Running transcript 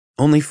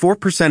Only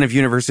 4% of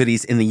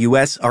universities in the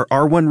U.S. are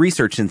R1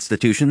 research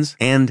institutions,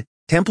 and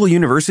Temple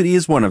University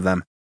is one of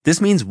them. This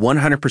means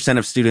 100%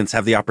 of students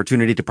have the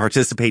opportunity to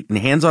participate in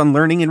hands-on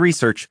learning and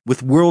research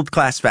with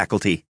world-class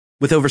faculty.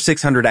 With over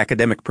 600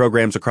 academic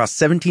programs across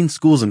 17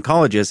 schools and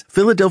colleges,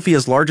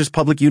 Philadelphia's largest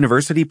public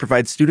university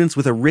provides students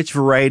with a rich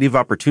variety of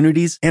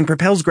opportunities and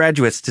propels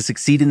graduates to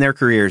succeed in their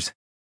careers.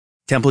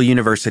 Temple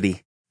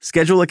University.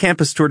 Schedule a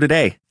campus tour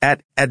today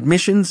at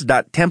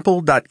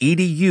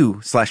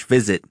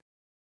admissions.temple.edu/visit.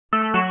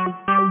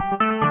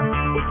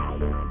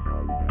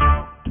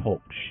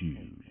 Talk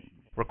shoes.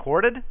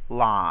 Recorded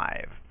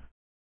live.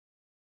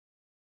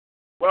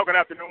 Well, good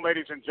afternoon,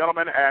 ladies and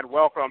gentlemen, and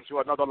welcome to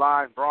another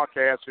live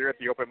broadcast here at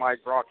the Open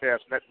Mic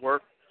Broadcast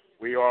Network.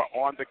 We are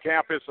on the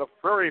campus of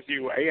Prairie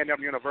View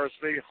A&M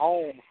University,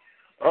 home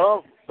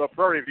of the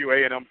Prairie View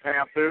A&M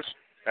Panthers,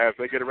 as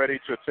they get ready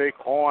to take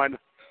on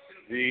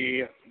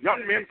the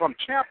young men from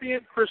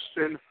Champion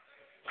Christian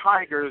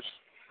Tigers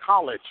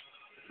College,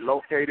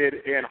 located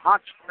in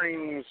Hot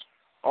Springs,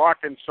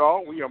 Arkansas.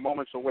 We are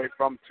moments away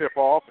from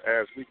tip-off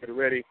as we get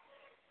ready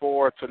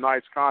for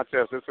tonight's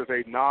contest. This is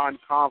a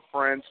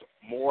non-conference,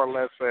 more or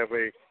less of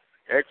a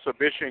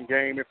exhibition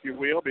game, if you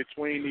will,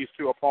 between these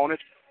two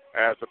opponents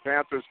as the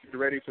Panthers get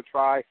ready to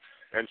try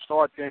and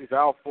start things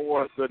out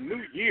for the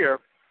new year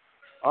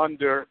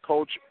under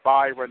Coach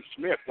Byron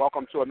Smith.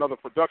 Welcome to another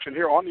production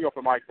here on the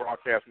Open Mic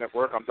Broadcast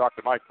Network. I'm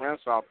Dr. Mike Prince.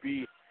 I'll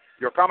be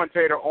your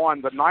commentator on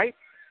the night.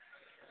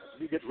 As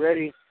we get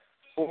ready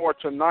for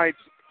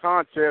tonight's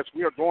contest,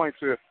 we are going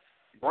to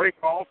break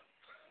off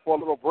for a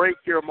little break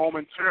here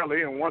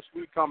momentarily, and once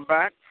we come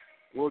back,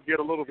 we'll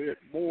get a little bit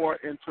more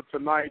into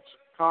tonight's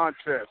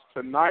contest.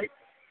 Tonight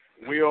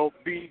will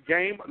be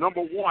game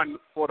number one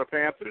for the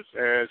Panthers,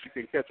 as you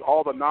can catch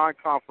all the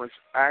non-conference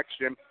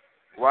action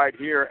right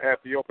here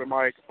at the Open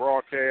Mic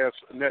Broadcast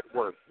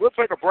Network. We'll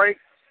take a break,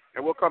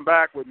 and we'll come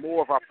back with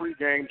more of our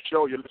pregame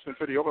show. You're listening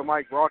to the Open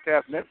Mic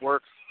Broadcast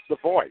Network, the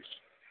voice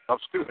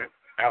of student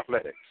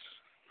athletics.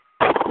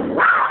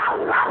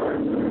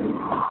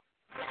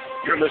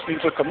 You're listening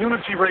to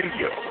Community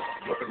Radio,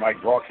 Open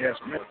Mic Broadcast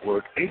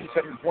Network,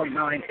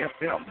 87.9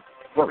 FM,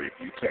 Prairie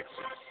View, Texas.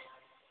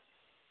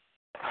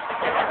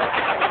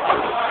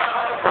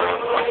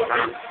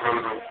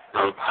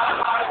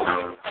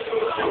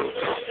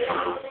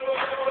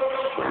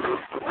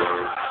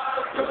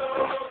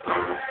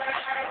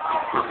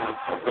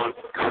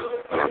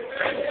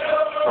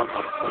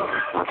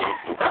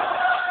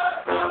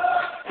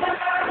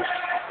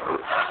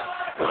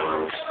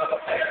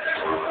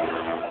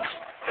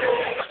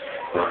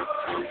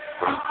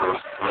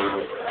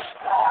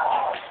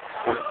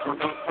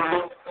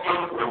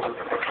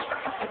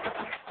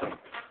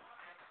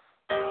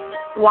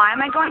 Why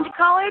am I going to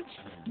college?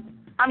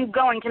 I'm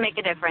going to make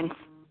a difference.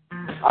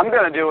 I'm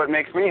going to do what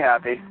makes me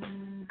happy.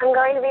 I'm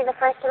going to be the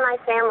first in my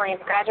family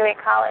to graduate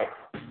college.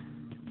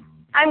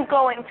 I'm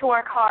going to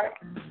work hard.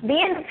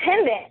 Be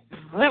independent.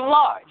 Live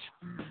large.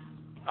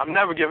 I'm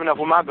never giving up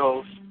on my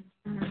goals.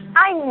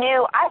 I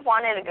knew I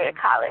wanted to go to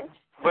college.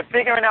 But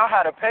figuring out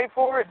how to pay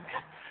for it,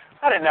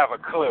 I didn't have a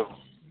clue.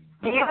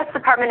 The U.S.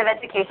 Department of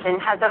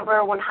Education has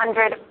over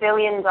 $100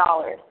 billion.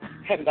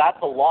 And that's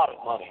a lot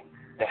of money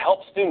to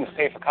help students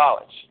pay for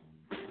college.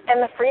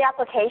 And the free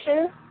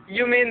applications?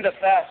 You mean the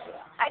FAFSA?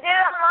 I did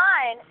it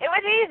online. It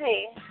was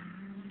easy.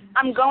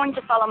 I'm going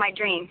to follow my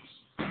dreams.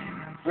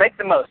 Make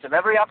the most of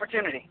every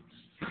opportunity.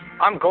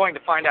 I'm going to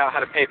find out how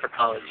to pay for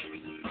college.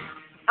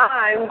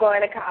 I'm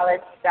going to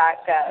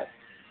college.gov.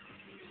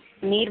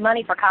 Need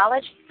money for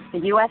college?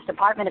 The U.S.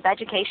 Department of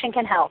Education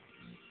can help.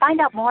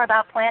 Find out more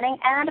about planning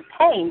and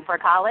paying for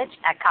college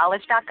at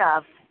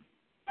college.gov.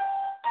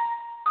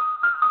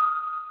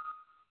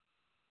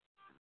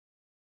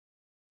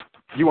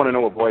 You want to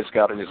know what Boy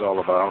Scouting is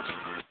all about?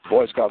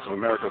 Boy Scouts of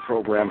America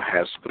program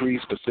has three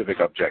specific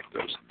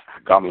objectives,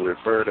 commonly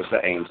referred as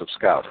the aims of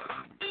scouting.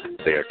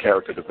 They are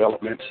character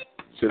development,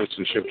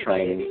 citizenship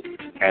training,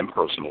 and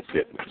personal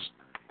fitness.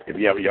 If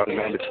you have a young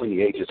man between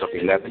the ages of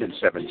 11 and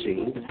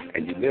 17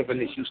 and you live in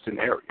the Houston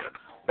area,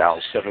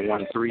 dial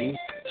 713-659-8111.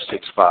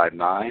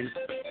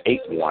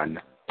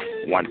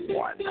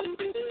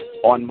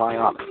 On my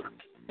honor,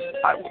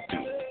 I will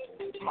do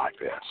my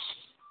best.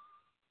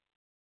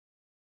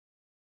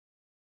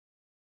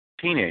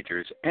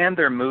 Teenagers and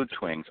their mood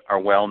swings are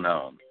well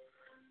known.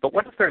 But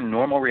what if their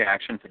normal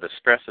reaction to the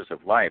stresses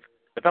of life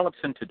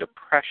develops into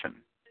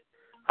depression?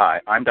 Hi,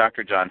 I'm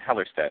Dr. John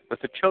Hellerstedt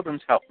with the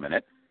Children's Health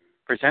Minute,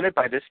 presented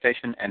by this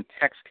station and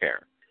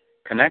TextCare,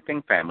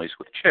 connecting families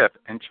with CHIP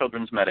and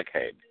Children's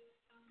Medicaid.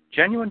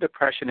 Genuine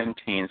depression in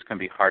teens can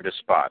be hard to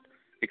spot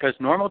because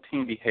normal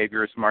teen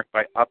behavior is marked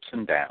by ups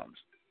and downs.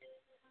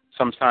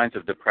 Some signs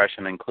of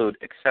depression include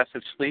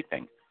excessive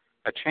sleeping,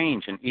 a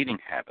change in eating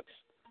habits,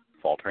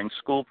 faltering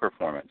school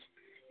performance,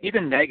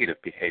 even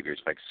negative behaviors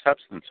like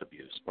substance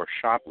abuse or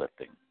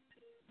shoplifting.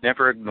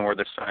 Never ignore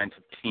the signs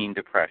of teen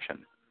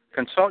depression.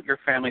 Consult your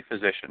family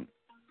physician,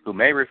 who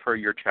may refer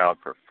your child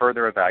for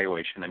further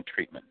evaluation and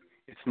treatment.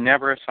 It's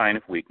never a sign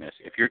of weakness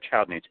if your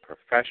child needs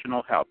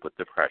professional help with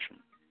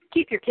depression.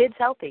 Keep your kids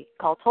healthy.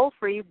 Call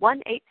toll-free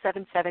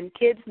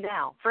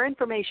 1-877-KIDS-NOW for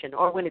information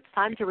or when it's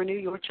time to renew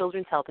your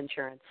children's health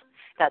insurance.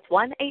 That's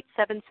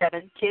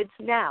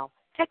 1-877-KIDS-NOW.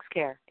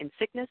 TexCare in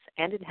sickness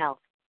and in health.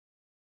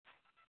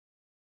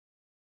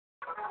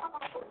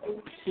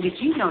 Did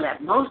you know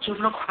that most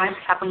juvenile crimes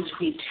happen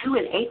between 2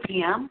 and 8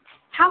 p.m.?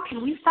 How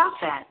can we stop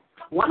that?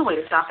 One way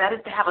to stop that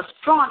is to have a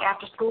strong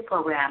after-school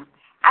program.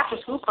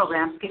 After-school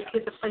programs give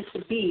kids a place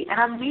to be and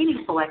a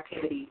meaningful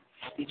activity.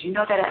 Did you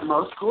know that at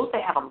most schools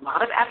they have a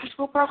lot of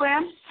after-school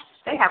programs?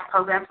 They have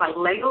programs like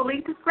Lego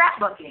linked to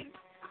scrapbooking.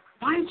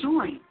 Why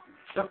join?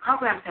 The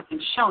programs have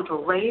been shown to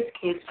raise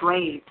kids'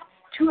 grades.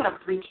 2 out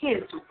of 3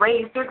 kids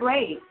raise their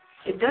grades.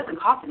 It doesn't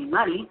cost any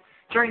money.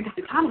 During this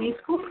economy,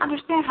 schools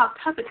understand how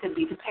tough it could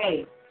be to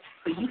pay.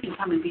 But you can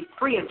come and be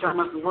free of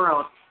Drama of the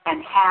World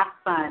and have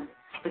fun.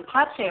 The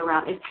club stay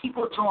around if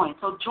people join.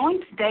 So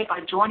join today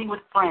by joining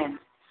with friends.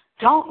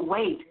 Don't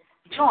wait.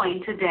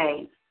 Join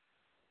today.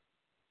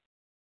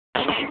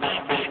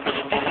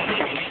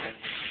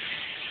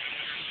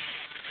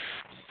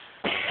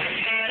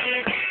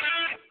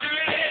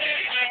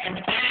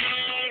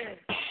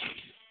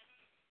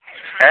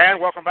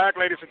 And welcome back,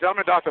 ladies and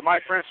gentlemen. Dr.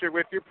 Mike Prince here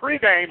with you.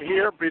 Pre-game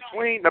here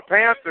between the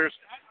Panthers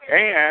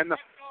and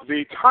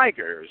the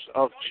Tigers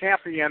of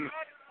Champion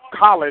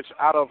College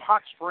out of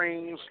Hot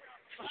Springs,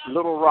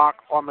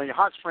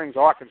 Hot Springs,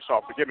 Arkansas.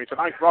 Forgive me.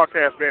 Tonight's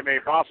broadcast being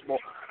made possible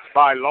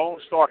by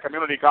Lone Star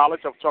Community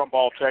College of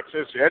Tomball,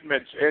 Texas,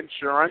 Edmunds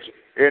Insurance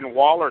in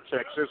Waller,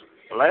 Texas,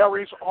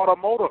 Larry's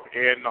Automotive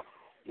in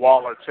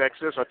Waller,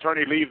 Texas,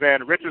 Attorney Lee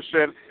Van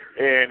Richardson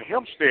in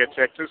Hempstead,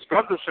 Texas,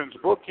 Gunderson's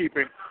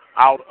Bookkeeping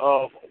out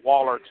of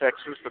Waller,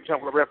 Texas, the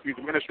Temple of Refuge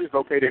Ministries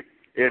located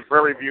in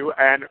Prairie View,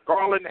 and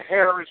Garland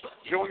Harris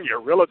Jr.,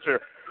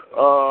 realtor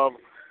of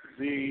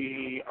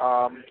the,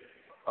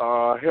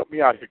 help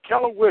me out here,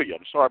 Keller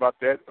Williams. Sorry about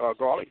that,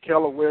 Garland.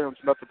 Keller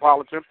Williams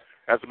Metropolitan.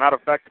 As a matter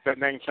of fact, if that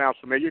name sounds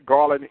familiar,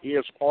 Garland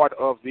is part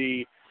of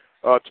the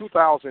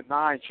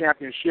 2009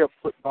 championship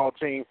football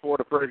team for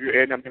the Prairie View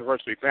A&M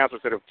University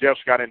Panthers that have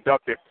just got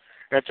inducted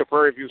into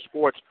Prairie View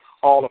Sports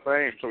Hall of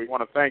Fame. So we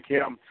want to thank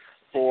him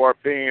for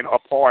being a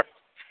part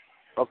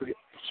of the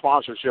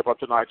sponsorship of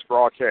tonight's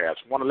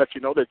broadcast. I want to let you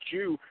know that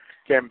you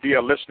can be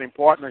a listening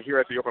partner here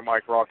at the Open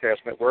Mic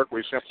Broadcast Network.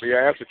 We simply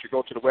ask that you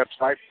go to the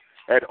website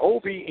at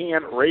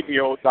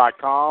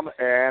obnradio.com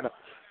and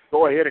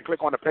go ahead and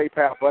click on the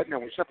PayPal button,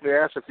 and we simply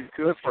ask if you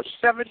could, for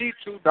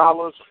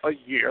 $72 a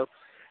year,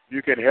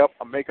 you can help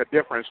make a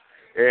difference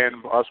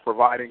in us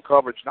providing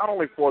coverage not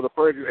only for the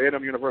Prairie View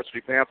A&M University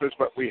Panthers,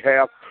 but we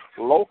have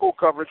local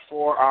coverage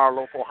for our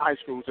local high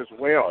schools as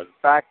well. In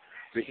fact,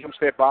 the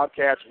Hempstead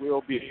Bobcats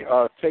will be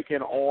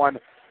taking on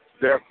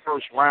their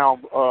first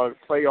round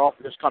playoff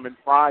this coming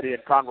Friday in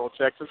Conroe,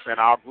 Texas, and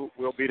our group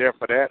will be there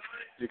for that.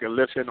 You can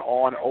listen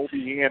on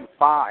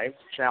OBN-5,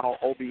 channel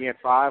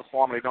OBN-5,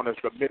 formerly known as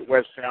the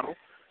Midwest Channel.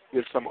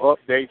 There's some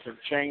updates and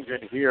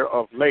changing here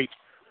of late,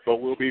 but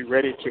we'll be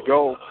ready to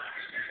go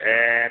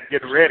and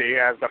get ready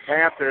as the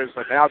Panthers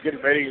are now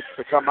getting ready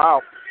to come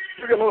out.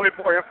 To get a little bit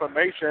more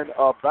information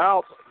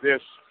about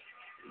this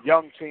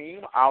young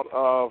team out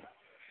of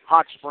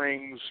Hot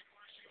Springs,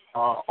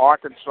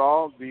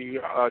 Arkansas,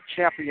 the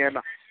Champion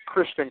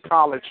Christian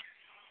College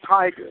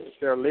Tigers.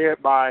 They're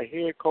led by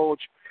head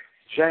coach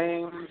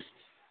James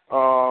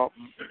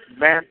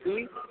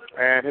Manthey,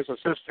 and his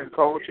assistant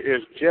coach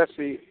is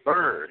Jesse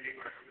Bird.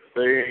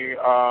 The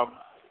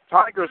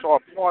Tigers are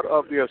part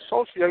of the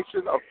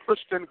Association of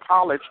Christian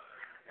College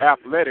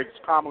Athletics,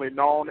 commonly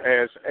known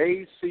as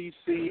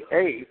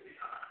ACCA,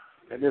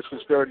 and this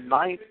is their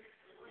 9th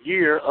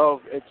year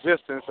of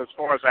existence as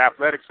far as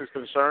athletics is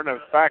concerned. In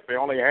fact, they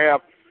only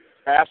have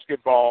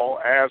basketball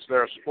as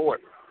their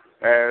sport,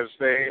 as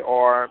they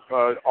are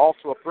off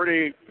to a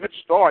pretty good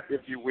start,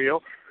 if you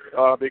will,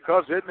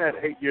 because in that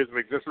 8 years of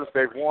existence,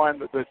 they've won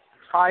the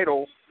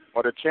title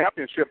or the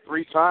championship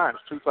 3 times,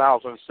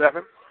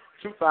 2007,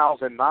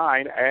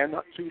 2009, and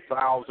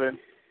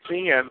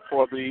 2010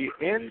 for the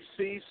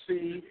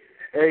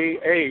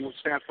NCCAA, which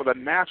stands for the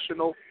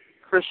National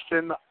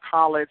Christian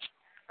College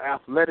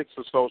Athletics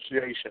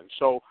Association.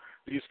 So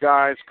these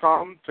guys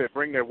come to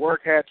bring their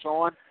work hats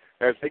on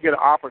as they get an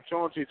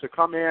opportunity to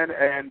come in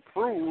and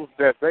prove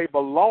that they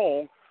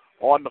belong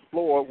on the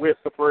floor with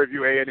the Prairie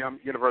View A&M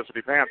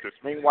University Panthers.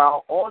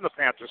 Meanwhile, on the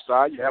Panthers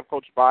side, you have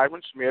Coach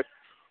Byron Smith,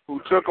 who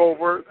took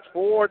over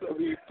toward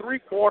the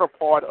three-quarter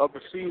part of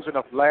the season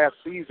of last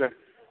season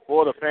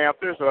for the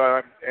Panthers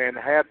and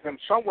had them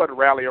somewhat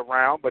rally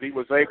around, but he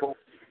was able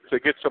to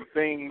get some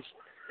things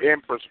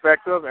in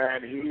perspective,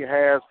 and he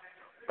has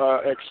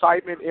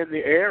excitement in the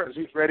air as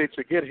he's ready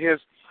to get his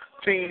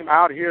team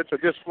out here to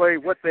display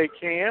what they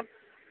can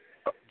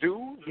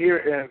do here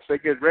as they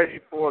get ready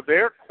for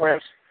their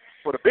quest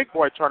for the big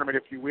boy tournament,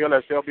 if you will,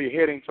 as they'll be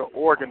heading to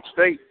Oregon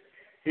State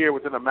here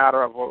within a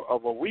matter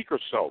of a week or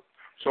so.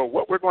 So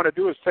what we're going to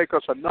do is take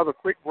us another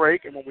quick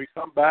break, and when we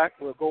come back,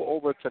 we'll go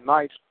over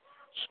tonight's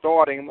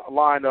starting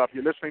lineup.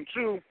 You're listening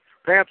to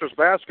Panthers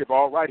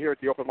basketball right here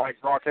at the Open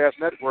Mic Broadcast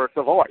Network,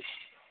 the voice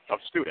of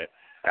student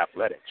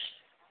athletics.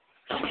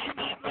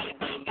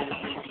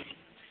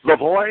 The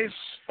voice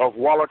of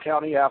Waller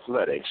County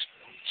Athletics,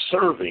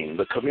 serving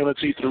the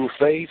community through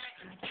faith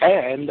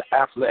and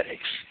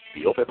athletics.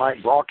 The Open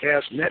Mic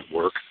Broadcast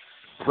Network,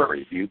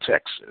 Prairie View,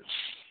 Texas.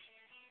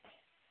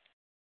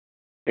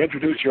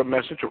 Introduce your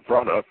message or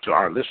product to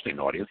our listening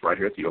audience right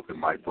here at the Open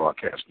Mic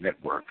Broadcast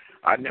Network.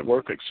 Our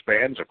network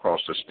expands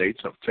across the states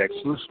of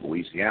Texas,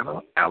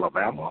 Louisiana,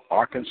 Alabama,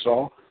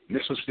 Arkansas,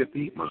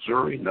 Mississippi,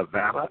 Missouri,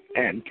 Nevada,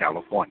 and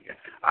California.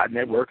 Our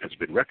network has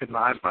been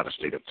recognized by the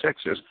state of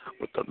Texas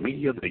with the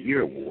Media of the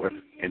Year Award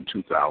in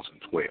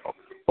 2012.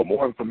 For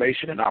more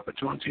information and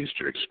opportunities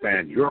to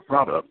expand your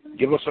product,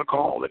 give us a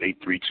call at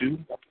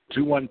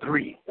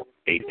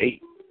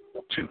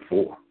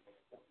 832-213-8824.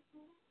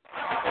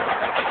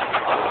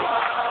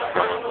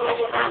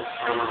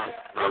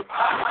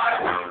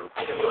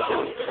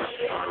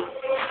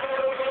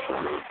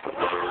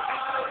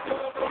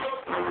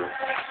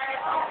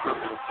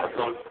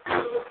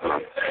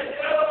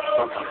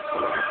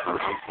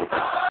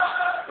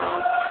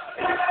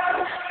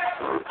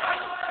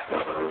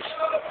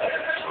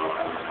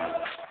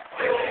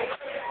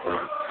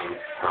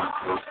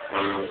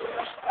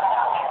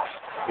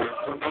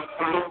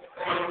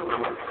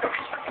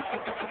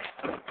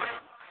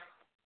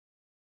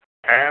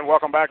 And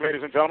welcome back,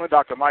 ladies and gentlemen.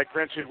 Dr. Mike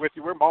French is with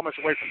you. We're moments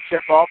away from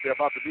tip-off. They're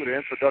about to do the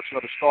introduction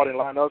of the starting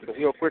lineup, but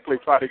he'll quickly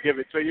try to give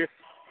it to you.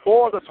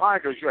 For the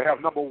Tigers, you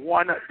have number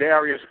 1,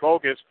 Darius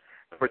Bogus.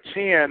 Number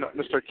 10,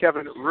 Mr.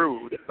 Kevin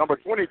Rude. Number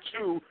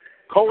 22,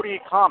 Cody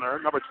Connor.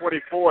 Number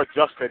 24,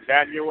 Justin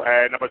Daniel.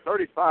 And number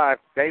 35,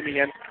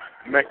 Damian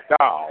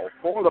McDowell.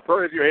 For the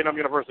Prairie View A&M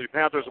University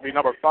Panthers will be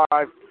number 5,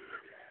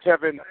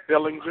 Kevin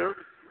Billinger.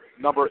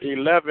 Number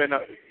 11,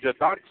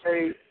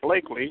 Jadante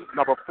Blakely.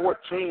 Number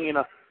 14,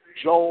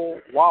 Joel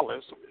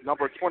Wallace.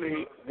 Number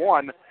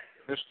 21,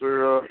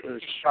 Mr.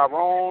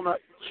 Sharon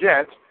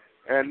Jett.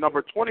 And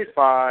number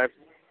 25,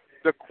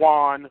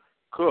 Daquan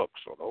Cook.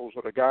 So those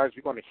are the guys.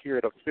 You're going to hear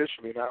it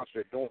officially now. So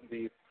they're doing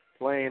the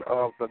playing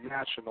of the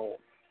national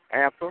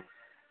anthem.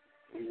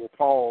 We will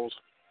pause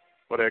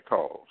for their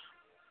calls.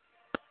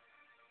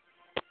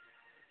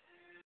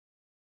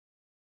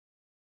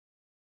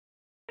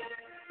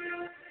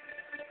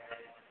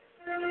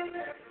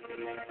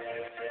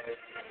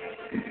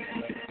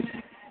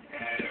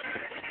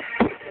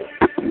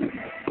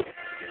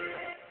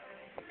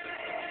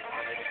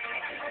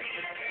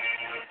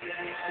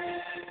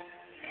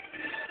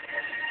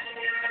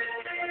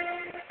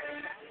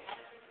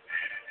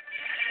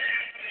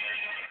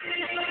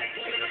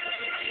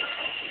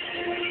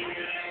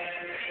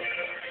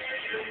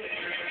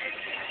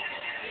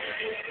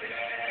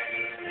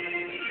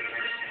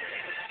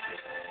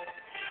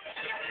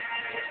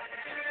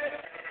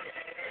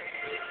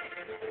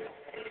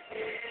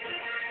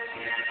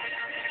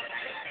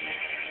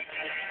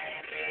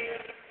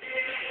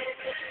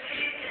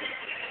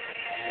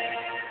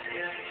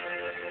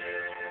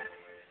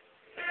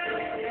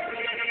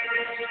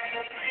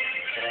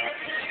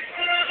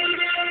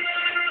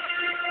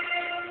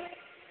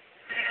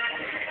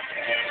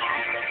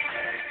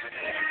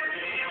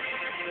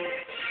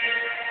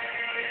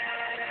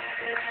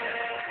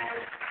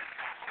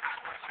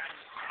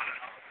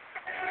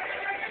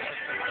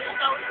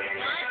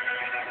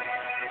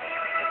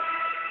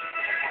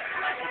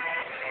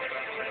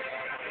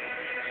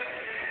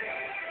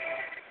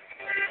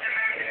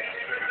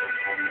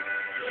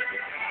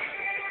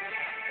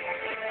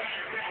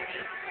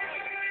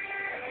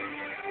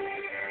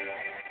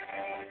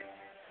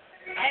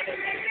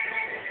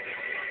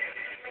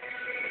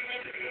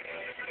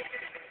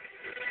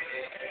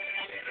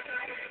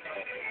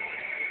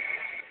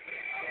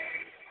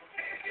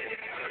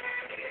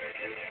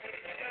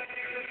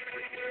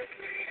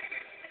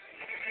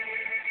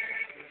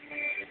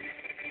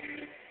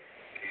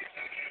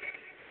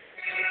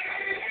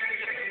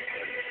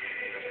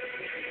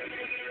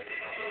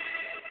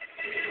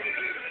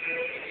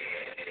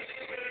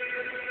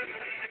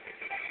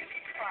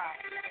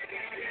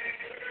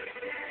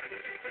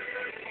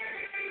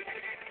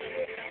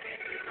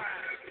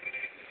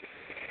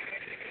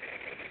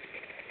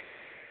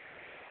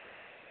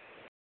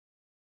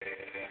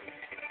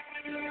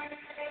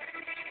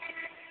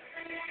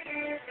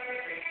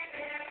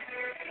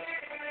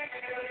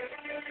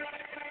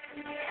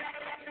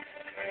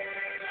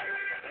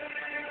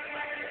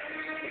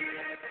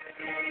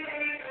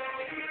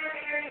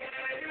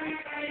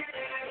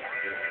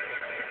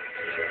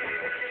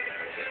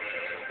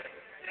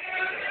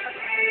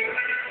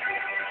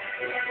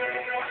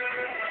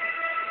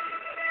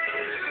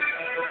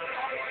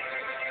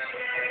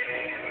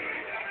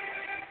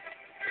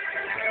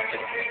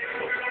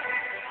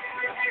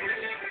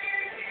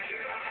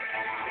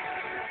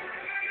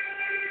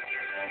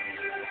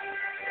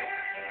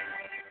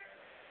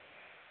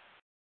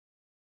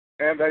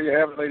 And there you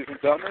have it, ladies and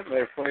gentlemen.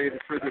 They played a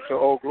tribute to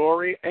Old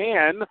Glory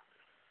and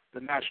the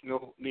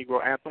National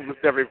Negro Anthem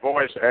with every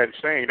voice and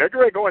sing. They're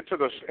going to go into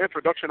the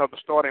introduction of the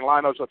starting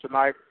lineups of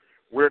tonight.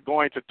 We're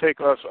going to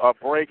take us a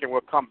break, and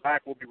we'll come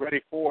back. We'll be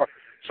ready for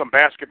some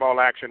basketball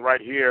action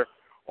right here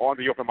on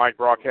the Open Mic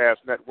Broadcast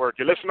Network.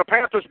 You listen to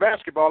Panthers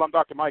basketball. I'm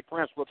Dr. Mike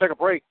Prince. We'll take a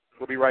break.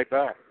 We'll be right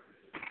back.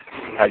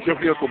 Has your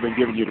vehicle been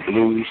giving you the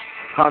blues?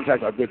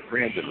 Contact our good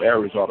friends at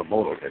Larry's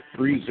Automotive at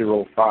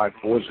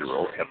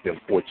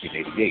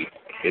 30540-FM1488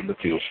 in the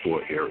Field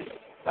Store area.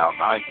 Now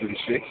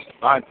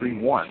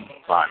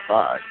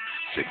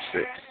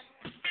 936-931-5566.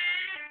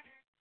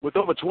 With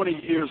over 20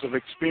 years of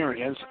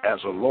experience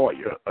as a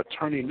lawyer,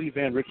 attorney Lee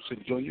Van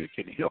Richardson Jr.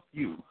 can help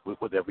you with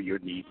whatever your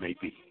need may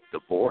be.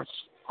 Divorce,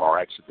 car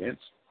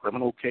accidents,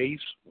 criminal case,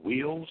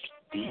 wills,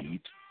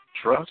 deeds,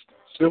 trust,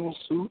 civil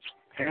suits,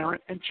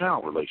 parent and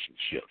child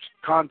relationships.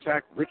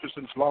 Contact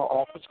Richardson's Law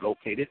Office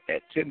located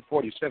at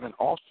 1047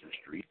 Austin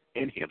Street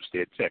in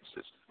Hempstead,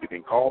 Texas. You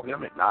can call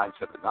them at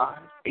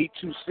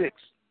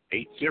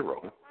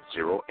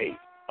 979-826-8008.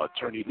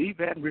 Attorney Lee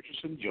Van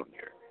Richardson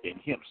Jr. in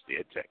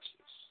Hempstead, Texas.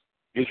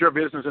 Is your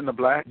business in the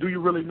black? Do you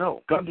really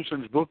know?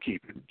 Gunderson's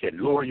Bookkeeping can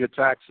lower your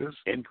taxes,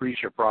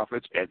 increase your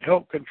profits, and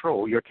help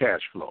control your cash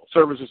flow.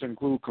 Services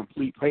include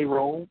complete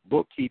payroll,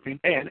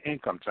 bookkeeping, and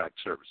income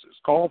tax services.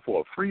 Call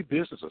for a free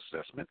business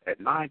assessment at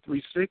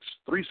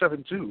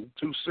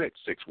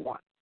 936-372-2661.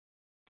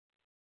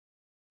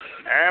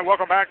 And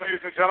welcome back,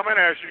 ladies and gentlemen.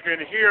 As you can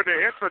hear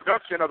the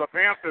introduction of the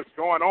Panthers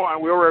going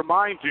on, we'll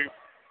remind you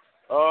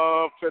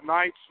of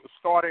tonight's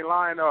starting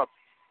lineup.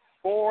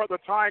 For the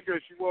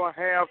Tigers, you will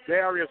have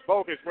Darius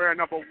Bogus wearing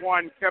number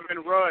 1, Kevin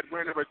Rudd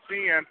wearing number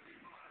 10,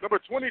 number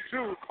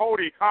 22,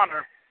 Cody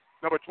Connor,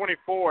 number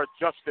 24,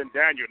 Justin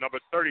Daniel, number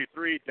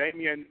 33,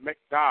 Damian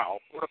McDowell.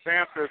 For the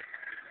Panthers,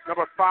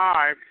 number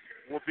 5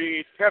 will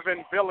be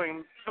Kevin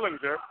Billinger,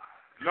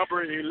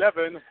 number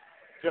 11,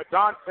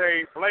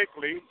 Jadante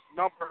Blakely,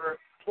 number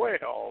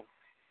 12,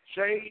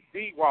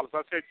 J.D. Wallace.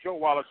 I said Joe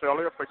Wallace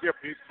earlier, forgive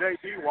me,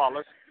 J.D.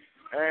 Wallace,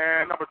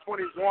 and number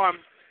 21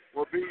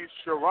 will be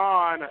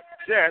Sharon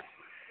Jett,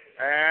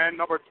 and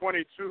number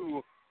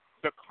 22,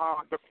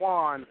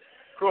 Daquan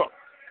Cook.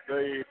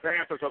 The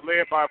Panthers are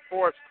led by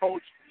force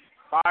coach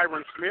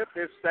Byron Smith.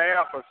 His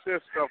staff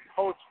consists of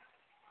Coach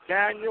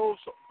Daniels,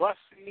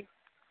 Bussey,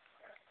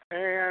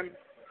 and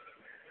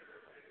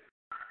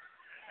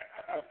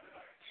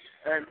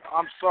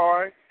I'm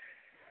sorry,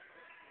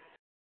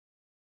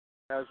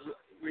 as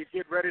we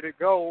get ready to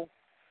go,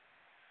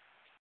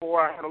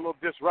 before I had a little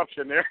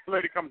disruption there,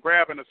 lady come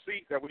grabbing a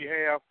seat that we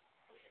have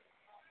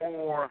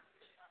for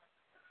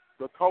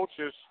the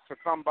coaches to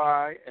come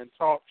by and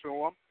talk to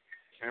them,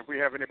 and if we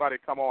have anybody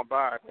come on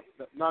by.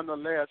 But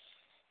nonetheless,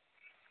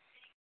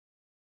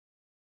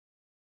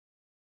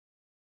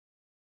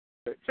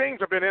 the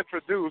teams have been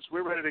introduced.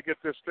 We're ready to get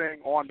this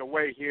thing on the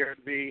way here.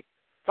 The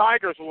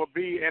Tigers will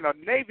be in a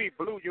navy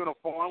blue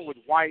uniform with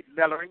white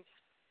lettering.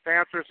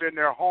 Panthers in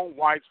their home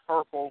whites,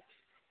 purple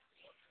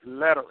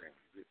lettering.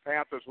 The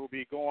Panthers will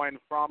be going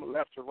from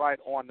left to right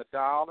on the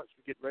dial as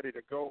we get ready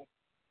to go.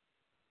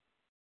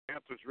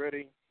 Panthers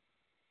ready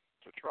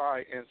to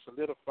try and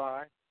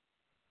solidify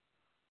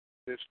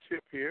this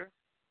tip here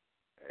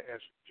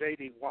as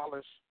J.D.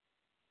 Wallace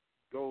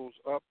goes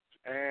up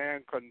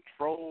and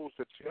controls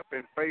the tip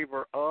in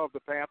favor of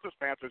the Panthers.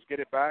 Panthers get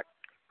it back,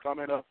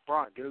 coming up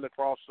front, get it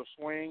across the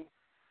swing.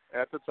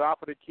 At the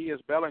top of the key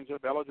is Bellinger.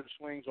 Bellinger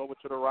swings over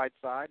to the right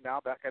side.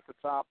 Now back at the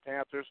top,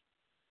 Panthers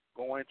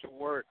going to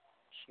work.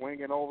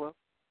 Swinging over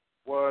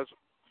was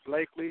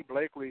Blakely.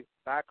 Blakely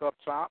back up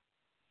top.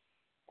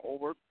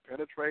 Over,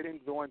 penetrating,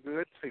 doing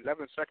good.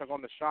 11 seconds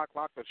on the shot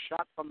clock. The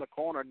shot from the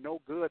corner,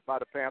 no good by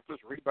the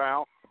Panthers.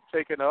 Rebound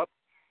taken up,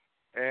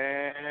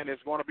 and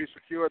it's going to be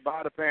secured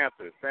by the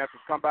Panthers.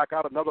 Panthers come back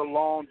out, another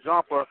long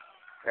jumper,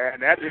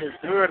 and that is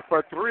good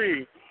for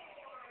 3,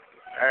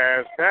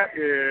 as that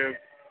is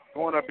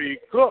going to be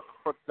Cook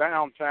for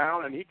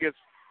downtown, and he gets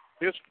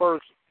his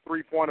first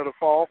three-pointer to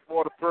fall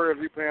for the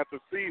Prairie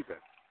Panthers season.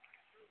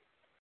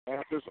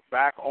 Panthers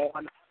back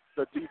on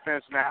the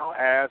defense now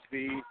as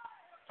the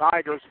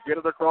Tigers get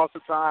it across the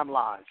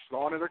timeline.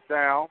 Slowing it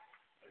down,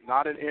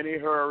 not in any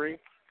hurry,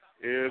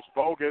 is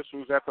Bogus,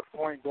 who's at the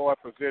point guard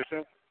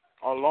position,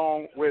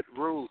 along with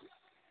Rudd,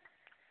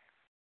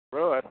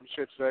 I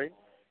should say.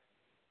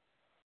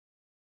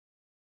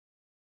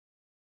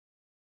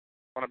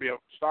 Going to be a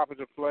stoppage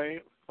of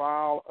play,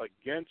 foul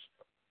against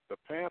the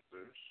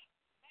Panthers.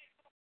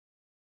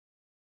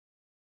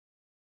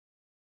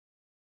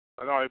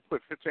 No, it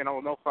put 15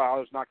 on, no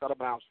foul. It's knocked out of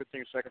bounds.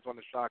 15 seconds on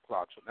the shot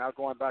clock. So now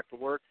going back to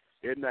work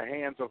in the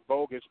hands of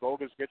Bogus.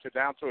 Bogus gets it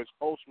down to his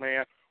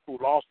postman who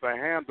lost the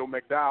handle.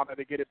 McDowell had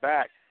to get it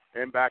back.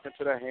 And back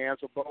into the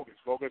hands of Bogus.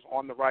 Bogus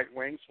on the right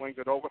wing, swings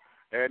it over,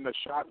 and the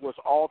shot was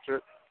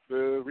altered.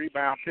 The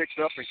rebound picks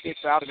up and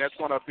kicks out, and that's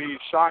going to be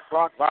shot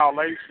clock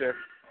violation.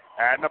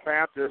 And the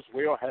Panthers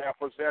will have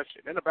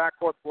possession. In the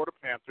backcourt for the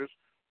Panthers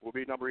will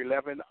be number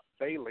 11,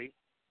 Bailey,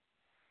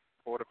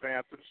 for the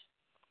Panthers.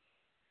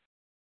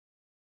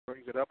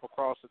 Brings it up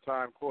across the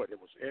time court. It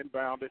was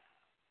inbounded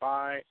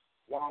by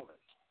Wallace.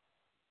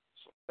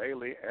 So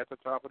Bailey at the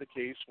top of the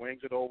key,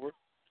 swings it over,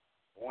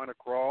 going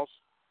across,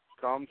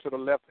 comes to the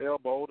left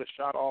elbow. The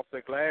shot off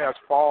the glass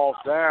falls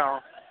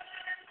down.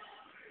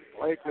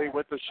 Blakely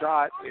with the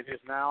shot. It is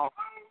now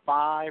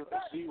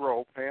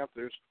 5-0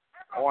 Panthers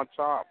on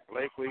top.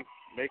 Blakely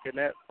making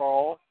that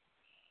fall.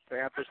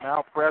 Panthers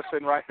now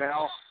pressing right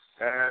now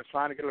and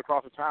trying to get it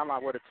across the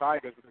timeline where the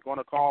Tigers are going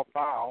to call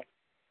foul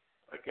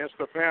against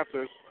the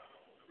Panthers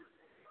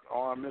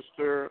on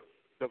Mr.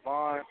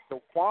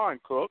 Daquan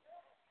Cook.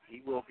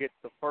 He will get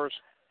the first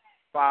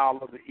foul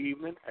of the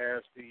evening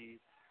as the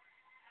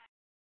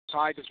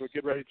Tigers will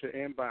get ready to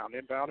inbound.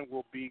 Inbounding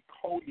will be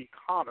Cody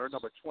Connor,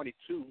 number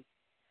 22.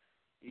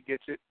 He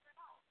gets it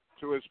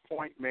to his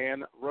point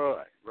man,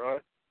 Rudd.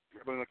 Rudd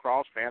dribbling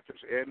across.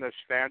 Panthers in the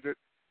standard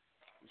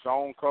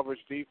zone coverage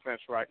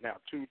defense right now.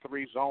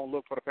 2-3 zone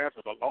look for the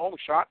Panthers. A long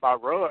shot by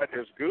Rudd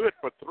is good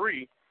for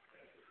 3.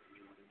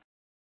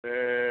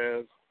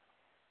 As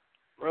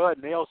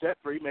Rudd nails that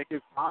 3,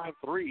 making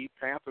 5-3.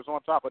 Panthers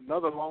on top.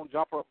 Another long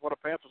jumper for the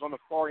Panthers on the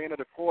far end of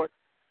the court.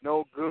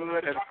 No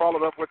good. And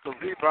followed up with the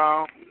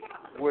rebound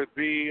would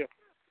be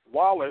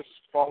Wallace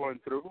following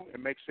through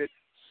and makes it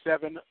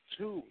 7-3.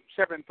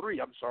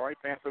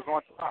 Panthers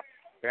on top.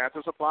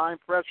 Panthers applying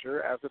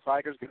pressure as the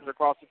Tigers get it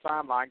across the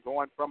timeline,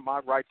 going from my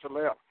right to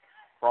left.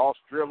 Cross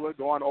dribbler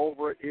going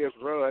over is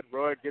Rudd.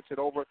 Rudd gets it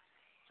over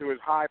to his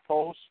high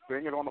post,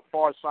 bring it on the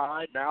far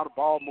side. Now the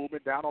ball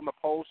movement down on the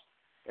post,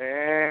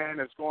 and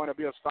it's going to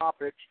be a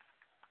stoppage.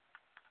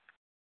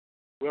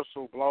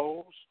 Whistle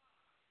blows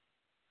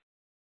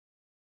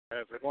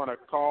as they're going to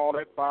call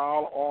that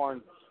foul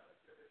on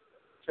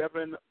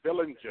Tevin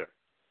Billinger.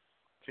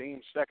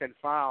 Team's second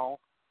foul.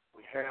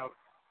 We have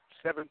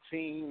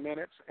 17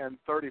 minutes and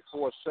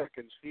 34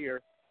 seconds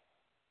here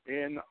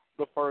in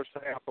the first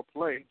half of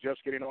play.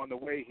 Just getting on the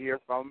way here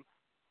from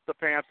the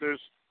Panthers'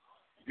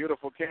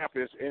 beautiful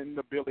campus in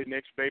the Billy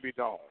Nix Baby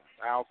Dome.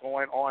 Now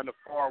going on the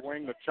far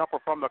wing, the jumper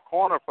from the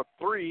corner for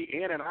 3,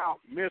 in and out,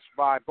 missed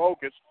by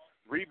Bogus.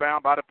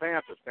 Rebound by the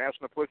Panthers.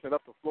 National pushing it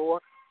up the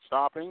floor,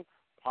 stopping,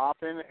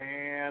 popping,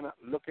 and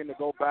looking to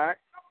go back.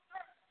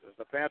 As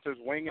the Panthers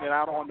winging it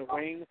out on the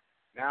wing.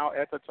 Now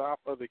at the top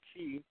of the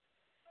key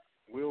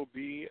will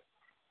be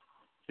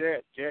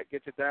Jet. Jet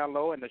gets it down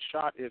low, and the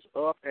shot is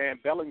up,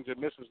 and Bellinger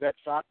misses that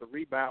shot. The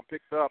rebound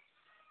picked up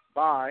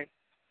by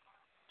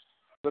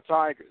the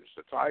Tigers.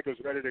 The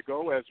Tigers ready to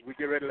go as we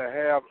get ready to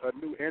have a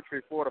new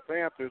entry for the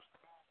Panthers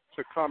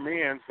to come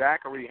in.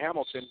 Zachary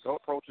Hamilton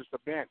approaches the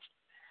bench.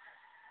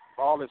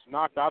 Ball is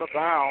knocked out of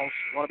bounds.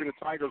 It's going to be the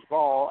Tigers'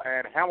 ball,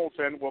 and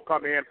Hamilton will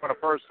come in for the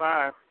first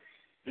time.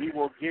 He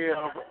will give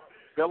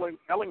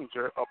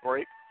Bellinger a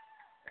break,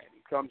 and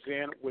he comes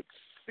in with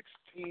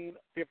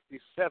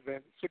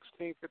 16:57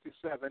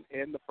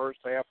 in the first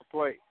half of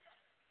play.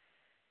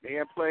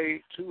 Men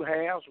play 2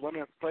 halves,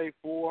 women play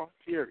 4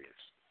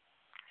 periods.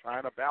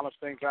 Trying to balance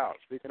things out.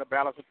 Speaking of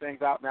balancing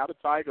things out, now the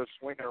Tigers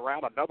swinging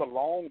around. Another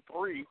long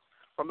 3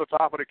 from the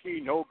top of the key.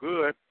 No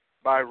good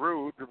by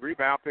Rude. The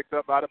rebound picked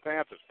up by the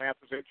Panthers.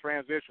 Panthers in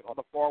transition on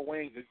the far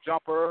wing. The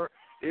jumper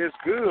is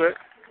good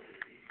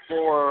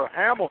for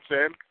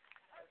Hamilton,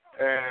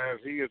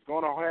 as he is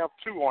going to have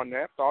 2 on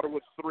that. Thought it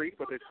was 3,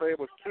 but they say it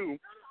was 2.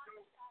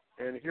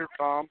 And here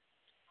come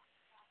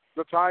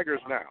the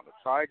Tigers now. The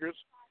Tigers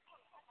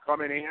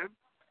coming in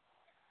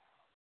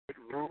with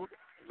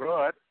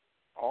Rudd,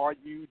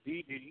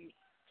 R-U-D-D,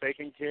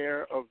 taking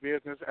care of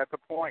business at the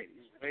point.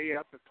 He's way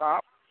at the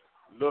top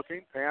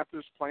looking.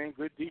 Panthers playing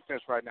good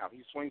defense right now.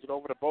 He swings it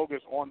over to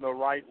Bogus on the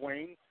right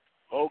wing.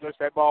 Bogus,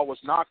 that ball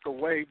was knocked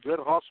away. Good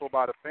hustle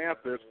by the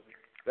Panthers.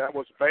 That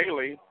was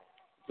Bailey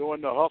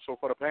doing the hustle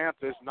for the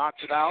Panthers.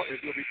 Knocks it out.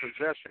 It will be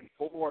possession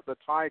for the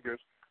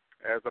Tigers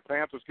as the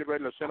Panthers get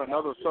ready to send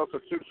another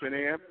substitution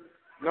in.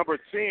 Number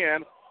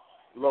 10,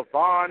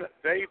 LaVon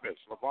Davis.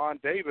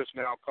 LaVon Davis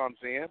now comes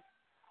in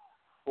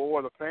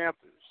for the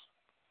Panthers.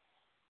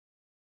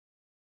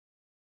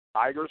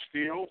 Tigers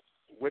still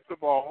with the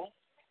ball.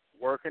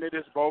 Working it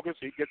is Bogus.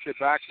 He gets it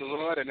back to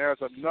Rudd, and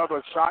there's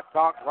another shot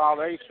clock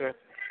violation.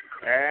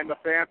 And the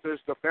Panthers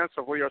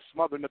defensively are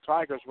smothering the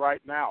Tigers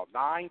right now.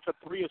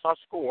 9-3 is our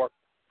score.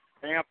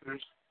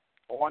 Panthers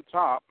on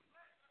top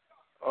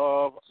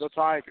of the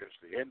Tigers.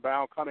 The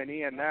inbound coming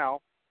in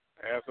now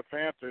as the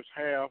Panthers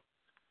have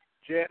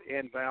Jet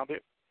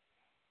inbounded.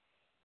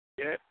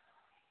 Jet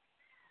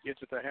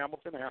gets it to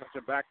Hamilton.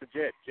 Hamilton back to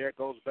Jet. Jet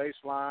goes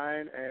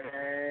baseline,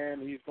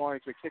 and he's going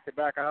to kick it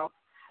back out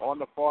on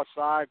the far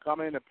side.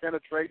 Coming to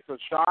penetrate. The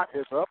shot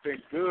is up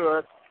and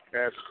good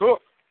as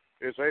Cook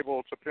is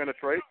able to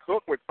penetrate.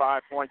 Cook with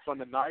 5 points on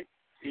the night.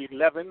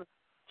 11-3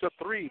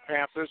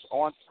 Panthers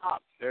on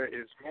top. There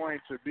is going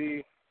to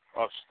be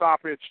a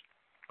stoppage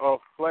of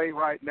play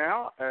right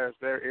now as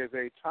there is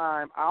a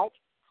timeout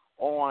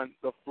on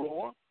the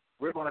floor.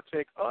 We're going to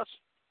take us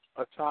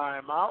a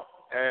timeout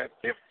at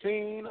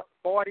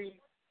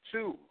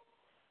 15:42.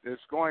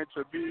 It's going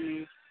to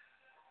be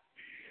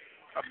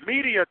a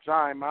media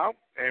timeout,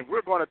 and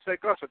we're going to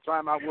take us a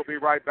timeout. We'll be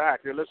right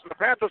back. You're listening to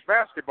Panthers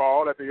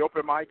basketball at the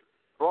Open Mic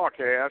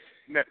Broadcast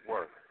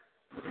Network.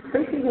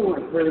 Preseason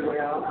went really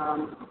well.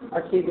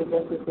 Our kids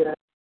invested did.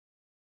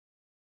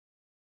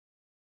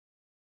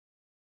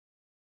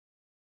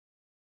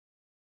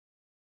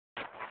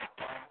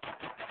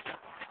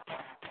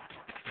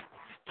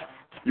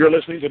 You're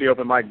listening to the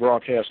Open Mic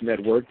Broadcast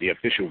Network, the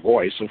official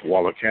voice of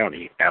Waller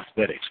County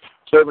Athletics.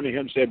 Serving the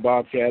Hempstead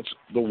Bobcats,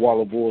 the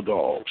Waller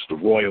Bulldogs, the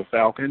Royal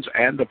Falcons,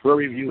 and the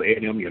Prairie View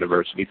A&M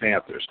University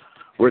Panthers.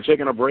 We're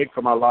taking a break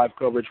from our live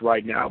coverage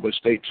right now, but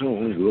stay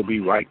tuned. We'll be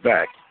right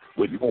back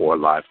with more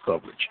live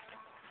coverage.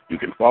 You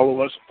can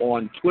follow us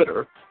on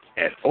Twitter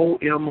at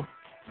OMBN_radio,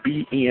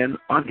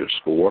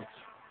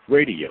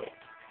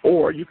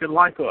 or you can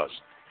like us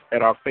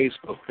at our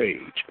Facebook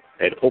page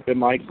at Open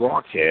Mic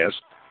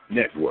Broadcast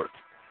Network.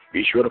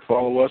 Be sure to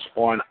follow us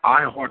on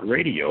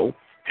iHeartRadio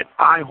at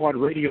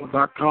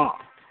iHeartRadio.com.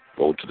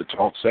 Go to the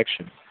talk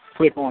section,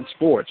 click on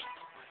sports,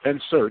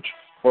 and search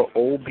for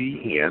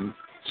OBN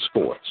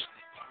Sports.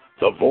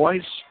 The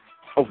voice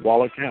of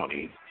Waller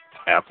County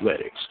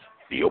Athletics,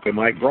 the Open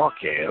Mic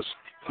Broadcast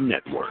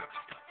Network.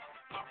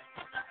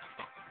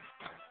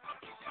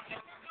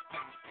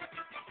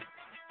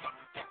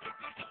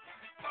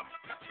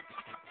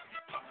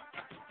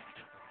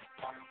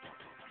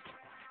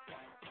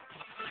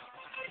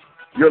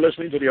 You're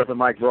listening to the Open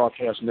Mic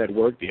Broadcast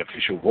Network, the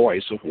official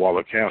voice of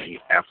Waller County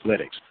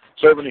Athletics.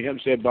 Serving the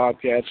Hempstead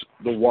Bobcats,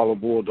 the Waller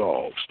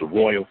Bulldogs, the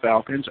Royal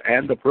Falcons,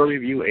 and the Prairie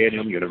View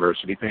A&M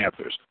University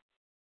Panthers.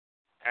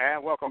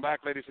 And welcome back,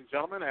 ladies and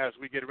gentlemen, as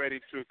we get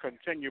ready to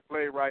continue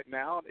play right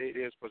now. It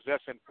is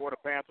possession for the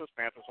Panthers.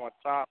 Panthers on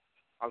top.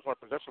 I was on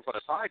possession for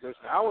the Tigers.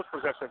 Now it's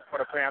possession for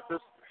the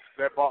Panthers.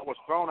 That ball was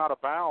thrown out of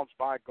bounds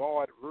by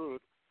guard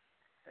Rudd,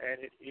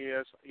 and it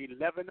is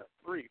 11-3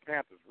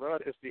 Panthers.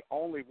 Rudd is the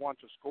only one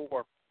to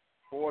score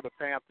for the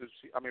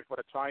for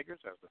the Tigers,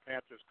 as the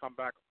Panthers come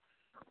back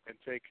and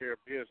take care of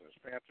business.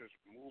 Panthers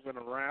moving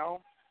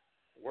around,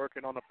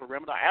 working on the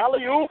perimeter.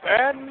 Alley-oop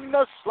and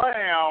the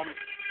slam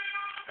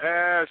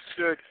as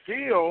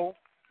Shaquille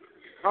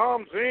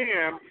comes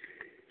in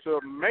to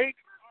make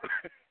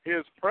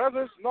his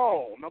presence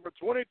known. Number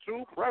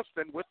 22,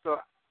 Preston, with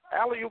the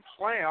alley-oop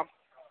slam.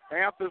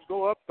 Panthers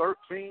go up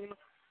 13-3.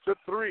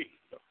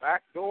 The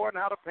back door,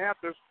 now the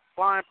Panthers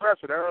flying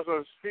pressure. There's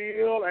a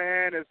steal,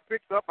 and it's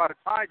picked up by the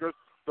Tigers.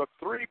 The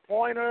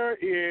three-pointer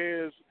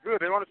is good.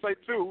 They want to say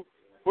two.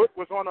 Foot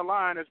was on the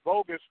line as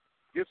Bogus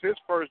gets his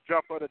first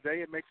jump of the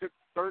day. It makes it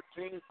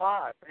 13-5.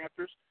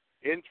 Panthers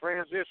in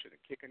transition,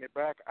 kicking it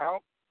back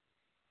out,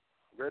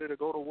 ready to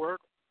go to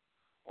work.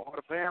 All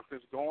the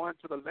Panthers going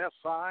to the left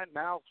side,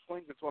 now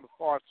swings it to the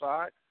far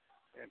side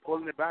and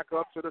pulling it back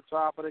up to the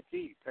top of the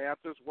key.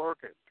 Panthers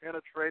working,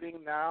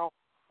 penetrating now,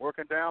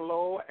 working down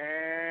low,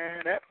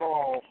 and that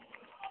ball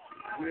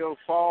will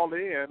fall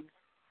in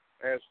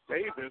as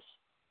Davis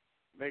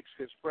makes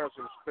his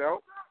presence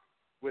felt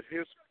with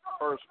his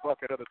first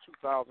bucket of the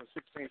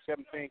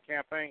 2016-17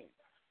 campaign.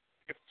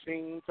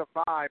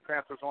 15-5,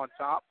 Panthers on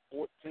top,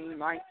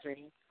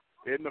 14-19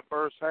 in the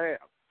first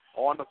half.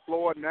 On the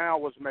floor now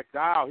was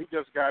McDowell. He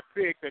just got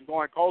picked and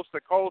going coast to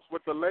coast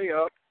with the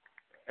layup,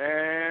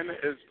 and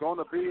it's going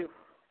to be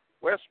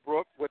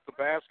Westbrook with the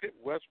basket.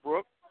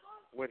 Westbrook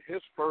with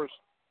his first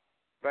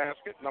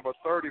basket, number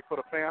 30 for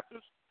the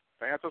Panthers.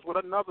 Panthers with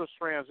another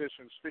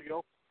transition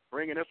steal.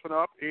 Bringing this one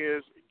up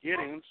is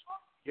Giddings.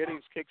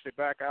 Giddings kicks it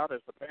back out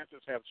as the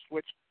Panthers have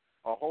switched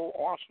a whole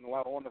arsenal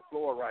out on the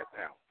floor right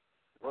now.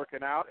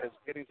 Working out as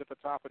Giddings at the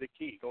top of the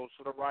key. Goes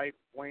to the right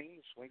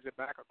wing, swings it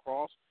back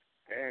across,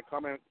 and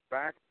coming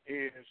back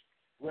is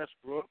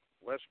Westbrook.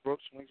 Westbrook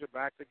swings it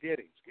back to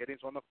Giddings.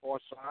 Giddings on the far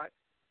side.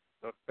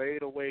 The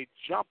fadeaway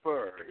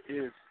jumper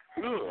is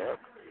good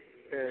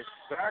as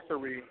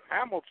Zachary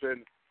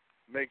Hamilton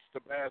makes the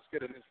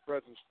basket in his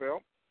presence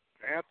felt.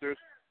 Panthers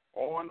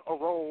on a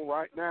roll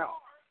right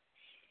now.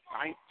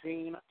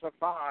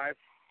 19-5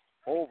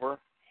 over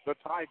the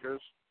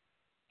Tigers.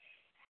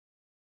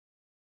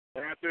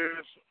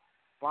 Panthers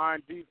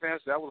fine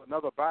defense. That was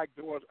another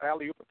backdoor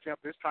alley-oop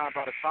attempt, this time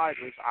by the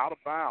Tigers, out of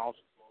bounds.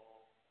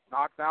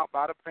 Knocked out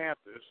by the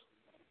Panthers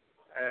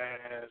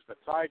as the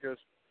Tigers,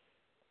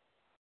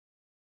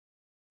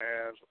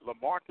 as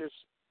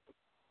LaMarcus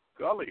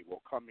Gully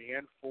will come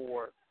in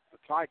for the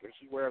Tigers.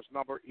 He wears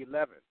number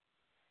 11.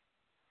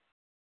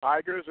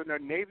 Tigers in their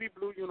navy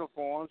blue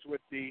uniforms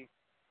with the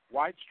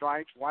white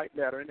stripes, white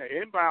lettering, the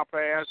inbound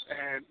pass,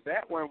 and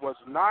that one was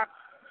not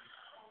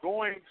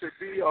going to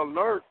be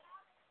alert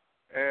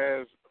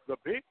as the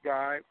big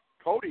guy,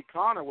 Cody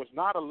Connor, was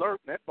not alert,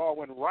 and that ball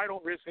went right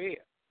over his head.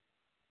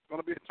 It's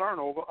going to be a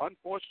turnover,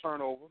 unforced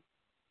turnover.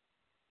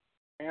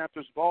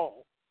 Panthers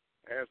ball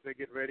as they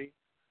get ready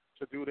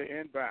to do the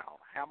inbound.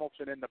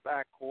 Hamilton in the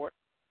backcourt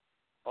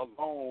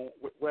alone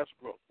with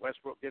Westbrook.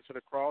 Westbrook gets it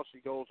across. He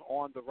goes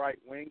on the right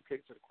wing,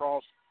 kicks it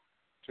across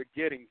to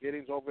Giddings.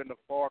 Giddings over in the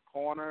far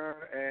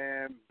corner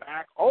and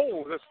back.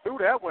 Oh, just threw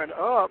that one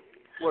up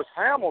was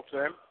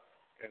Hamilton.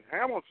 And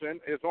Hamilton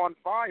is on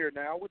fire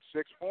now with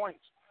 6 points.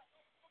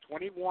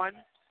 21-5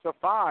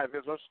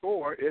 is a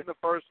score in the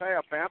first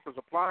half. Panthers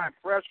applying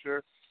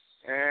pressure,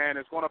 and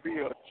it's going to be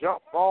a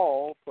jump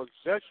ball.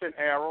 Possession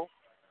arrow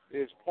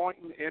is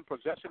pointing in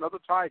possession of the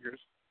Tigers,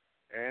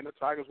 and the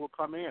Tigers will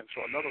come in.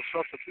 So another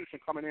substitution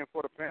coming in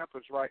for the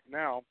Panthers right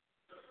now.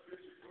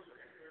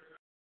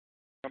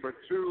 Number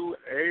 2,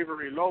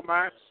 Avery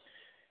Lomax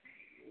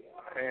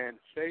and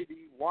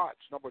J.D. Watts,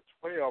 number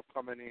 12,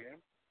 coming in.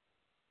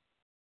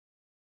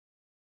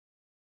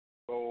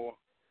 So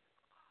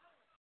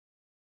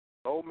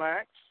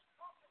Lomax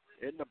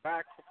in the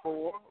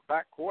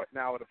backcourt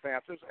now of the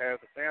Panthers, as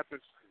the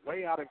Panthers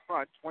way out in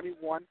front,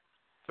 21-5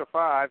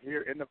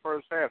 here in the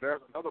first half.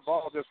 There's another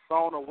ball just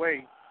thrown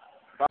away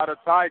by the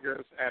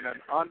Tigers, and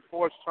an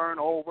unforced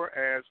turnover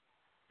as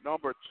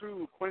number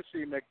 2,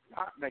 Quincy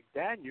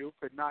McDaniel,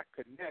 could not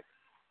connect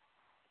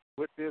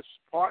with his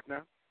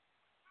partner.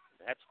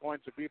 That's going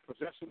to be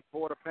possession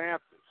for the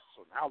Panthers.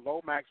 So now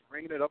Lomax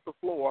bringing it up the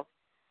floor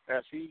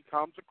as he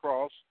comes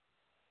across,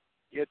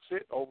 gets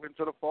it over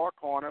into the far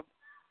corner,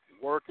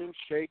 working,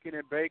 shaking,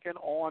 and baking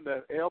on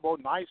the elbow.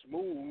 Nice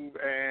move,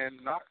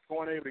 and not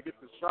going able to get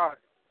the shot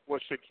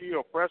was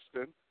Shaquille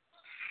Preston.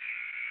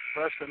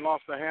 Preston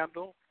lost the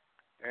handle,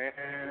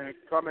 and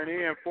coming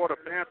in for the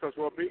Panthers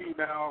will be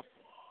now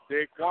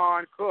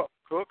Daquan Cook.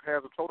 Cook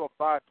has a total of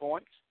 5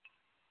 points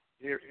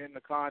here in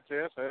the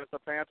contest as the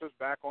Panthers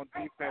back on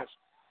defense.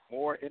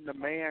 More in the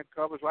man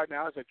covers right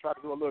now as they try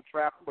to do a little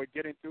trapping, but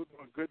getting through,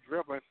 doing good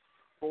dribbling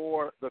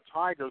for the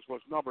Tigers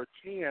was number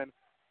 10,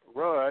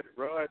 Rudd.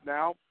 Rudd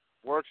now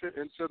works it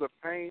into the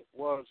paint,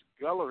 was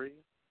Gully.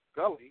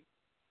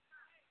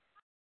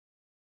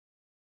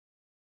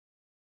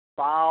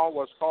 Foul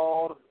was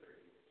called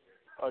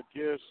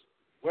against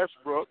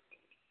Westbrook.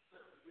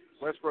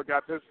 Westbrook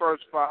got his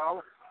first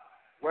foul.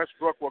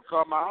 Westbrook will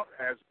come out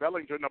as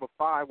Bellinger, number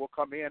 5, will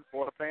come in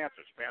for the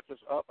Panthers.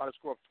 Panthers up by the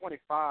score of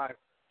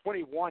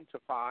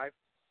 21-5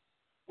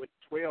 with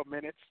 12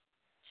 minutes,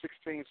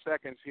 16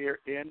 seconds here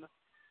in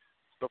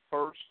the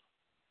first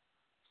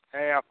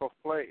half of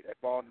play.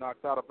 That ball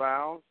knocked out of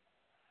bounds.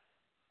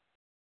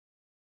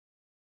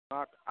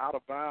 Knocked out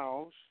of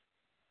bounds.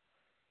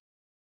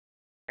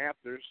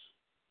 Panthers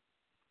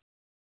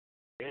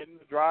in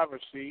the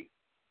driver's seat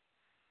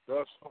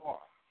thus far.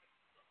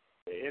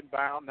 The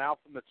inbound now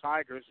from the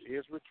Tigers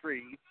is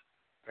retrieved.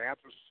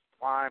 Panthers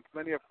applying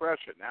plenty of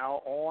pressure.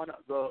 Now on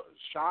the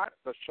shot,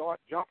 the short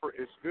jumper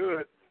is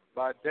good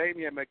by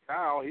Damian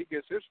McDowell. He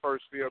gets his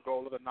first field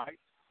goal of the night.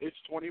 It's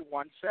 21-7,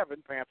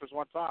 Panthers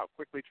on top.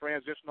 Quickly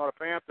transition on the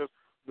Panthers.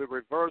 The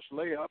reverse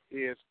layup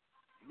is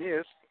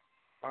missed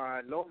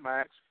by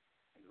Lomax.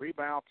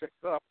 Rebound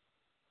picked up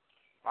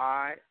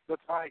by the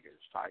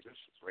Tigers. Tigers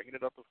bringing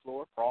it up the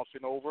floor,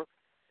 crossing over,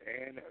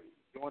 and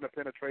doing the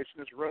penetration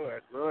is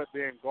Rudd. Rudd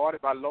being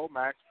guarded by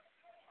Lomax.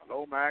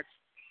 Lomax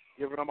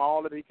giving him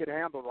all that he can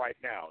handle right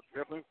now.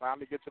 Dribbling,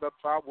 finally gets it up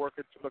top,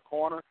 working to the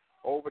corner.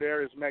 Over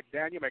there is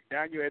McDaniel.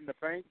 McDaniel in the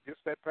paint, gets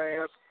that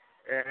pass,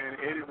 and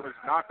it was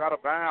knocked out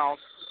of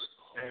bounds,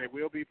 and it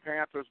will be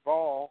Panthers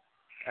ball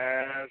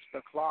as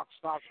the clock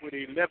stops with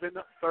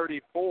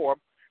 11:34.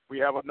 We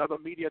have another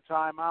media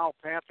timeout.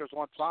 Panthers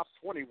on top,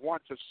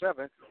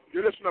 21-7.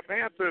 You're listening to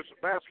Panthers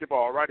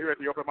basketball right here at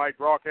the Open Mic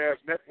Broadcast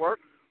Network.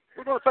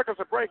 We're going to take us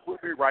a break. We'll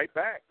be right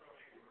back.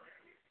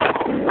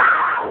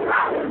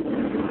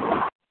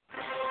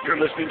 You're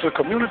listening to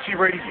Community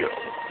Radio,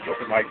 the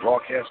Open Mic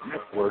Broadcast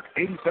Network,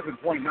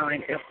 87.9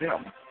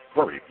 FM,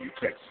 Prairie View,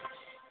 Texas.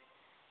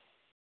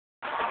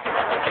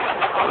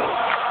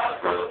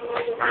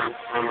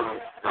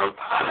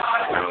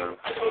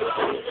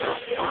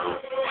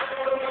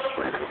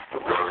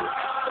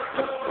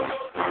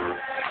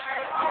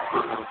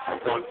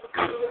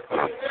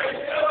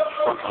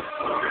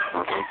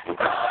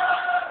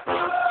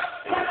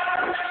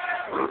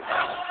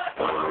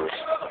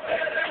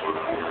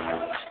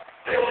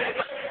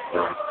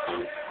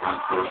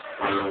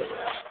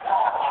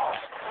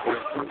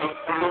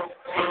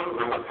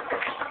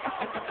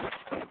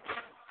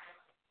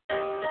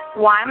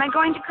 Why am I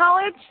going to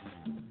college?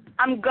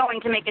 I'm going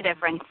to make a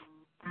difference.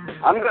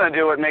 I'm going to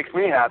do what makes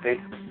me happy.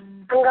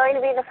 I'm going to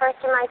be the first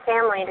in my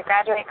family to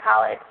graduate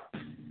college.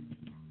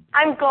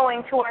 I'm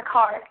going to work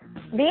hard.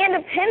 Be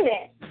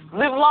independent.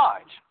 Live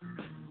large.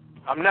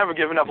 I'm never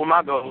giving up on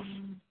my goals.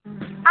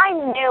 I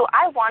knew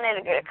I wanted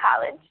to go to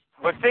college.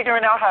 But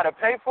figuring out how to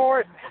pay for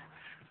it,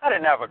 I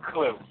didn't have a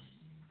clue.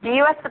 The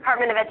U.S.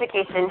 Department of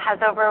Education has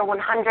over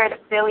 $100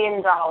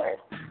 billion.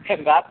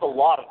 And that's a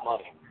lot of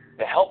money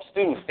to help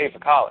students pay for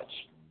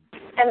college.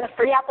 And the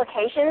free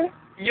applications?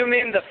 You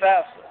mean the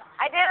FAFSA?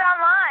 I did it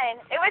online.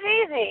 It was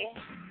easy.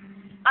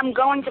 I'm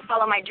going to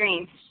follow my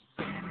dreams.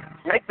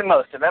 Make the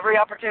most of every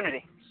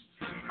opportunity.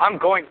 I'm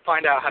going to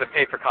find out how to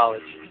pay for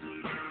college.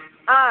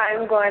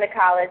 I'm going to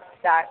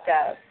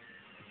college.gov.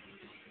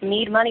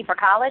 Need money for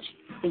college?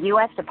 The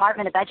U.S.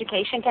 Department of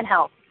Education can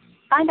help.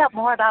 Find out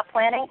more about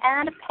planning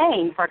and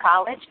paying for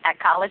college at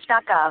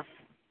college.gov.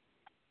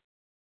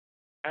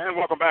 And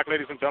welcome back,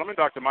 ladies and gentlemen.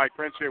 Dr. Mike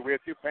Prince here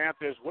with you.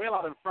 Panthers well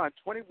out in front,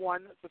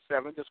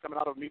 21-7, just coming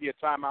out of media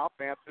timeout.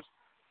 Panthers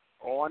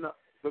on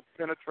the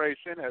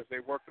penetration as they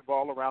work the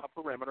ball around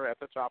the perimeter at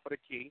the top of the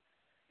key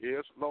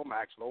is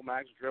Lomax.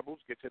 Lomax dribbles,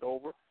 gets it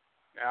over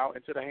now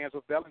into the hands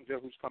of Bellinger,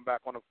 who's come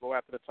back on the floor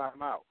after the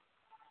timeout.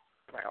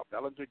 Now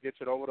Bellinger gets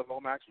it over to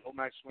Lomax.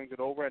 Lomax swings it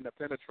over, and the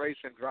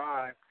penetration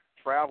drive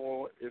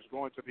travel is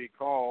going to be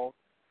called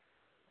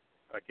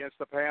against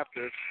the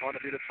Panthers. Going to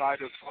be the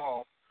Tigers'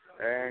 ball.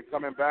 And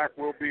coming back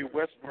will be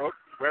Westbrook.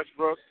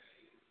 Westbrook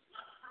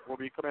will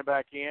be coming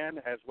back in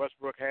as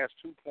Westbrook has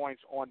 2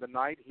 points on the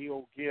night.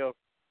 He'll give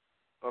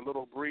a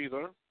little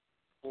breather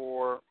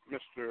for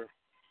Mr.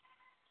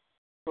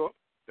 Cook,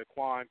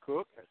 Daquan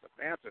Cook, as the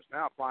Panthers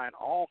now applying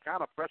all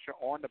kind of pressure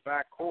on the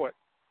backcourt.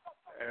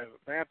 And the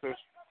Panthers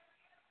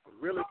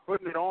really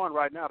putting it on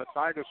right now. The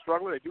Tigers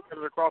struggling. They do get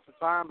it across the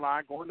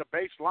timeline, going to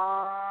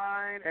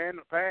baseline, and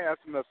the pass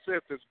and the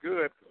assist is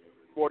good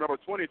for number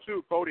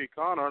 22, Cody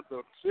Connor. The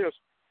assist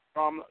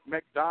from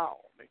McDowell.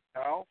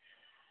 McDowell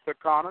to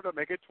Connor to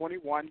make it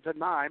 21-9.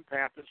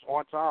 Panthers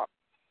on top.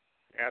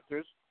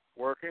 Panthers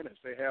working as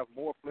they have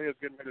more players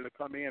getting ready to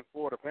come in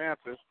for the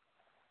Panthers.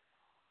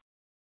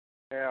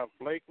 They have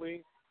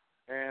Blakely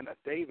and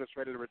Davis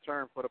ready to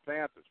return for the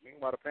Panthers.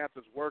 Meanwhile, the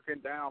Panthers working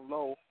down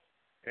low.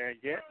 And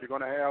yet you're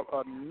going to have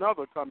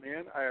another come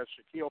in as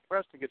Shaquille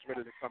Preston gets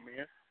ready to come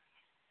in.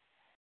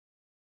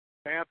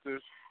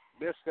 Panthers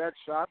missed that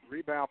shot.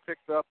 Rebound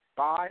picked up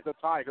by the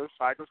Tigers.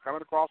 Tigers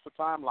coming across the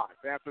timeline.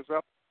 Panthers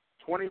up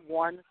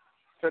 21-9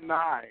 as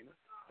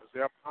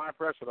they're applying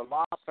pressure. The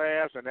lob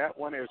pass, and that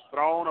one is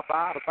thrown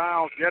about of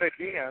bounds yet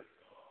again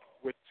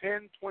with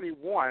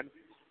 10:21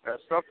 as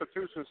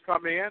substitutions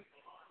come in.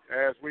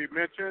 As we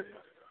mentioned,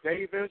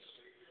 Davis,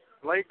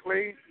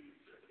 Blakely,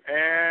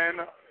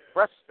 and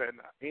Preston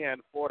in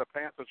for the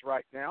Panthers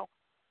right now.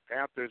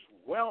 Panthers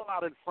well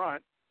out in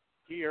front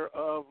here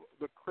of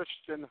the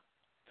Christian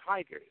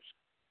Tigers.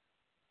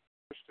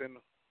 Christian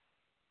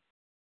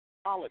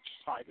College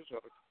Tigers, or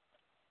the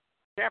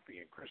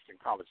champion Christian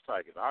College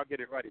Tigers. I'll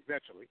get it right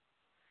eventually.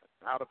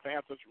 Now the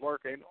Panthers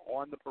working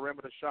on the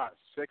perimeter shot.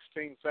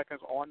 16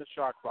 seconds on the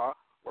shot clock.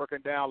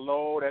 Working down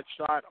low. That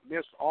shot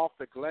missed off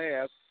the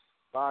glass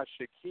by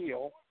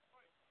Shaquille.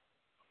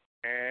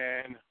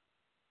 And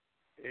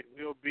it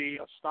will be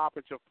a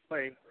stoppage of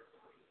play.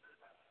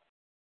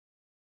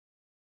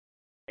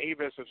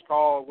 Davis is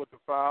called with the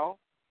foul.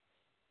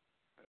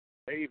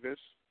 Davis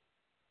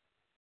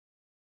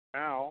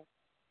now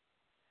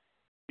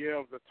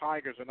give the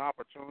Tigers an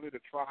opportunity to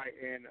try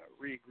and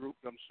regroup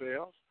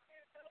themselves.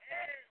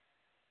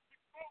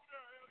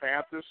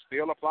 Panthers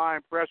still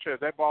applying pressure.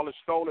 That ball is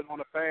stolen on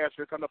the pass.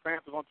 Here come the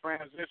Panthers on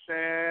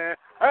transition.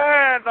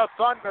 And the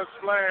Thunder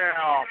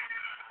Slam.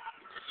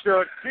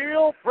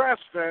 Shaquille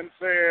Preston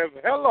says,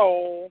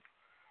 hello,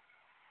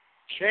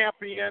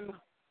 champion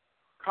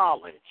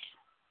college.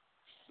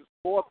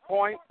 4th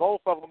point,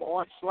 both of them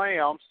on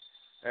slams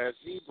as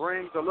he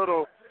brings a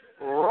little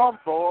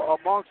rumble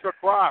amongst the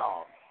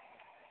crowd.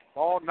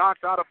 Ball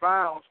knocked out of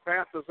bounds.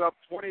 Panthers up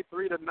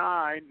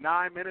 23-9,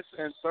 9 minutes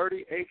and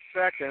 38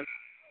 seconds.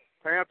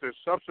 Panthers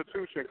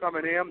substitution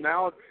coming in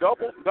now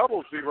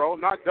double zero,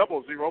 not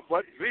double zero,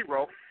 but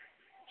zero.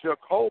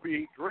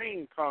 Jacoby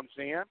Green comes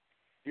in.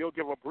 He'll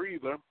give a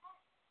breather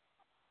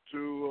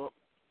to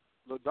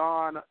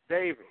LaDon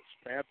Davis.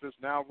 Panthers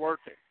now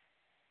working.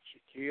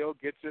 Shaquille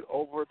gets it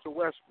over to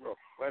Westbrook.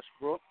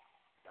 Westbrook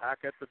back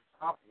at the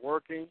top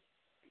working.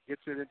 He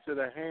gets it into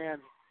the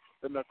hand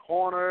in the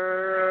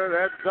corner.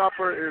 That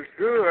jumper is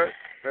good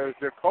as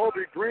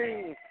Jacoby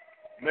Green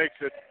makes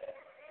it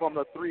from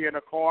the 3 in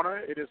the corner.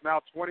 It is now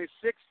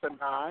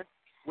 26-9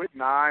 with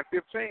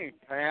 9:15.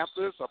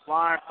 Panthers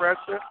applying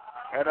pressure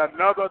and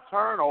another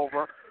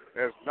turnover.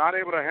 Is not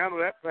able to handle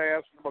that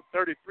pass. Number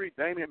 33,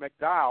 Damian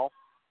McDowell.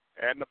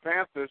 And the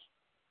Panthers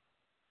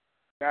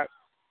got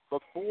the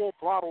full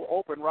throttle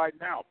open right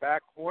now.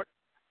 Backcourt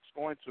is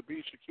going to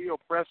be Shaquille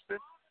Preston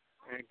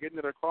and getting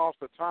it across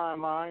the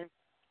timeline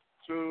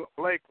to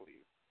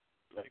Blakely.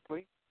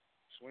 Blakely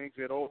swings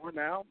it over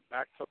now,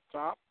 back to the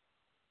top.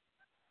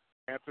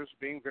 Panthers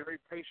being very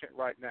patient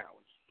right now.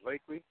 It's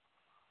Blakely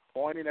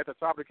pointing at the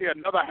top of the key.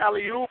 Another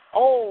alley-oop.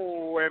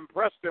 Oh, and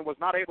Preston was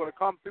not able to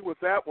come through with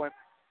that one.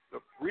 The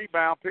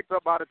rebound picked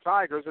up by the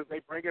Tigers as they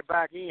bring it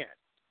back in.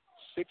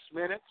 6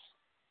 minutes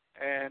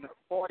and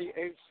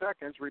 48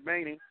 seconds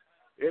remaining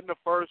in the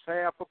first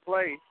half of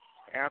play.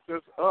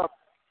 Panthers up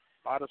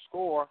by the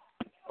score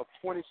of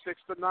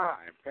 26-9.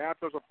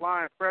 Panthers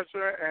applying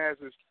pressure as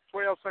it's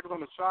 12 seconds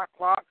on the shot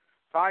clock.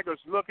 Tigers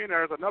looking.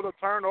 There's another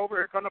turnover.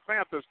 Here come the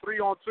Panthers.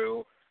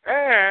 3-on-2.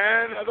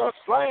 And the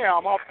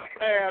slam off the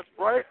pass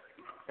break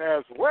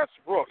as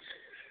Westbrook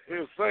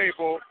is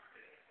able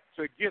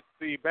to get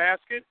the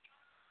basket.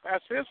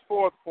 That's his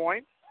 4th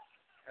point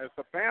as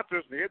the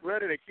Panthers get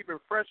ready. They're keeping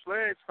fresh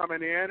legs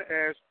coming in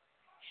as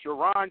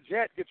Sharon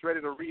Jett gets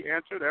ready to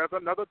re-enter. There's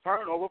another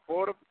turnover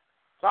for the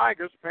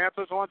Tigers.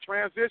 Panthers on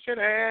transition,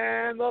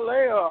 and the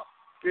layup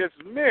is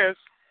missed.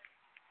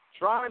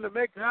 Trying to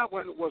make that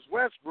one was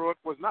Westbrook,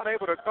 was not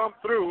able to come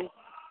through.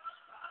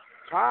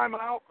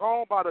 Timeout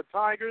called by the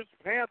Tigers.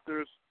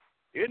 Panthers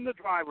in the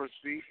driver's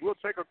seat. We'll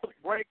take a quick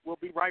break. We'll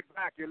be right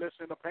back. You're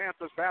listening to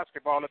Panthers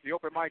basketball at the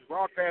Open Mic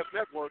Broadcast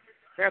Network.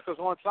 Panthers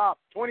on top,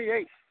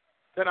 28-9.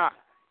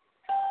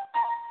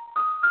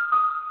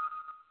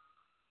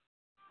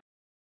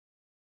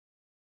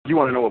 You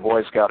want to know what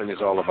Boy Scouting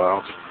is all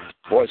about?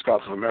 Boy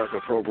Scouts of America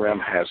program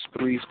has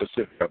 3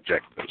 specific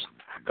objectives,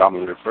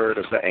 commonly referred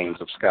as the aims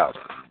of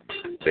Scouting.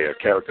 They are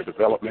character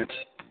development,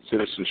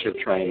 citizenship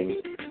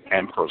training,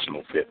 and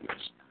personal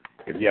fitness.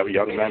 If you have a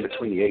young man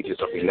between the ages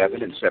of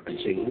 11 and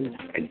 17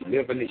 and you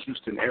live in the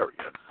Houston area,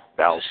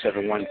 dial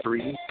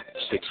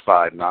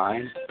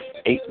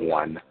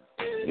 713-659-8111.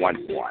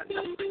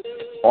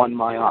 On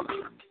my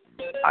honor,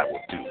 I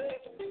will do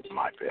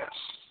my best.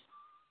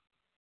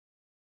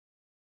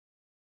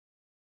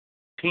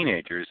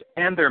 Teenagers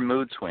and their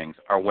mood swings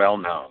are well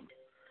known.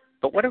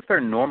 But what if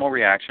their normal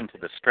reaction to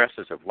the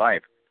stresses of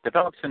life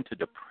develops into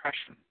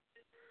depression?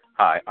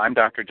 Hi, I'm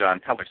Dr. John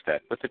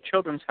Hellerstedt with the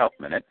Children's Health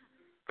Minute,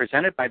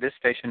 presented by this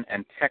station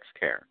and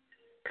TextCare,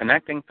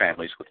 connecting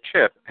families with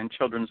CHIP and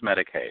Children's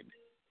Medicaid.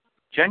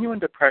 Genuine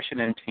depression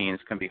in teens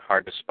can be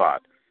hard to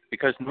spot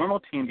because normal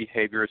teen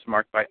behavior is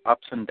marked by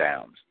ups and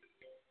downs.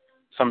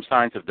 Some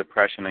signs of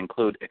depression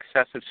include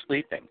excessive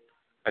sleeping,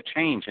 a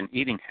change in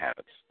eating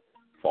habits,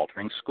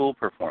 faltering school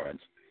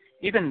performance,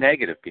 even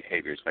negative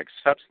behaviors like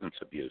substance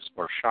abuse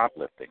or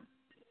shoplifting.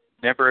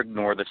 Never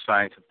ignore the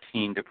signs of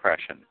teen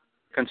depression.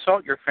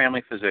 Consult your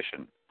family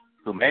physician,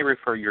 who may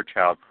refer your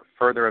child for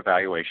further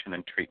evaluation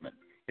and treatment.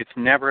 It's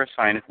never a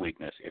sign of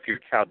weakness if your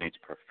child needs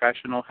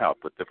professional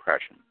help with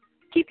depression.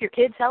 Keep your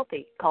kids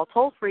healthy. Call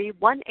toll-free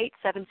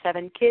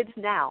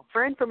 1-877-KIDS-NOW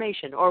for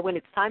information or when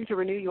it's time to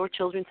renew your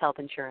children's health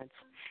insurance.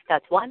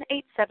 That's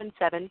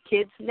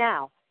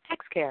 1-877-KIDS-NOW.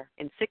 TextCare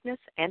in sickness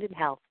and in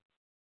health.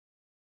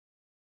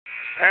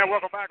 And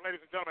welcome back,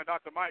 ladies and gentlemen.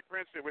 Dr. Mike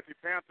Prince here with the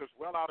Panthers,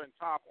 well out in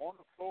top. On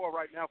the floor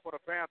right now for the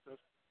Panthers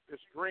is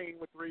Green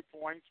with 3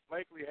 points.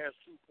 Blakely has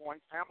 2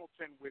 points.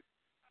 Hamilton with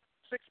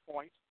 6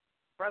 points.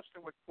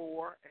 Preston with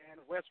 4.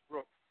 And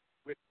Westbrook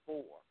with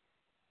 4.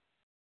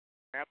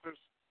 Panthers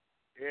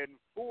in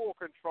full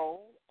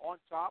control on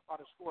top by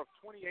the score of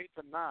 28-9.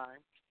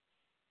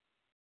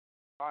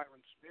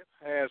 Byron Smith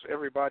has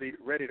everybody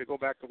ready to go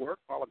back to work.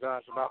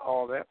 Apologize about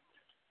all that.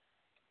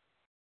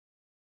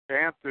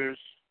 Panthers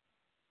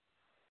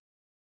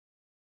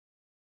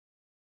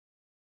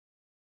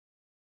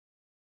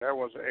there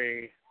was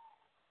a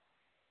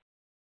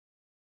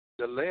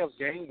delay of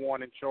game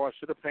one in charge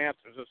to the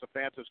Panthers as the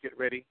Panthers get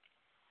ready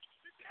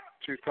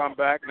to come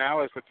back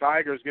now as the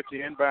Tigers get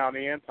the inbound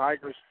in.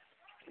 Tigers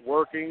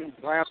working.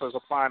 Panthers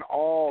applying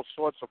all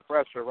sorts of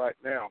pressure right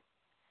now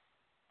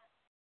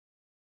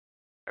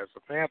as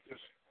the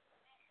Panthers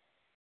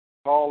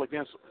foul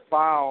against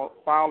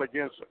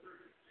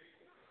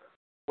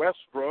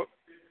Westbrook.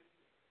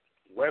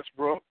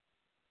 Westbrook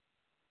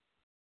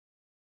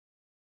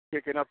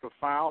picking up the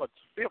foul. It's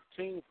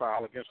 15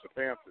 foul against the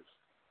Panthers.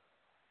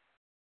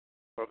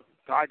 So the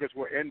Tigers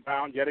were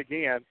inbound yet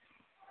again.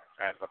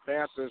 And the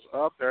Panthers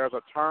up. There's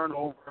a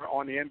turnover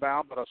on the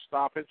inbound, but a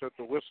stoppage with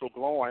the whistle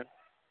blowing.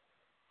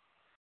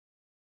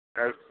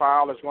 As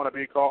foul is going to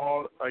be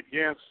called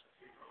against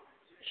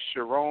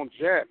Sharon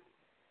Jett.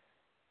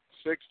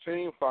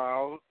 16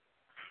 foul.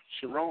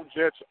 Sharon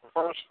Jett's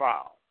first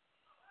foul.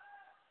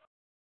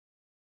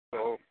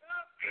 So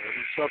there's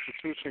a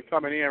substitution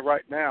coming in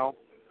right now.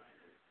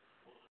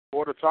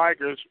 For the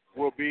Tigers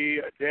will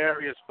be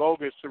Darius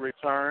Bogus to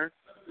return.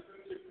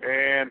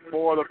 And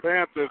for the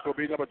Panthers will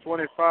be number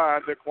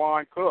 25,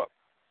 Daquan Cook.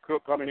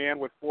 Cook coming in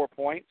with 4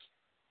 points.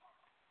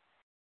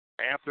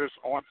 Panthers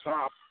on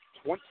top,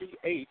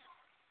 28-9.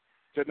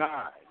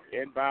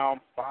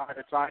 Inbound by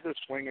the Tigers,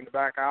 swinging the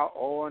back out.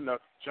 Oh, and the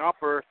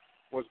jumper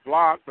was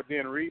blocked, but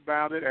then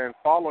rebounded and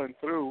following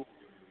through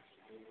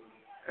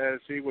as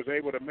he was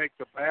able to make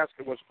the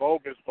basket was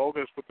Bogus.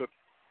 Bogus with the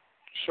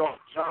short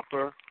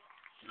jumper.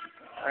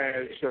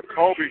 And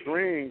Jacoby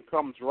Green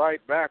comes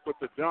right back with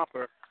the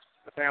jumper.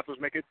 The Panthers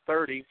make it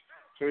 30-11.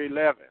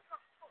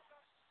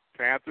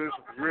 Panthers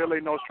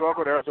really no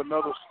struggle. There's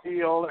another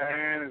steal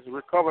and is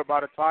recovered by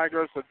the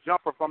Tigers. A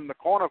jumper from the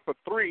corner for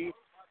 3,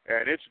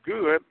 and it's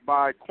good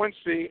by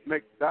Quincy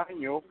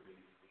McDaniel.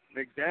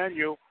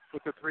 McDaniel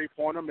with the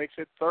 3-pointer makes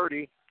it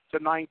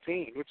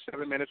 30-19 with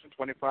 7 minutes and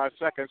 25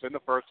 seconds in the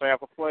first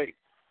half of play.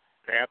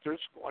 Panthers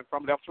going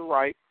from left to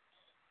right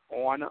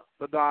on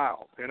the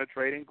dial.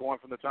 Penetrating, going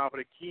from the top of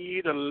the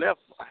key. The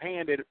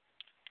left-handed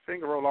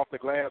finger roll off the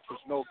glass was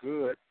no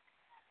good.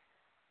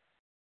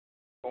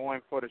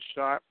 Going for the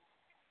shot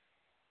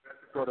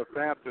for the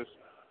Panthers.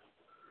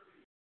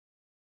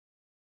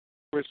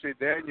 Quincy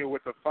Daniel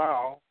with the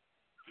foul.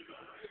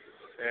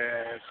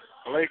 As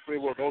Blakely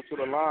will go to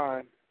the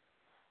line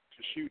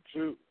to shoot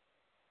 2.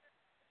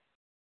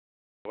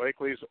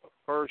 Blakely's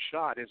first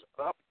shot is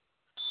up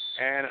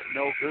and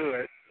no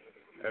good.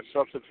 And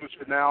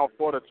substitution now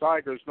for the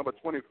Tigers, number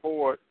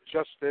 24,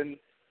 Justin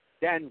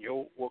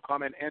Daniel, will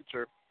come and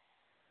enter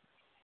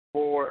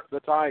for the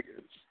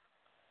Tigers.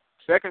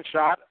 Second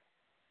shot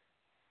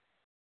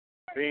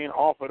being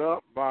offered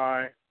up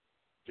by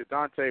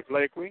Jadante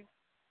Blakely.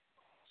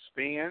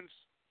 Spins,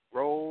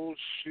 rolls,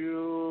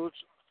 shoots,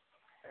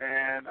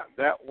 and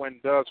that one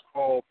does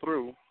fall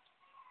through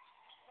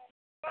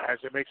as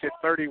it makes it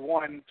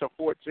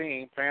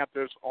 31-14,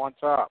 Panthers on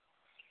top.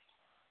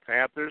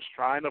 Panthers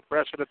trying to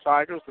pressure the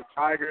Tigers. The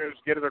Tigers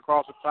get it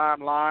across the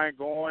timeline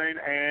going,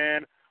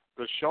 and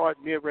the short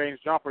mid-range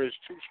jumper is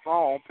too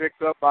strong,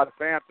 picked up by the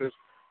Panthers.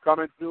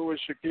 Coming through is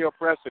Shaquille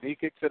Preston. He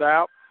kicks it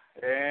out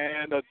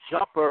And the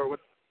jumper with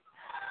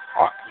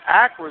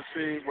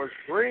accuracy was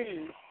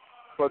Green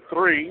for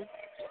 3.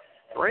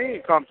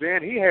 Green comes in.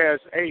 He has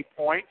 8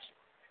 points,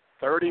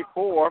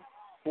 34-14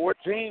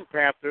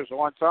 Panthers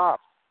on top.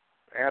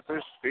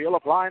 Panthers still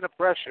applying the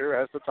pressure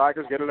as the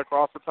Tigers get it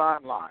across the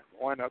timeline.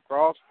 Going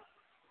across,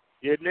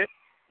 getting it,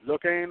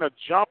 looking, a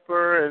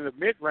jumper, and the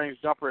mid-range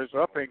jumper is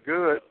up and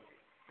good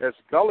as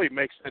Gully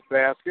makes that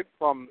basket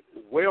from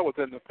well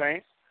within the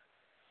paint.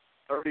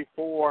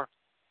 34-16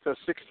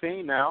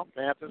 now.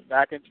 Panthers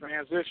back in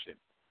transition.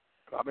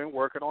 Coming,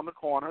 working on the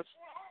corners.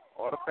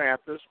 Or the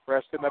Panthers,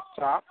 Preston up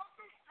top.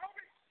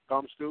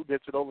 Comes through,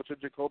 gets it over to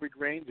Jacoby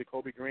Green.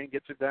 Jacoby Green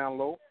gets it down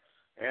low.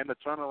 And the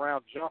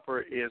turnaround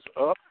jumper is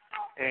up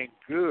and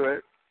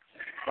good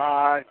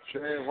by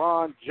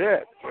Jaron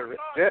Jett.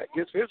 Jett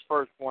gets his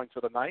first points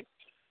of the night.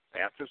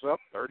 Panthers up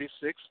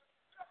 36-16.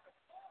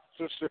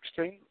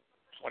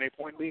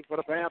 20-point lead for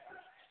the Panthers.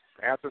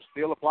 Panthers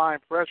still applying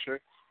pressure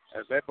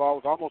as that ball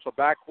was almost a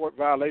backcourt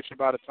violation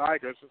by the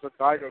Tigers, as the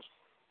Tigers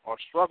are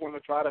struggling to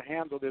try to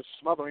handle this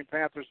smothering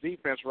Panthers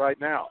defense right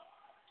now.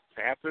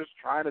 Panthers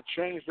trying to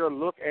change their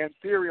look and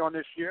theory on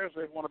this year as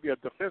they want to be a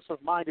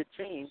defensive-minded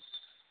team.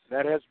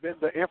 That has been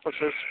the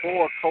emphasis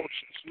for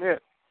Coach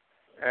Smith.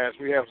 As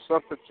we have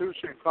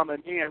substitution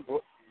coming in,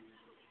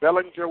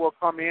 Bellinger will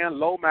come in,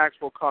 Lomax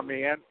will come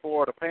in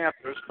for the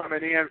Panthers.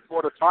 Coming in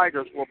for the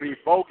Tigers will be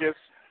Bogus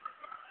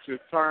to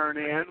turn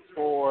in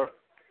for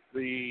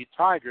the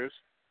Tigers.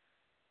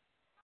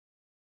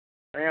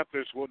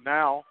 Panthers will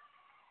now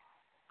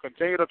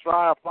continue to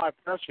try to apply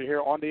pressure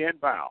here on the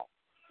inbound.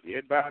 The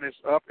inbound is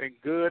up and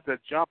good. The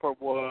jumper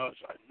was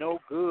no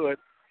good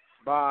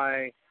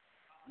by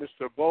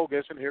Mr.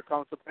 Bogus, and here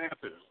comes the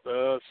Panthers.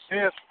 The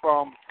assist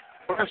from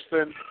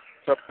Preston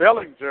to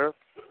Bellinger,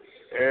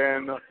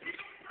 and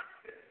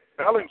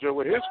Bellinger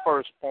with his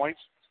first points.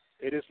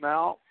 It is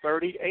now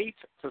 38-16,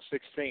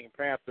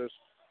 Panthers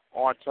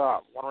on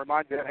top. I want to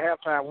remind you at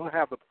halftime we'll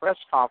have the press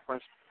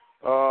conference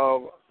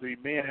of the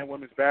men and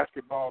women's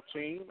basketball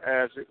team,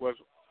 as it was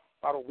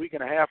about a week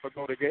and a half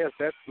ago to guess.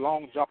 That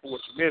long jumper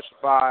was missed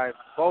by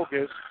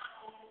Bogus.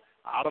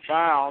 Out of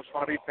bounds,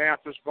 going to be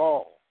Panthers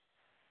ball.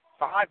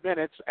 5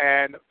 minutes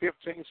and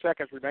 15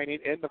 seconds remaining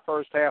in the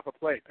first half of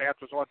play.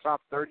 Panthers on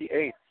top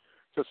 38-16.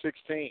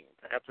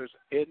 Panthers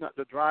in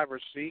the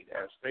driver's seat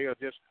as they are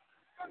just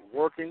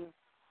working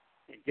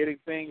and getting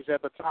things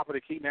at the top of the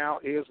key now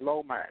is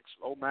Lomax.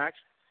 Lomax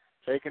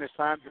taking his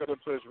time to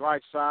get to his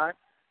right side.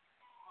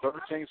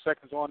 13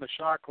 seconds on the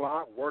shot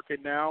clock.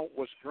 Working now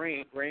was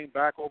Green. Green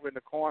back over in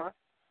the corner.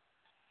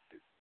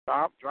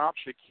 Drop.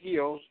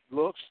 Shaquille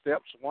looks,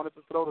 steps, wanted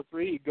to throw the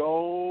three. He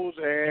goes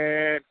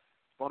and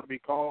going to be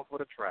called for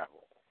the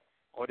travel.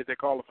 Or did they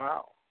call a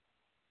foul?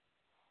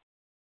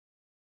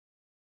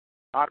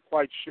 Not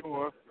quite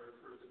sure.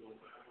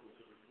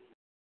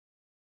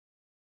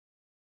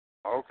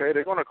 Okay,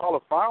 they're going to call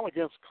a foul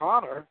against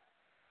Connor.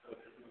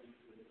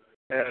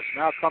 And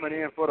now coming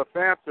in for the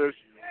Panthers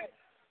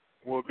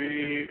will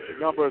be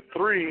number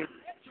 3,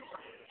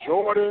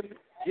 Jordan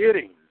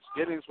Giddings.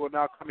 Giddings will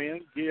now come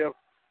in, give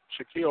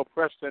Shaquille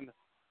Preston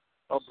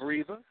a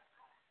breather.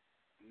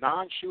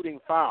 Non-shooting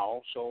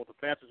foul, so the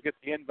Panthers get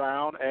the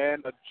inbound,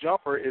 and the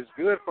jumper is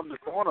good from the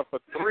corner for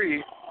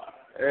 3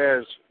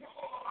 as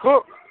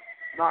Cook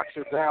knocks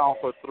it down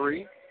for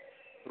 3.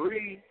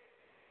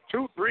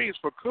 2 threes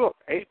for Cook,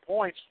 8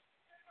 points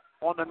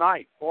on the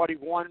night,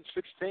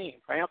 41-16.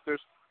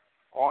 Panthers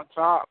on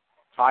top.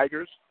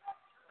 Tigers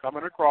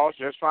coming across,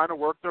 just trying to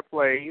work their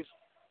plays,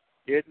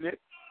 getting it,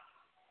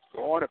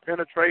 going to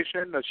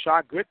penetration, the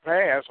shot, good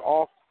pass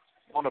off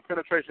on the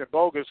penetration.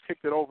 Bogus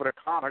kicked it over to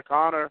Connor.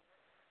 Connor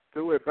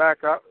threw it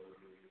back up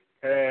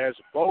as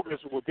Bogus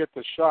will get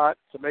the shot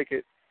to make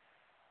it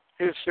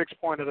his 6th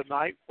point of the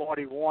night,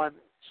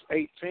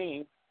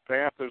 41-18.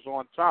 Panthers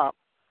on top.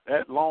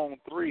 That long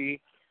 3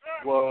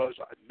 was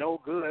no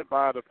good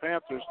by the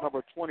Panthers.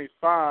 Number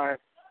 25,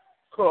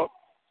 Cook.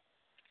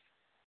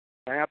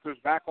 Panthers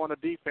back on the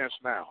defense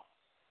now.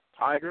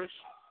 Tigers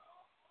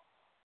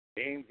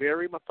being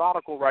very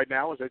methodical right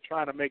now as they're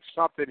trying to make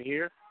something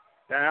here.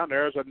 Down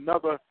there's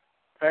another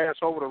pass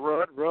over to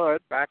Rudd.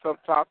 Rudd back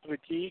up top to the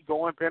key,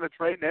 going,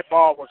 penetrating. That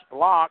ball was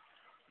blocked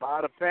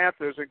by the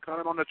Panthers and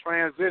coming on the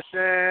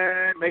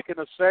transition, making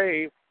a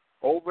save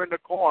over in the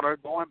corner.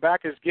 Going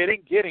back is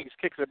Giddings. Giddings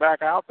kicks it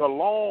back out. The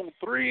long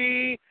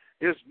 3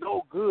 is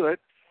no good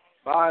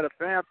by the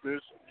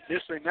Panthers.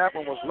 Missing that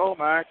one was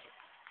Lomax.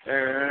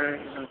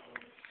 And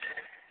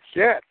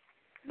Jett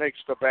makes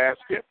the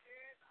basket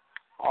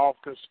off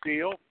the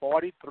steal,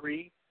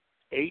 43-18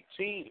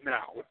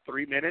 now with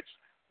 3 minutes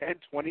and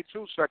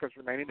 22 seconds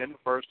remaining in the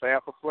first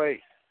half of play.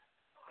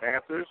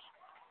 Panthers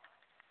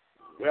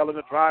well in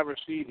the driver's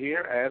seat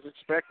here as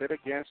expected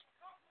against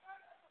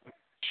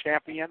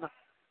champion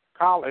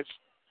College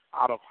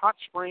out of Hot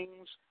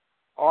Springs,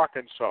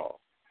 Arkansas.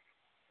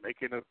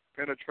 Making a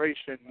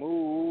penetration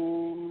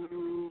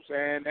moves,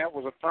 and that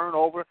was a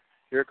turnover.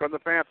 Here come the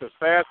Panthers.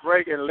 Fast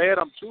break and led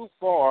them too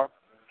far.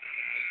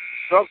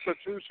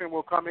 Substitution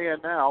will come in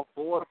now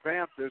for the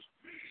Panthers.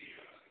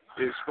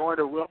 is going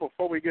to, well,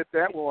 before we get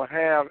that, we'll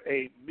have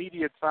a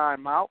media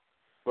timeout.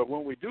 But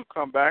when we do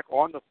come back,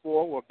 on the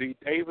floor will be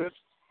Davis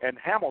and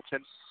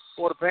Hamilton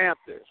for the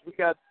Panthers. We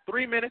got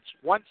 3 minutes,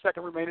 1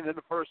 second remaining in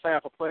the first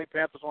half of play.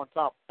 Panthers on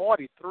top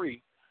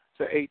 43-18.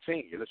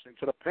 You're listening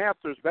to the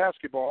Panthers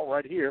basketball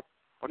right here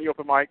on the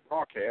Open Mic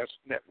Broadcast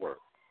Network.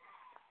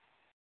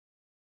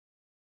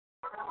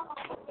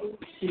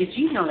 Did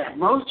you know that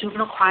most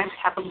juvenile crimes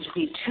happen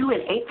between 2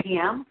 and 8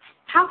 p.m.?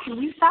 How can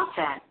we stop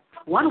that?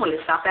 One way to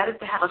stop that is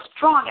to have a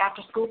strong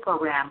after-school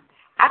program.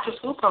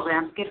 After-school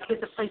programs give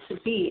kids a place to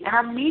be and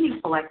are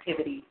meaningful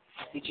activities.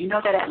 Did you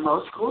know that at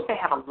most schools they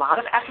have a lot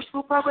of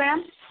after-school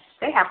programs?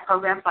 They have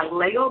programs like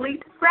Lego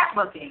League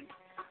scrapbooking.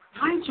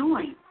 Why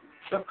join?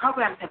 The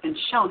programs have been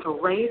shown to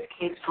raise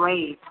kids'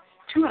 grades.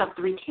 2 out of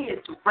 3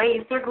 kids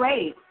raise their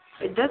grades.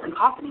 It doesn't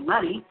cost any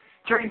money.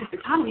 During this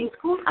economy,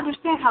 schools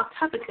understand how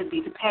tough it could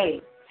be to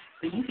pay.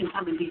 But you can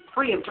come and be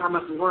free of drama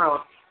of the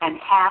world and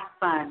have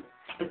fun.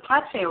 The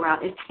play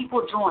around is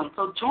people join.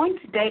 So join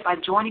today by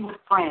joining with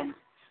friends.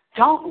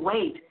 Don't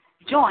wait.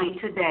 Join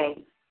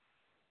today.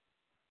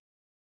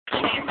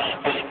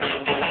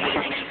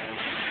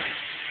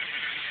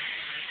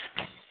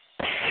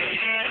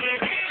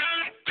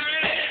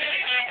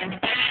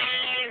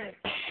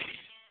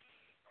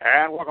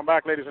 And welcome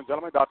back, ladies and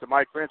gentlemen. Dr.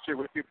 Mike Prince here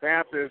with you.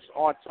 Panthers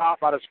on top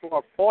by the score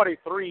of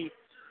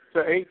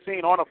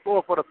 43-18. On the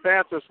floor for the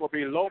Panthers will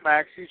be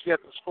Lomax. He's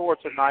yet to score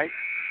tonight.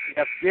 We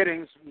have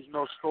Giddings, who's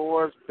no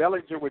scores.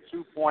 Bellinger with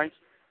 2 points.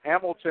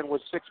 Hamilton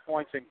with 6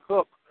 points. And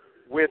Cook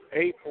with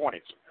 8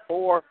 points.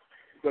 For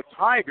the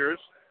Tigers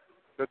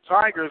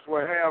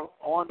will have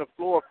on the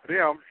floor for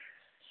them,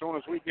 as soon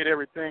as we get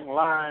everything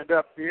lined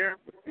up here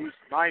with these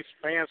nice,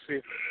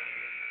 fancy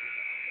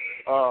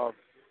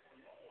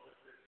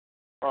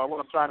what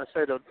I'm trying to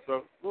say, the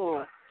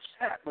little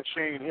stat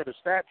machine here, the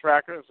stat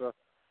tracker is a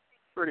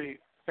pretty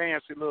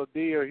fancy little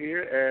deal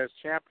here as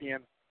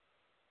Champion,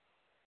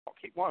 I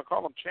keep wanting to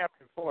call them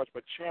Champion Forest,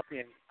 but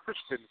Champion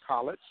Christian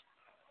College.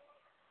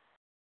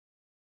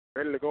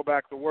 Ready to go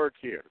back to work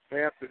here. The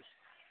Panthers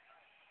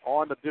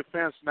on the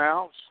defense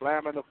now,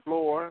 slamming the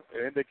floor,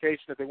 an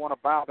indication that they want to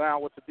bow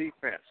down with the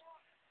defense.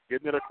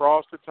 Getting it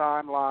across the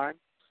timeline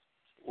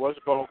was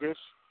Bogus.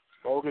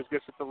 Bogus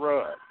gets it to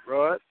Rudd.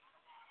 Rudd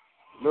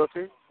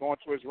looking, going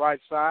to his right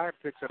side,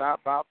 picks it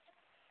out about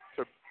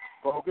to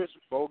Bogus.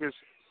 Bogus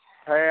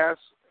pass,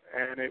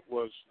 and it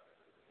was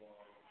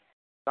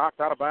knocked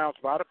out of bounds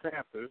by the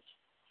Panthers.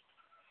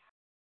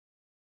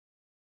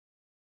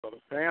 So the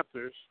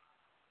Panthers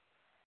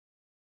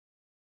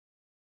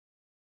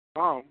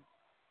come,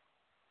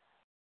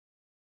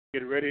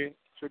 get ready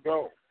to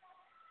go.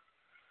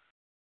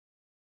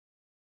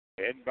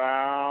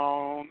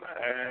 Inbound,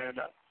 and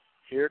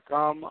here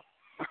come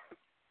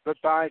the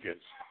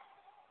Tigers.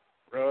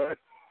 Rudd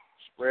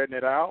spreading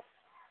it out.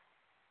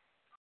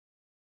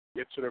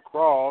 Gets it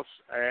across,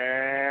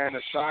 and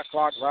a shot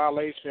clock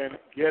violation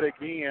yet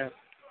again.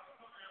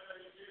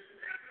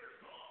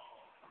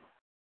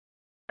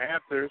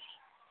 Panthers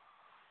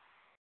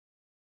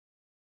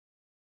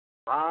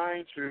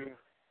trying to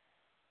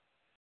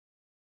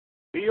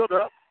build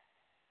up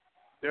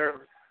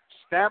their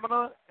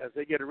stamina as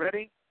they get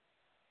ready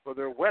for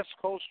their West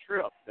Coast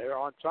trip. They're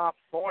on top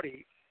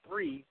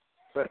 43-18.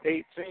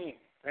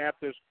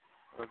 Panthers,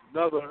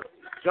 another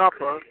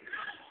jumper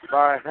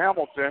by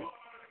Hamilton,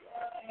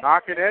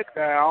 knocking it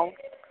down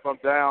from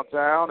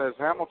downtown as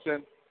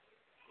Hamilton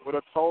with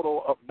a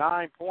total of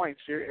 9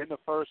 points here in the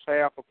first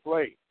half of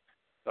play.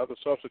 Another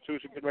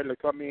substitution getting ready to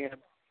come in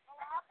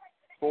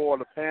for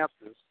the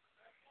Panthers.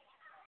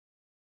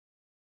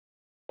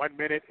 1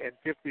 minute and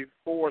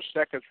 54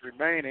 seconds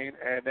remaining,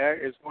 and that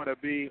is going to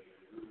be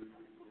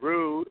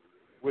Rude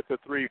with the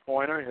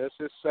three-pointer. That's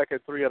his second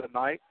three of the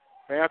night.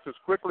 Panthers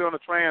quickly on the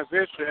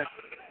transition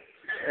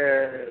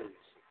as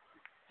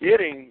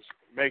Giddings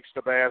makes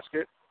the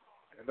basket,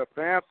 and the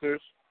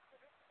Panthers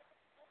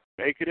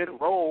making it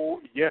roll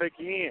yet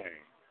again.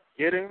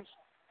 Giddings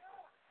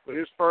with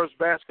his first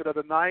basket of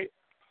the night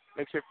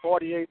makes it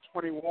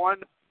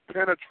 48-21.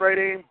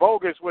 Penetrating,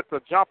 Bogus with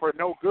the jumper,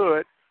 no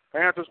good.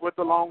 Panthers with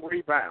the long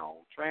rebound.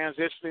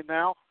 Transitioning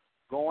now,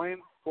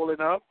 going, pulling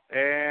up,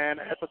 and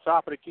at the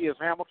top of the key is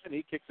Hamilton.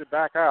 He kicks it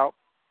back out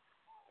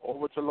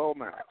over to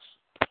Lomax.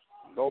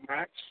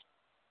 Lomax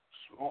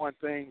slowing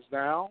things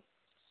down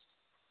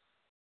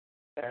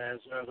as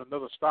there's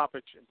another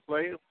stoppage in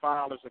play. A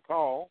foul is a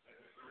call.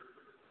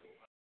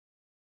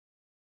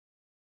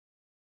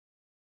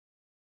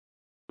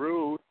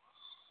 Rude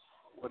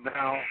will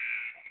now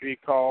be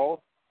called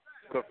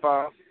for the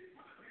foul.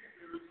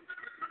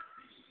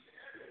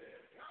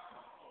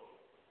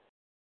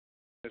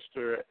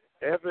 Mr.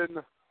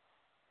 Evan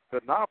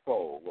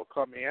Donapo will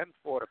come in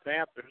for the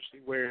Panthers. He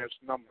wears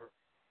number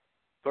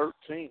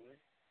 13.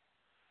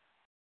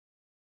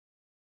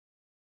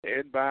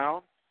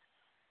 Inbound,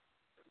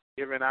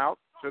 giving out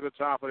to the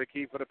top of the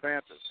key for the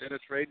Panthers.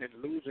 Penetrating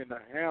and losing the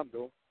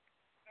handle.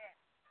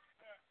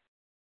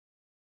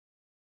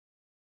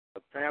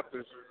 The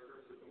Panthers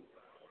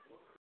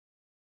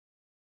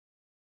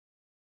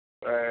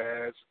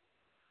as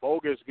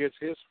Bogus gets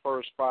his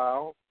first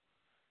foul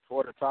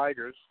for the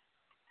Tigers.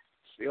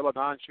 Still a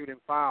non-shooting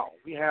foul.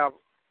 We have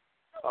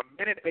a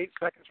minute, 8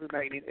 seconds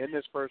remaining in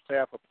this first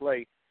half of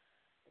play.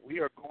 We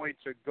are going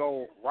to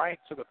go right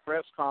to the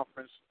press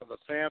conference of the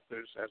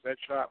Panthers as that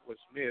shot was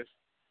missed.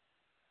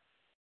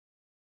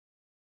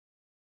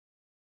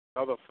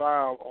 Another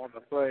foul on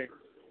the play.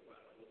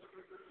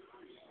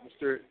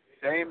 Mr.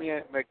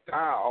 Damian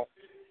McDowell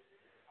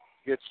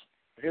gets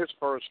his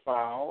first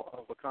foul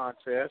of the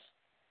contest.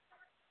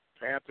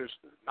 Panthers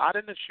not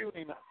in the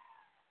shooting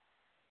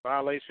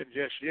violation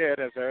just yet,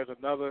 as there's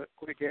another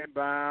quick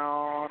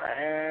inbound,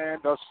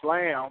 and a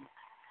slam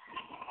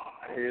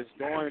is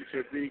going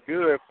to be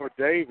good for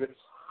Davis.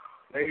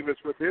 Davis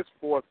with his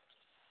fourth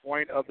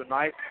point of the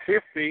night,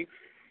 50-21.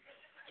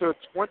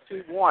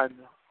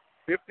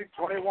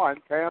 50-21,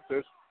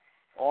 Panthers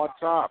on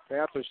top.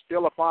 Panthers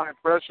still applying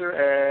pressure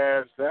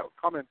as that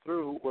coming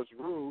through was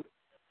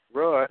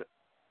Rudd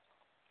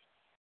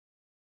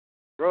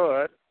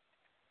was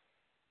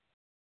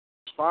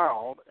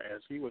fouled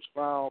as he was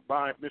fouled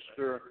by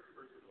Mr.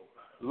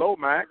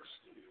 Lomax.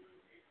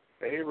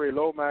 Avery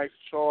Lomax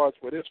charged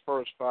with his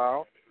first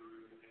foul.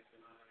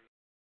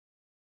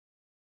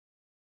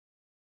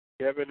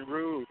 Kevin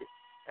Rudd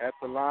at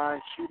the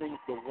line shooting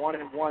the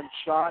 1-and-1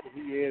 shot.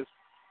 He is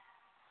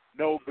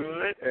no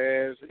good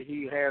as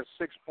he has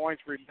 6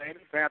 points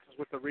remaining. Panthers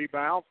with the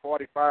rebound,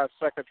 45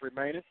 seconds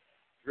remaining.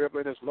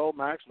 Dribbling is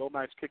Lomax.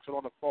 Lomax kicks it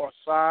on the far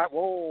side.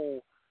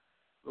 Whoa,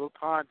 little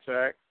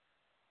contact.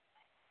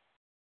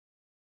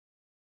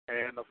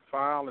 And the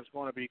foul is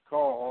going to be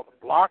called,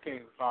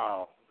 blocking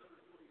foul,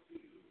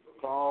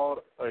 called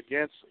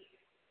against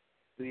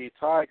the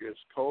Tigers.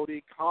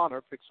 Cody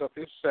Connor picks up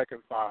his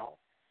second foul,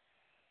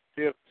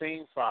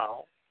 15th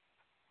foul.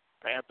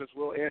 Panthers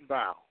will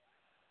inbound.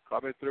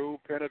 Coming through,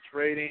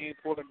 penetrating,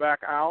 pulling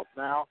back out.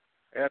 Now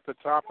at the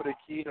top of the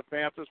key, the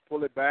Panthers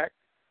pull it back.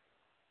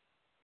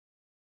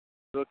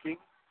 Looking,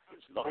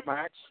 it's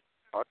Lomax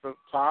at the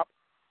top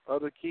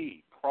of the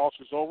key.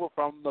 Crosses over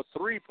from the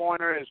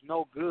three-pointer is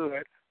no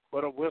good,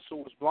 but a whistle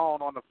was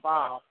blown on the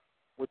foul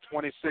with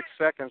 26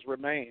 seconds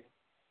remaining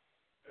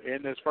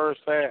in this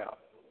first half.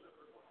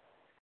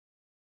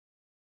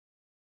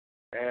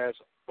 As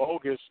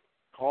Bogus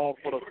called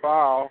for the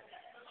foul,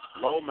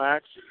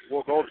 Lomax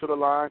will go to the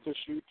line to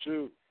shoot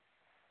two.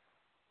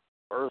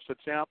 First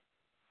attempt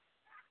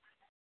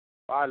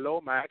by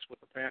Lomax with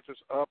the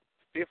Panthers up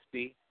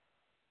 50-21.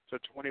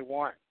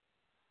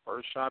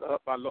 First shot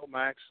up by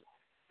Lomax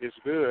is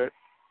good.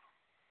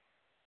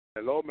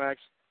 And Lomax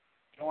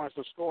joins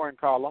the scoring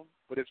column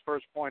with his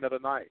first point of the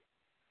night.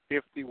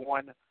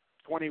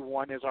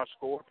 51-21 is our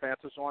score.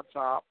 Panthers on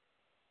top.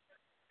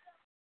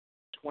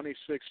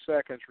 26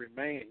 seconds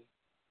remaining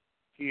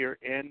here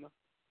in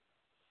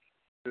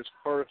this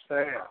first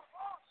half.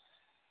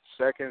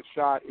 Second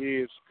shot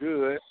is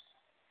good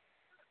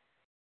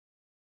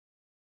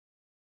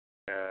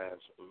as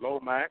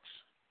Lomax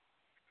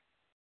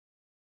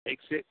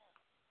takes it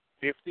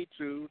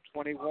 52-21.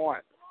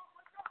 So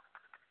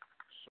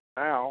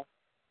now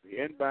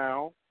the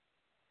inbound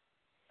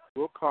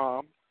will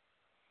come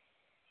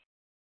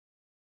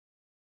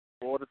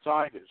for the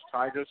Tigers.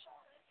 Tigers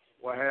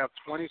will have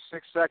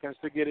 26 seconds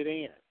to get it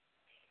in.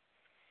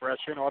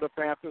 Pressure on the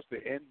Panthers.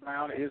 The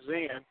inbound is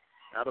in.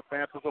 Now the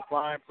Panthers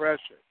applying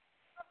pressure.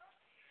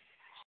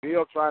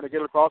 Steele trying to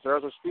get it across.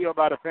 There's a steal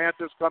by the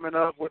Panthers coming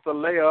up with a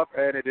layup,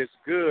 and it is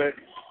good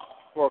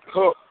for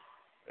Cook.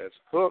 As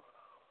Cook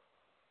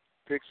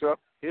picks up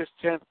his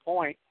 10th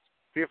point,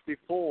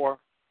 54-21.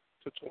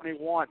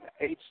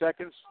 8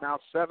 seconds. Now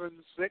 7,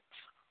 6,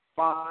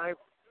 5,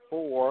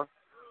 4,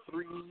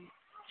 3,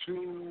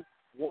 2,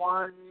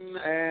 1,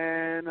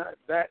 and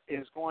that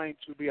is going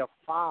to be a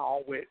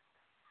foul with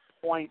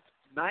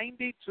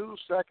 0.92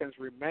 seconds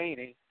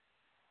remaining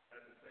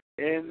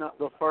in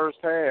the first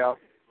half.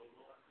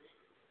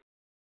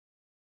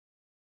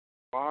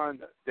 Vaughn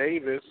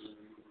Davis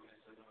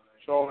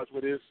charged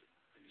with his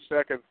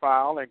second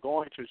foul, and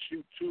going to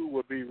shoot two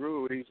would be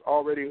Rudd. He's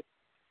already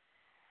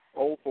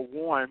 0 for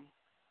 1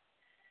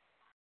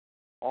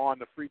 on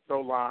the free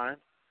throw line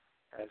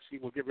as he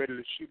will get ready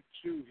to shoot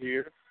two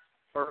here.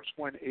 First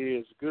one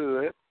is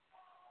good.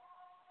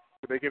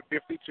 So they get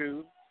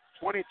 52-22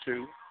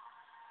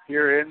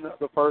 here in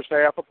the first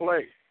half of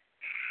play.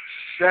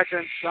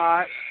 Second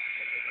shot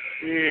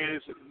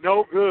is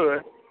no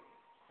good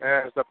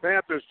as the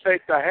Panthers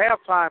take the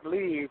halftime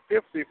lead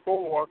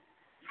 54-22.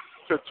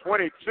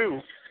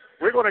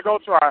 We're going to go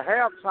to our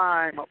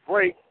halftime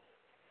break,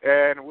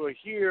 and we'll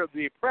hear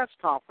the press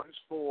conference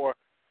for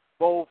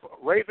both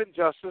Raven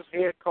Justice,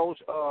 head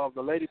coach of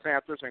the Lady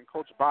Panthers, and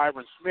Coach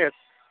Byron Smith,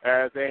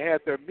 as they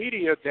had their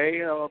media day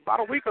about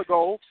a week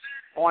ago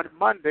on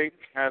Monday,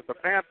 as the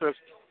Panthers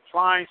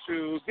trying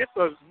to get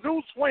the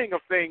new swing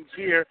of things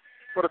here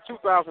for the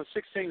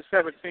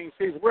 2016-17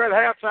 season. We're at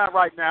halftime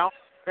right now.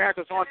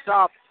 Panthers on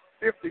top,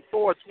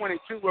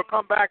 54-22. We'll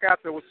come back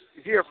after we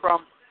hear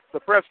from the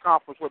press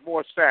conference with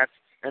more stats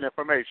and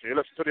information. You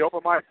listen to the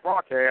Open Mic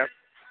Broadcast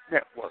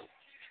Network.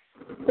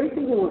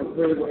 Preseason went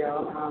really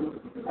well.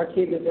 our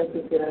kids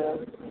adjusted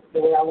to the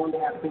way I wanted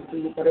to have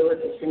preseason, so they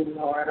worked extremely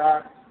hard.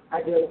 Our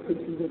idea of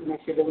preseason is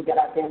make sure that we got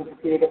out there and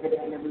competed every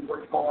day and that we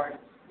worked hard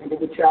and that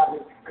we tried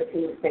to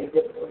continue to stay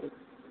disciplined.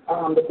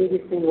 The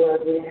biggest thing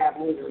was we didn't have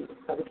injuries,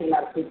 so we came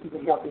out of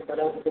preseason healthy, so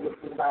that was the biggest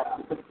thing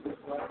about preseason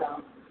for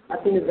us. I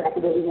think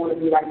exactly what we want to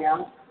be right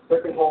now,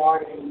 working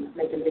hard and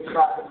making big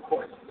strides on the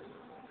court.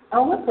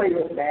 Let's play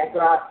really bad, so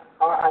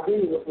our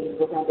identity was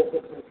we're going to be a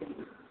disciplined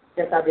team.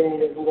 That's our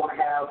identity that we want to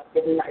have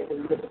every night that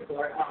we look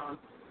for,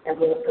 as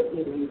well as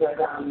competing. But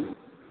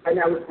right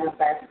now we're kind of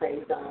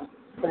fast-paced,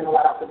 playing a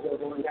lot off the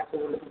dribble, and that's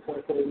what we're looking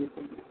forward to the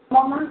season.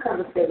 My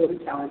non-conference schedule is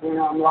challenging.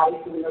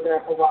 Life, even though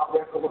their overall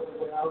record was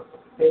well,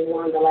 they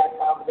won the last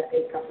 5 of the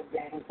 8 conference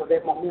games, so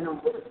that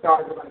momentum with the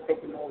starters are going to take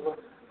them over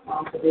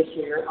for this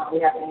year. We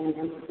have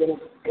A&M getting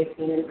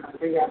 18 in the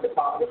country. We have the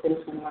fall, the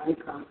finish 21 in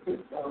the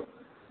conference. So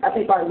I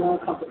think our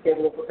non-conference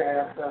schedule will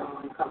prepare us for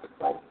conference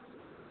play.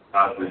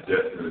 How's the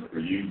adjustment for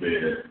you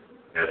being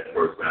as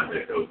first-time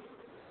head coach?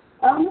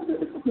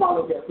 It's a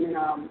small adjustment,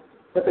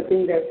 but the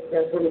thing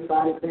that's really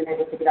fun is being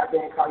able to get out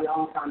there and call your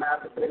own time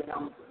out instead of your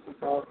own system.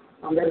 So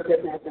that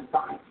adjustment has been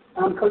fine.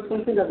 Coach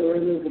Winston does a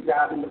really good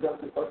job in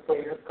developing those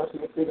players. Coach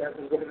Winston does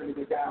a really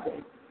good job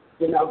in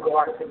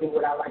guard to do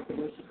what I like to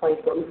do. She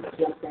plays for me, so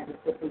she understands the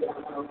system that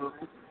I want to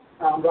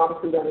run.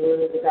 Robinson does a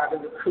really good job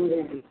in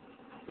recruiting and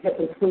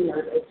helping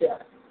tweeners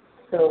adjust.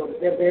 So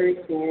they're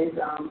very experienced.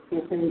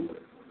 Winston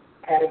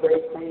had a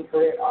great playing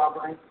career at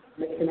Auburn.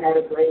 Mason had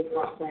a great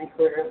playing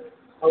career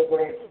over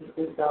at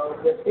Houston. So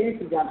they're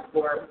seriously done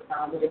sport,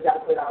 but they've got to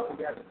put it all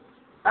together.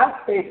 I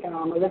think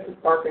Melissa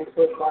Parker and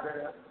Stuart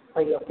Carter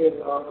play a big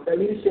role. Their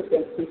leadership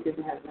in the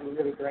preseason has been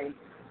really great.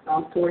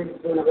 Tori's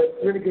doing a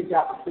really good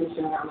job of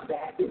finishing around the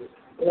basket.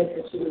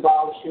 Alexis shooting the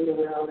ball, shooting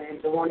well,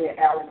 and Javonia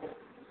Allen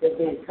is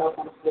being tough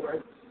on the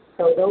floor.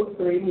 So those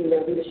three and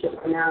their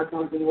leadership for now is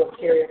going to be what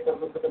carries us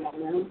over the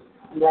momentum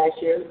from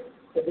last year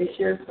to this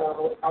year.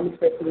 So I'm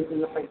expecting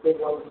them to play big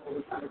roles in what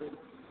we're trying to do.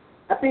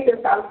 I think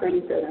they're solid for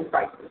each other in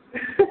practice.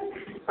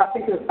 I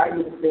think the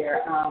excitement is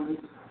there.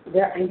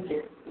 They're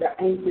anxious. They're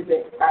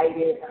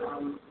excited.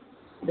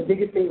 The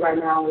biggest thing right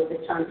now is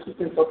they're trying to keep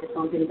them focused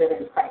on getting better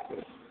in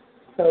practice.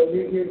 So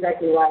you're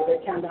exactly right.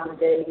 They're counting down the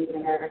days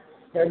and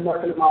they're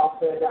marking them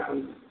off. But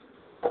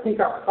I think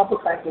our upper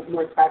class is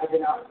more excited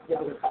than our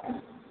younger class.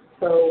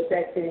 So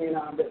that's in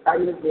the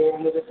excitement is there,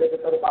 and we'll just throw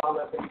the ball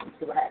up and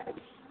see what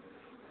happens.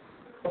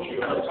 I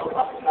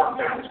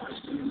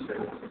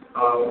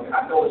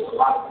know it's a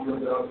lot of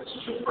build up. This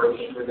is your first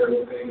year and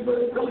everything,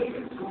 but really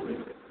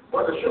improving.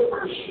 Whether it's your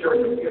first year or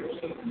your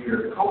 15th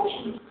year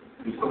coaching,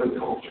 you fully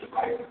coach,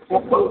 right?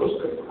 What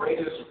was the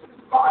greatest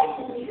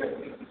buy-in that you had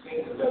to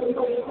see to let them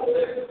know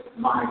that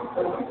my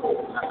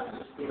quote-unquote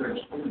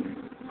experience with you,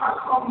 I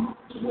come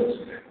to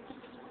listen to?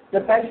 The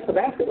passion for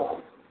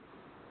basketball.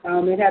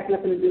 It has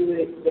nothing to do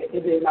with it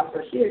being my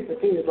first year. It's the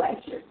seniors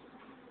last year.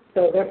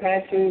 So their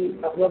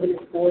passion of loving the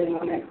sport and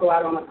wanting to go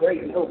out on a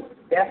great note,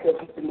 that's what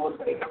keeps them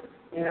motivated.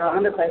 And our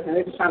underclassmen,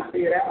 they're just trying to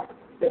figure it out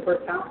their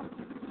first time.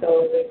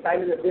 So the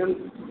excitement of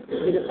them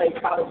getting to play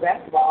college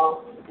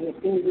basketball and the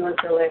seniors doing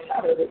their last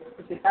shot of it,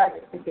 it's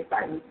exciting. It's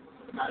exciting.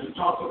 Now, you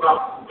talked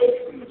about the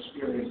veteran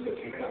experience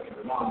that you have in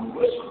Vermont.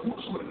 What's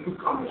some of the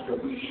newcomers that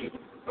we should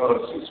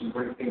see some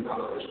great things out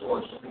of as far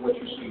as what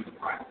you see in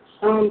practice?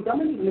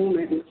 Dominique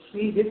Newman,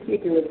 she just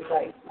kicking really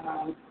tight.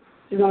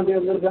 She's going to be a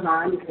little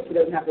behind because she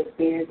doesn't have the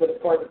experience, but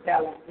as far as the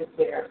talent, it's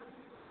there.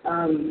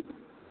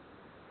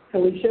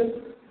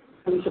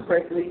 Felicia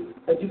Prairie,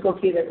 a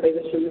JUCO kid that plays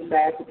a shooting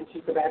fast and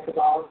shoots the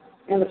basketball.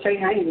 And Lachey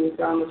Haynes.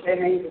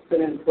 Lachey Haynes has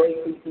been in a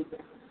great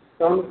preseason.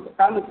 So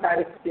I'm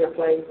excited to see her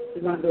play.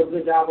 She's going to do a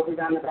good job of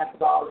rebounding the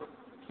basketball,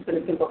 keeping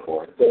the tempo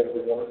forward. Hey,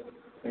 everyone.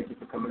 Thank you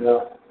for coming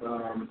out.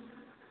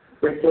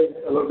 Briefly,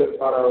 a little bit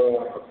about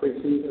our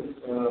preseason.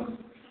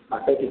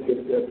 I think it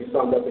could be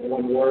summed up in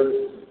one word: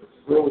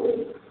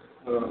 grueling.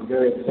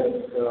 Very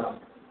intense.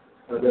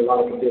 There's a lot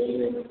of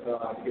conditioning to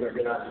get our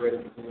guys ready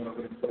to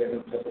play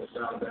them type of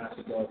style of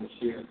basketball this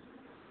year.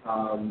 A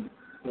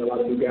lot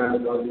of new guys,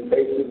 a lot of new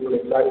faces. We're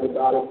excited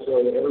about it.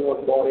 So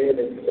everyone's bought in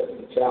and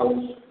accepted the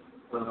challenge.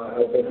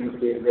 I think he's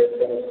being a great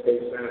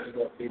fast-paced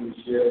basketball team this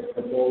year.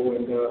 And more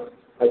when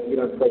I get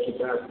on pressure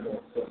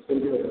basketball. So it's been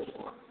good this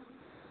far.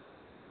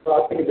 So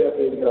I think it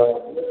definitely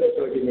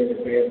doesn't give me an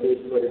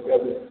advantage, but it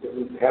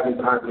doesn't have me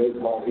behind the 8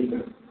 ball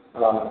either.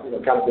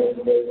 Kind of being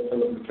with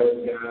some of the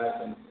returning guys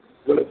and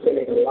really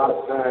spending a lot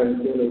of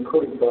time in the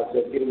recruiting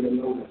process, getting to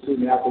know the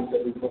student athletes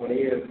that we've brought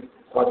in.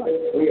 So I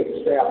think we as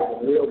a staff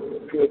have a real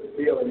good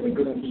feeling and a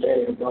good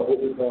understanding about what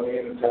we've brought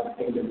in and the type of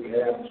thing that we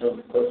have in terms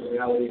of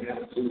personality and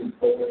attitude and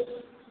focus,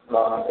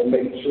 and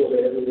making sure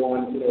that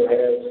everyone,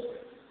 has,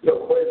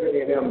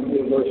 Prairie A&M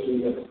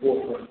University at the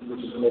forefront,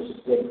 which is the most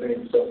important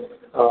thing. So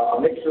a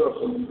mixture of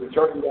some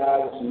returning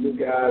guys and some new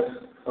guys.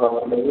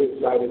 I'm really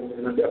excited,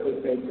 and I definitely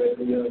think that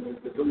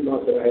the 3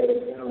 months that I had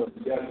at town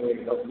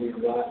definitely helped me a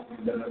lot,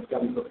 and it's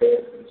got me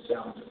prepared for the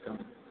challenge that's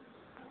coming.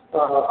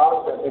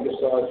 Obviously, I think it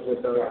starts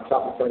with our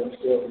top returning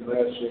skill from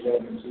last year,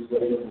 having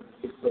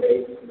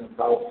 6'8",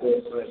 power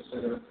forward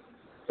 /center,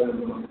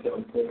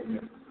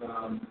 California.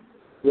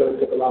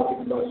 lot of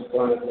people by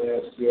surprise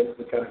last year.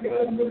 We kind of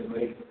got him really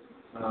late.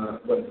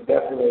 But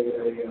definitely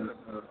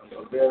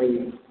a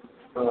very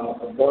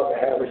above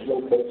average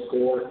low post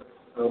score.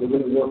 We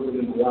really worked with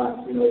him a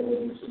lot, in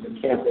the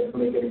camp that's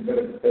really getting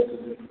better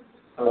defensively.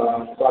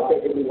 So I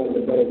think he'll be one of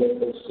the better low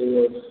post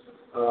scorers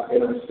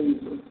in our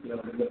season.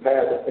 In the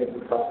past, I think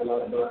we talked a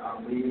lot about our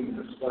lead and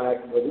the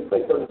slack. But we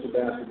play 32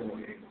 basketball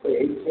games. We play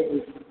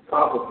 18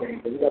 conference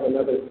games. And we have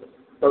another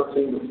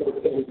 13 to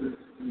 14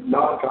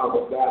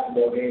 non-conference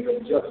basketball games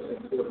that just in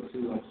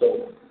 42. And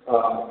so,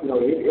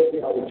 he'll be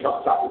able to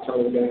top the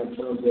turn down in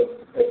terms of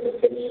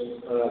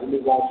expectations.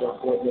 We move on to our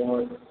point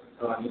guard.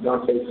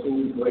 Dante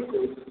Steve,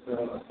 Blakely,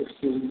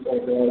 16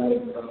 point guard out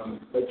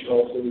of Lake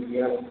Charles,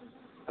 Louisiana.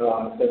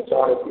 That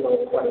started,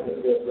 quite a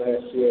bit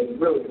last year and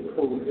really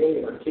improved. Any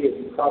of our kids,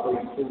 we probably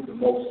improved the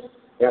most.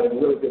 They had a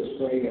really good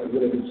spring and a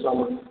really good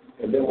summer,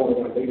 and then one of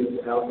our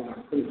leaders out in our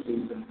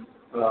preseason.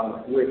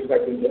 We're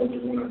expecting them to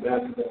win our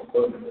basketball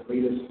program. The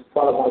leaders,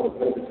 probably one of the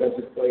better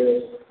defensive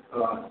players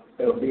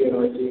that'll be in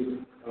our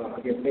team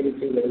against any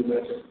team that we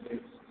match up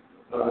against.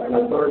 And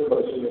our third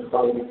person will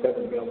probably be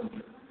Kevin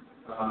Bellinger.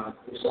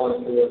 We saw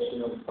him for us,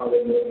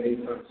 probably more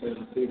than 85% of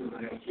the season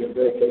last year.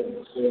 Very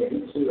capable scorer. He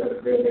too had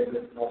a very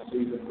good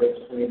off-season, great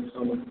spring,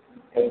 summer,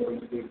 and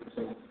preseason.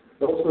 So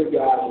those three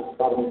guys will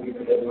probably be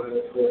the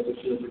headliners for us this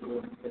year. We're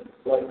going to get to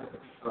play.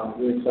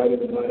 We're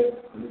excited about it.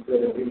 We feel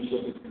their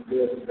leadership is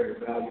good and very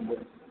valuable.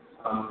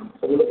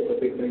 So we're looking for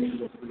big things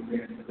for those three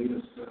men to lead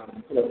us,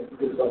 get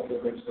us off to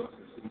a great start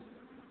this season.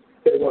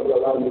 They want to be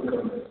a lot of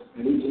newcomers,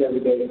 and each and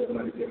every day is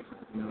somebody different.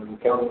 We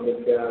count on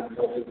this guy, we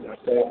talk to our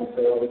staff, and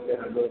say, this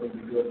guy is going to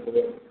be good for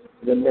it.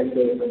 And then the next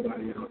day is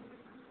somebody else.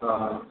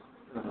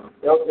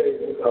 LJ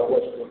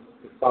Westbrook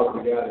is probably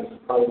the guy that's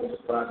probably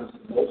surprised us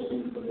the most.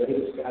 He's the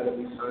latest guy that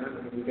we signed.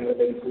 I mean, we got to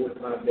maybe 4 to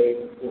 5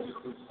 days before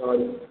school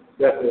started.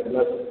 Definitely a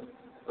blessing.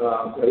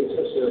 But he's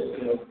just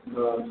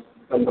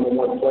a number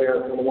one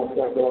player, number one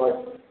point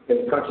guard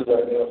in the country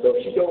right now. So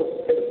if she goes to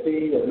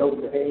Tennessee or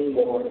Notre Dame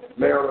or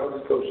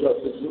Maryland, Coach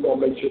Justice, we're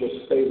going to make sure that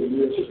she stays a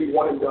year. It should be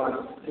one and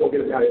done. We'll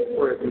get it out of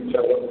Prairie for each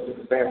other with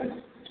the family.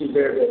 She's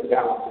very, very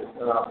talented.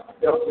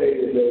 LJ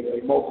is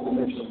a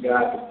multi-dimensional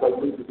guy who plays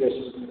three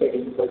positions. He's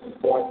taking the place of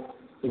point.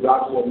 He's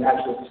also a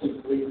natural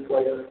 2-3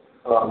 player.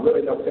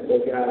 Really no tempo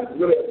guy.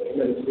 Really has a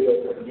tremendous feel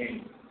for the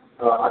game.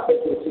 I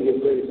think you'll see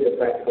his greatest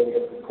impact when he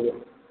gets to the court.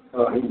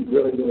 He's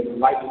really, really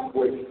light and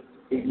quick.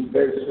 He's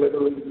very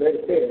slithery,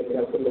 very thin. You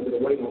got to put a little bit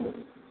of weight on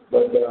him.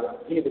 But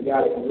he's a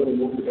guy that can really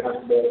move the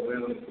basketball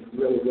around and can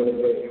really, really,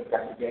 really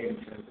impact the game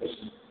in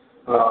transition.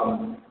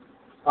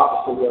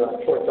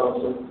 Obviously, Troy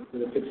Thompson,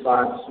 the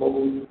 6'5",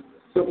 smooth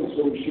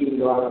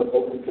shooting guard out of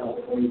Oakland,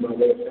 California, by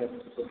way of San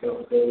Francisco,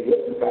 California. He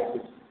has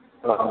impacted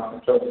in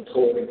terms of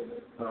scoring.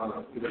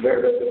 He's a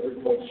very, very good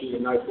three-point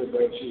shooter, nice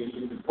mid-range shooter,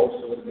 he can post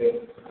a little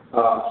bit.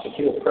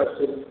 Shaquille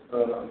Preston,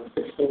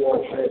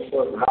 6'4",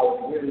 transfer from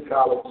Howard Community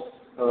College.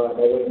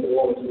 By way of New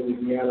Orleans,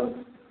 Louisiana,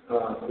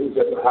 who's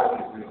just a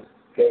highlight reel.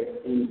 Okay,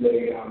 he's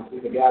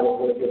a guy that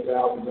really gets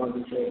out and runs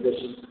in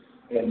transitions,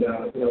 and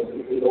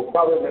he'll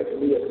probably make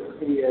me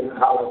and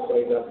how I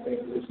played. I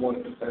think at least 1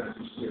 or 2 times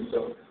this year.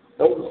 So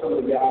those are some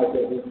of the guys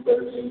that we've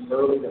better seen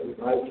early that we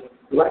like.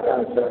 We like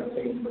our entire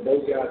team, but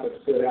those guys that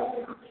stood out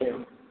in our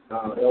camp,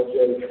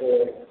 LJ,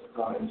 Troy,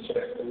 and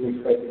Shaq. So we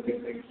expect to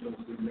get things from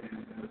those three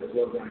men as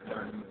well as our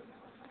entire team.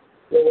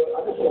 Well, I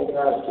just want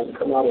guys to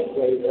come out and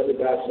play every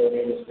basketball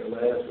game is their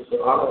last. It's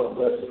an honor and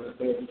blessing. I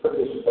think it's a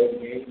privilege to play the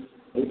game.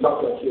 We talk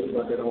to our kids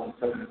about that all the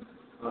time.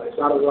 It's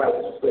not a right,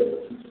 it's a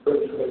privilege. It's a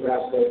privilege to play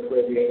basketball at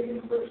Prairie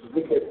University.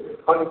 We get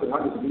hundreds and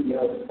hundreds of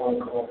emails and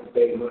phone calls a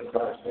day from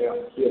our staff,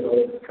 kids all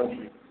over the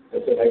country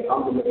that say, hey,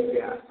 I'm the next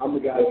guy. I'm the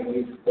guy that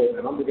needs the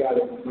program. I'm the guy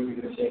that can bring you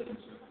to the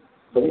championship.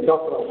 So we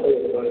talk to our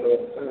players about it all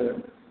the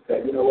time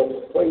that,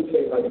 play your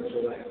game like it's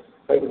your last.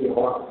 Play with your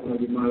heart, your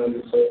mind,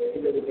 your soul,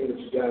 everything that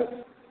you got.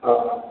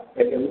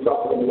 And we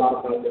talk to them a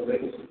lot about their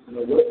legacy.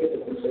 What are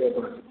people going to say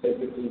about it, say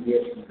 15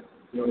 years from now?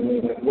 You know what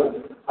I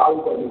mean? How are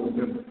we going to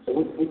remember? So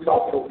we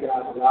talk to those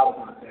guys a lot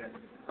about that.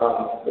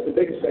 But the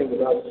biggest thing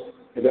with us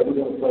is that we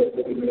want to play a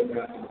 50-minute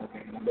basketball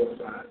game on both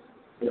sides.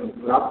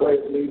 When our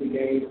players leave the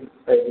game,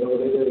 they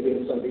really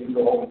get something to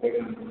go home and they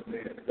got to go to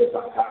bed. That's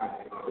how tired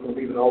they are. We're going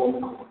to leave it all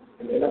in the court.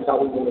 And that's how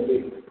we want to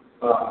be.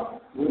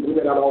 We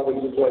may not always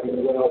enjoy it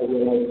well, but we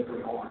don't always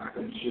play hard. I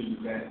can assure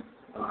you that.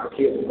 Our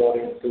kids have bought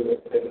into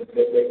it.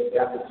 They've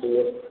adapted to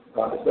it.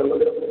 It's been a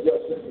little bit of an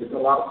adjustment. There's been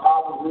a lot of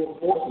positive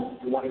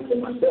reinforcement for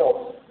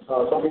myself.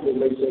 Some people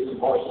may say some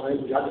harsh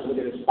language. I just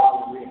look at it as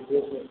positive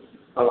reinforcement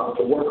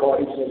to work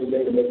hard each and every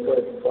day to make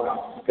Prairie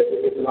proud.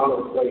 It's an honor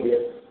to play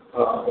here.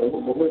 But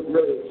we're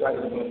really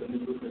excited about the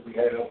new group that we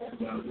have.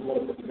 We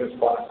want to put the best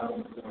products out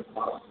on the floor as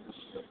possible this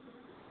year.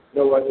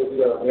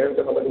 Every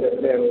time I look at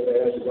that man over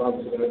there, Ashley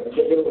Robinson, I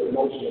get a little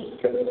emotional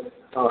because it's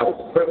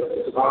a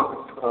privilege, it's an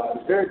honor.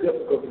 It's very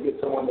difficult to get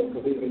someone that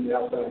believes in the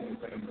outside of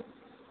your family.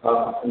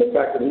 And the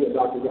fact that he and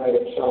Dr. Wright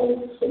have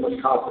shown so much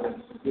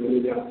confidence in giving me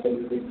the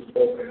opportunity to lead this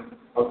program,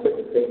 I'm sick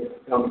of it.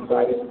 I'm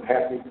excited, I'm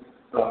happy.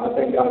 I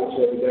thank God each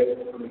every day.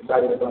 I'm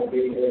excited about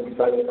being here. I'm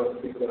excited about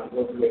the people that I've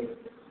worked with.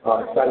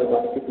 Excited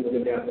about the people who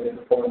have been down there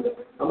performing.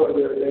 I'm going to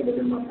do everything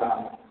within my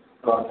power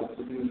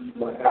to do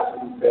my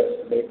absolute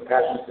best to make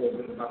passion feel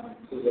good about the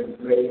decision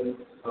that made.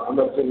 I'm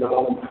representing not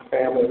only my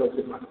family, I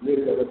represent my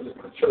community, I represent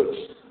my church.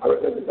 I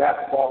represent the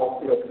basketball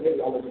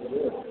community all over the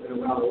world. I've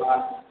been around a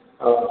lot.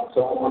 So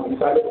I'm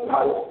excited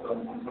about it.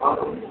 I'm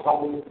honored,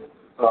 humble,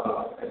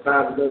 at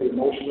times very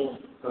emotional.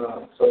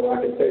 So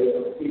I can tell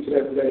you each and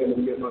every day I'm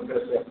going to give my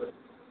best effort.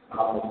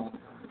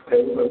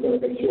 And we're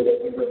going to make sure that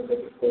we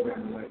represent this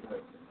program the right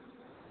way.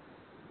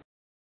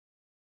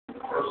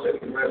 First, say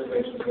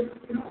congratulations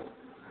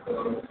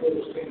on full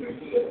steam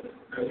ahead.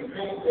 Now, you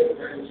can't take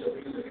advantage of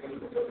these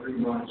things for 3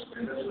 months,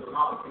 and that's a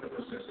lot of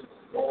emphasis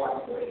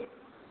on way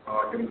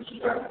in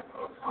respect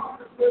of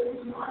confidence. But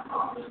it's not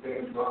confidence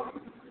being dropped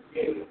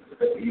in.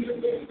 But these are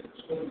things that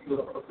soon you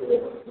up for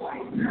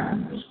like that,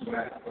 this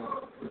way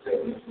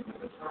protecting us from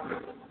the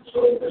time. So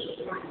this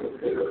is one of the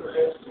bigger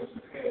lessons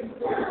and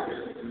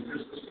is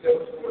this the skill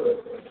for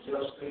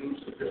adjusting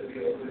to the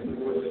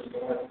more this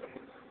going.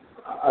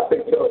 I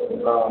think so.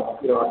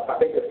 I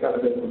think that's kind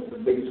of been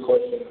the biggest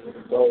question.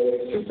 There's always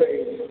 2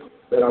 things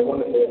that I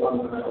wanted to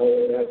alumni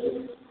always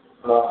answer.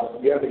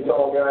 You have the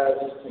tall guys,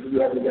 and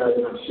you have the guys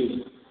in the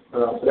shoes.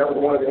 So that was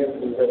one of the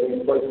instances that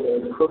we placed in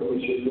the recruiting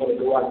issue. You want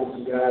to go out and get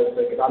some guys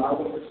that can not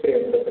only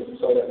understand, but I think you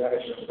saw that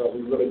last year. So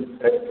we really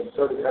had a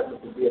concerted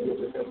effort to be a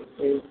good defensive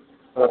team.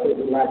 I think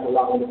we lacked a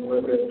lot on the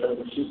perimeter in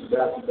terms of shooting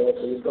basketball.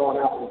 So we've gone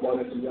out and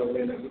brought in some young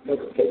men that we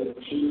think are capable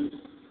of shoes.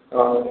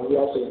 And we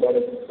also brought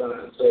in some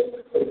signs. So,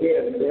 but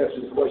again, to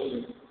answer your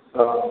question,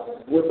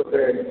 we're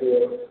preparing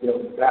for,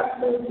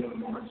 basketball in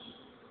beyond March.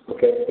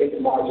 Okay,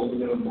 8 March and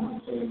beyond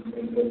March. And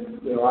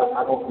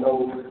I don't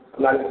know,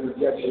 I'm not in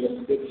projection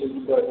and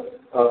predictions, but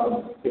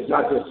it's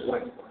not just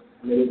like,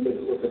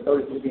 it's a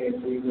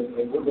 32-game season,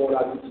 and we're going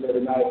out each and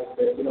every night,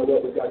 and you know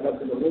what, we've got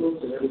nothing to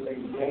lose and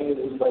everything to gain,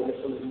 and we play this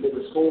from the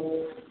bigger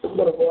school. So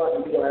we're going to go out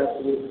and do our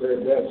absolute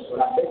very best. But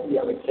I think we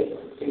have a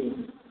capable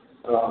team.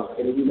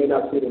 And you may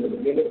not see it in the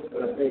beginning,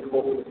 but I think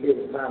over the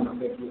period of time, I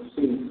think you'll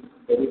see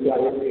that we've got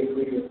every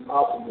ingredient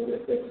possible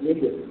that's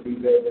needed to be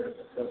very, very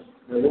successful.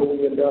 And where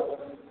we end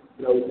up,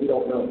 we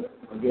don't know.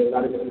 Again,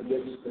 not even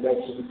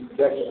projection,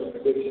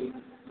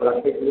 but I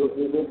think we'll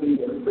be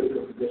in a pretty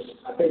good position.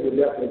 I think we're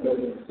definitely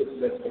going to be the 6th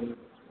best team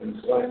in the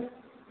SWAC.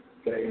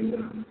 Okay, and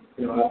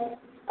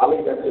I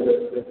leave that to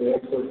the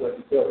experts like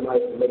yourself,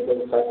 Mike, to make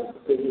those types of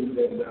decisions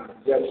and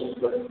projections.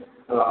 But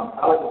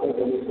I like to think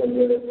that we're going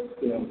to,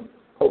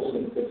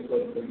 hopefully, it's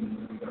going to be.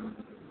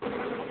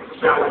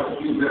 Sound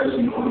like you use that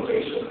as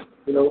motivation.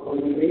 We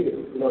need it.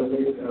 You know what I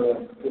mean?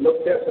 We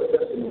look test our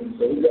testimony.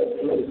 So we got a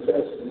tremendous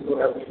test, and we're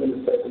going to have a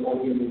tremendous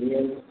testimony in the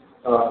end.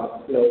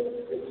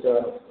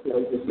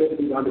 It's good to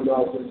be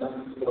underdogs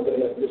sometimes. I've been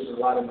in that position a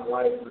lot in my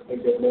life. I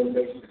think there's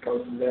motivation that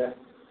comes from that.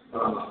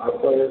 Our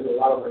players, a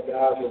lot of our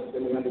guys have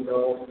been the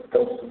underdogs. It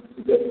comes from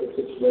difficult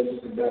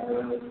situations and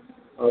backgrounds.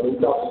 We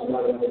talk to them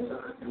about it all the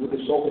time. And we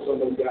just focus on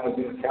those guys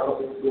being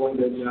accountable,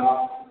 doing their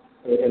job,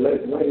 and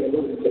let it win and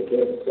lose and take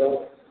care of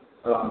itself.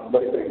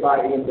 But if they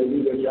buy in, they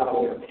do their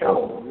job, they're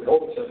accountable, we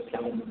hold each other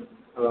accountable.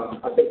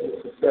 I think the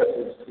success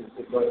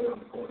is right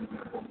around the corner.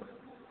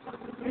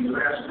 And the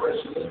last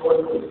question is, what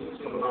do you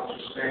think about your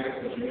staff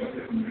as you have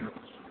different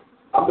members?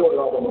 I'm doing it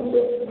all by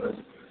myself.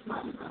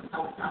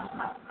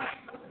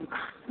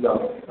 No,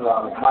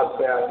 my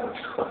staff.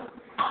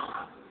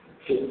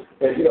 And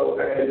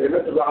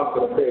Mr.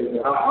 Robinson will tell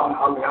you,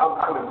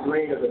 I'm as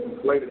green as a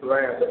blade of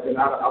grass. I've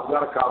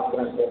got a college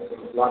basketball for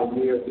a lot of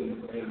years,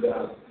 and a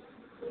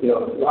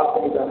lot of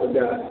things I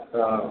forgot.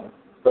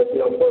 But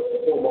first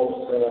and foremost,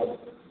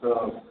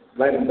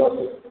 Landon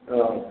Bussett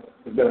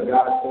has been a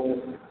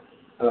godsend.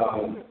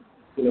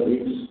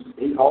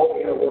 He's all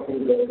the inner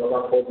workings of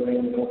our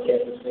program on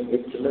campus, and he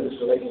has tremendous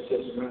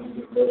relationships around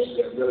the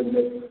university that really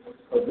make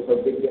a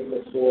big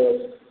difference for us.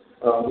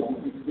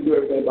 We do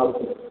everything by the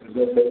book. There's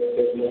no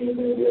favoritism or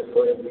anything here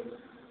for him.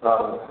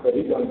 But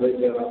he's done a great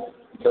job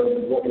in terms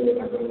of working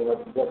with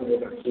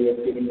our kids,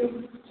 getting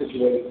them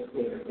situated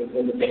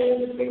in the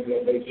band and things of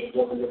that nature,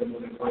 working with them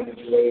on their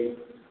financial aid.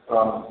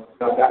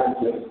 I got him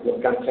to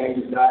kind of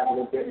change his diet a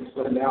little bit and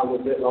slim down a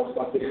little bit, lost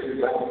about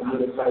 15 pounds. I'm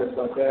really excited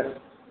about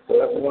that. So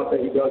that's the one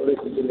thing he does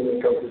listen to me when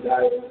it comes to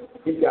diet.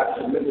 He's got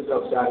tremendous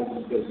upside in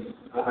his business.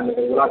 And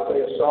when I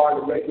say a star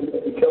to make him,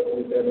 be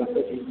careful with that. And I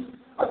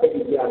think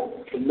he's got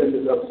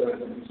tremendous upside,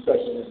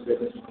 especially in this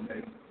business one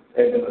day.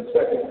 And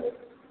second,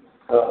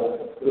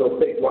 little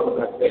big one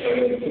like that.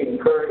 King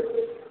Curry,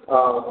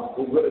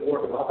 we really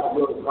working hard to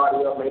build his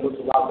body up. He looks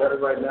a lot better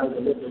right now.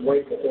 He's lifting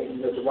weights. I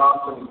think Mr.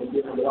 Robinson can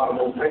give him a lot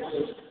of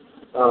motivation.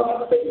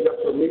 I think he's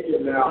up to a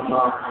medium now.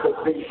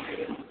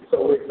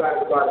 So we're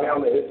excited about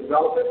him and his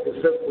development, his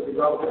physical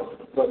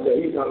development. But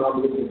he's done an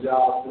unbelievable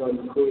job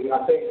including.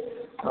 I think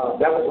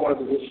that was one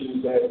of the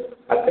issues that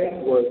I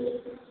think was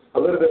a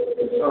little bit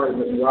concerning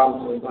Mr.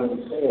 Robinson and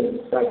understand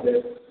the fact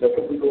that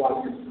could we go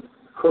out and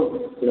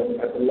recruit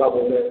at the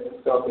level that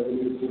stuff that we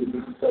needed to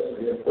be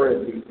successful here at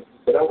Prairie.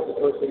 But that was the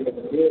first thing that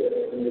we did,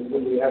 and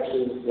when we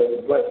actually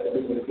were blessed that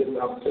we were given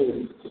an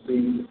opportunity to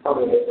be part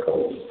of that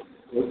coach.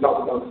 we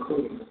talked about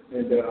recruiting,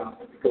 and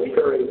Coach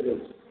Prairie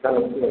is kind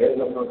of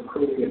heading up on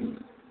recruiting,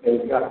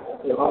 and he's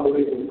got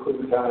unbelievable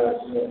recruiting guys,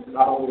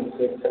 not only in the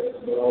state of Texas,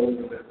 but all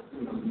over the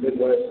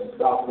Midwest and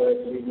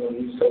Southwest, and even on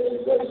the East Coast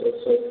and West Coast.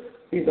 So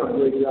he's done a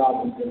great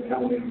job in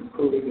helping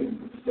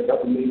recruiting and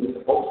helping me with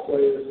the post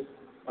players.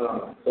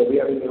 So we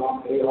have any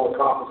all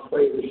conference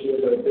players this year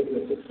that are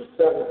bigger than 6 or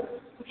 7.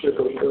 I'm sure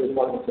Coach Prairie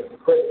probably take the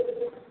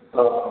credit.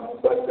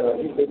 But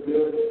he's been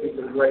good, he's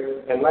been great.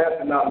 And last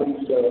but not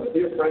least, a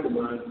dear friend of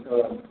mine,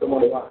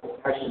 someone who I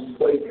actually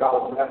played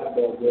college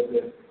basketball with,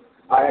 and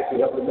I actually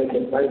helped him make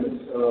him famous.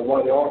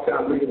 One of the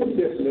all-time leading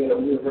assist men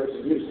of the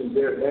University of Houston,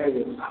 Derek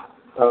Daniels.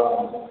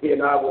 He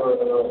and I were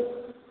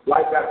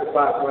life after 5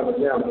 times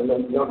down. I know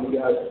young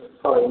guys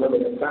probably remember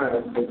that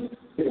time, because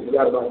people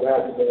forgot about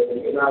basketball. And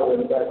he and I were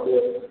in the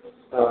backcourt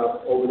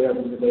over there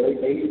in the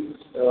late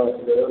 80s to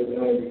the early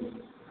 90s.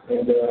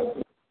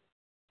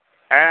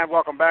 And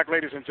welcome back,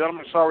 ladies and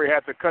gentlemen. Sorry we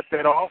had to cut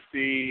that off.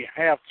 The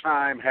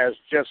halftime has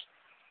just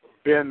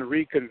been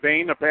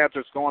reconvened. The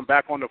Panthers going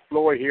back on the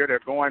floor here. They're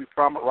going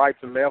from right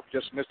to left.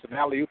 Just missed an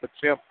alley-oop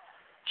attempt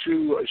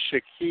to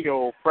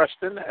Shaquille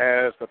Preston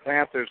as the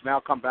Panthers now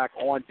come back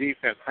on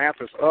defense.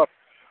 Panthers up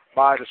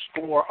by the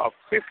score of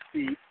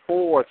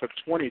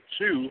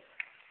 54-22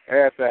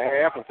 at the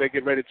half as they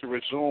get ready to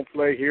resume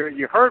play here.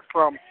 You heard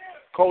from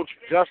Coach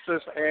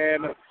Justice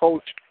and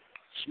Coach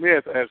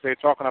Smith as they're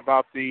talking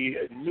about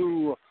the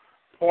new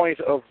point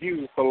of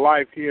view for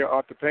life here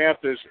at the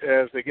Panthers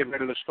as they get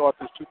ready to start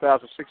this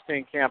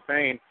 2016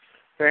 campaign.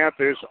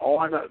 Panthers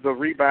on the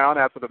rebound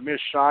after the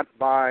missed shot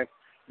by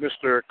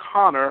Mr.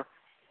 Connor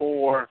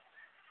for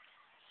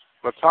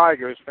the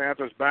Tigers.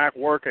 Panthers back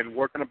working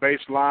the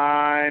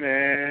baseline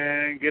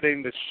and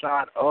getting the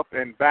shot up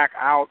and back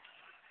out.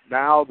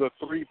 Now the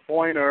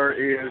three-pointer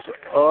is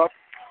up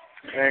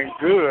and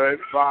good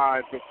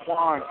by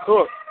DeQuan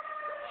Cook.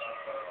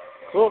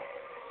 Cook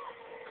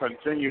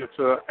continues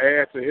to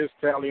add to his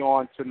tally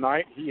on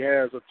tonight. He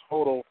has a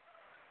total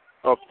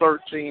of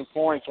 13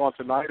 points on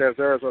tonight. As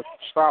there's a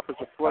stoppage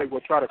of play,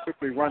 we'll try to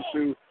quickly run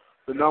through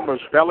the numbers.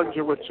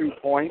 Bellinger with 2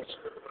 points.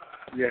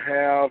 You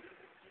have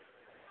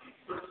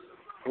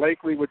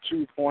Blakely with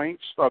 2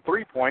 points,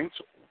 3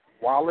 points.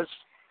 Wallace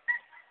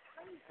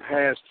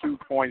has 2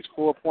 points,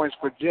 4 points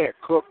for Jet.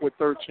 Cook with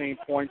 13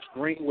 points.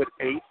 Green with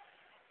 8.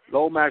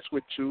 Lomax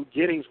with 2.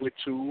 Giddings with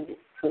 2.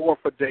 4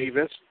 for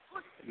Davis.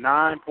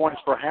 9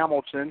 points for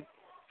Hamilton,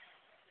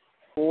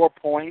 4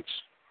 points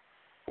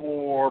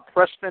for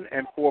Preston,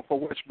 and 4 for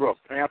Westbrook.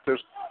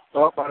 Panthers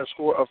up by the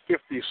score of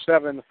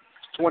 57-22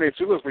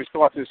 as we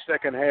start this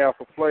second half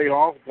of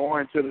playoff.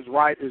 Going to his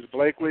right is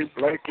Blakely.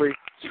 Blakely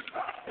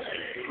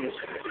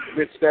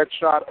gets that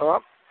shot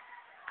up,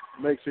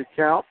 makes it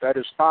count. That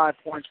is 5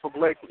 points for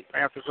Blakely.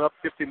 Panthers up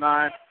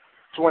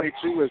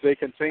 59-22 as they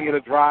continue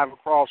to drive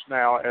across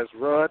now as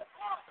Rudd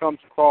comes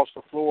across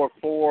the floor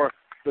for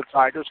the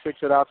Tigers,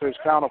 kicks it out to his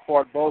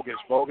counterpart, Bogus.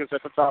 Bogus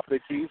at the top of the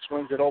key,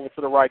 swings it over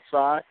to the right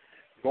side.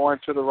 Going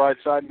to the right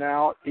side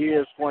now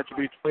is going to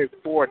be played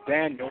for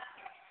Daniel.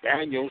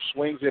 Daniel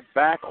swings it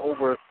back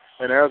over,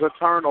 and there's a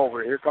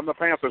turnover. Here come the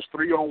Panthers,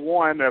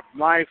 3-on-1. A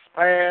nice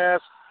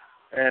pass,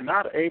 and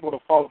not able to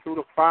follow through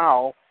the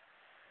foul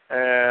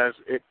as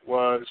it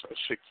was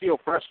Shaquille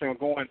Preston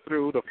going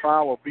through. The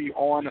foul will be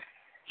on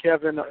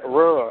Kevin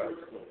Rudd.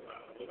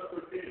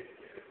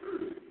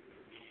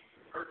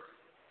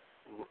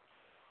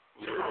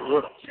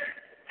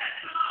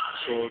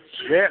 So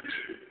Jet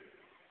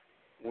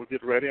will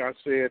get ready. I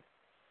said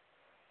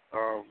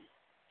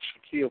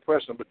Shaquille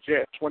Preston, but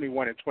Jet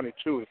 21 and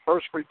 22. The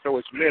first free throw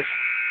is missed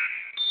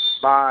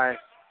by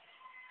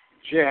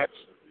Jet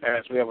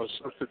as we have a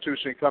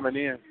substitution coming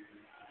in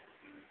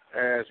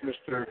as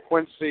Mr.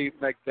 Quincy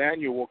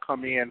McDaniel will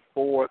come in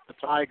for the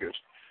Tigers.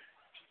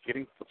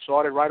 Getting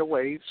started right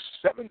away,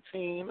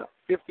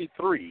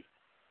 17:53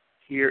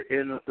 here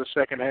in the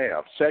second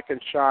half.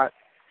 Second shot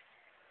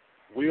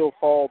will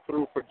fall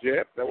through for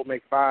Jet. That will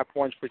make 5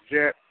 points for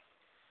Jet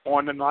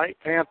on the night.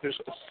 Panthers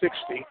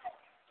 60.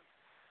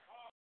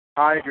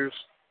 Tigers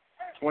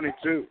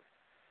 22.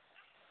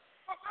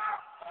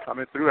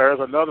 Coming through. There's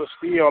another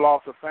steal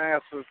off the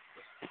pass of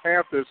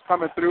Panthers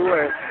coming through,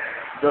 and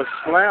the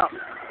slam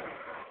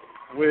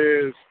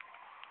with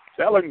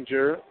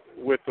Bellinger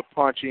with the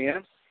punch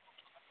in.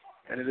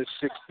 And it is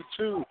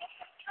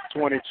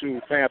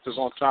 62-22. Panthers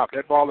on top.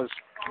 That ball is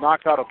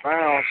knocked out of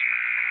bounds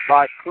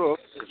by Cook.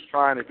 Is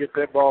trying to get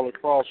that ball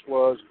across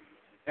was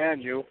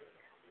Daniel.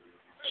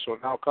 So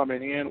now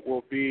coming in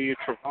will be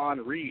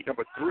Trevon Reed,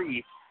 number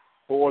 3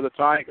 for the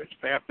Tigers.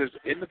 Panthers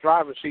in the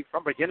driver's seat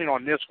from beginning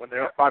on this one.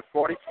 They're up by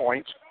 40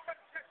 points.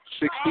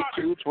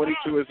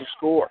 62-22 is the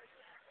score.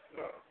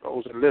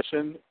 Those that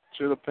listen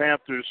to the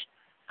Panthers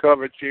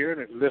coverage here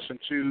and listen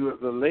to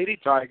the Lady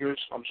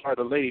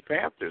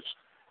Panthers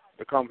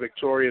become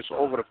victorious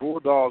over the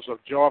Bulldogs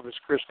of Jarvis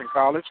Christian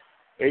College,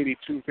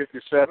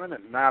 82-57.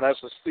 And now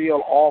that's a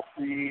steal off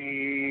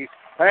the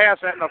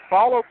pass and the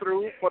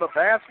follow-through for the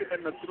basket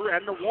and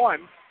the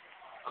one.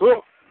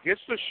 Cook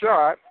gets the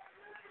shot.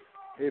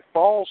 It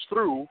falls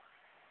through,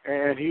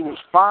 and he was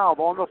fouled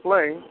on the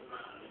play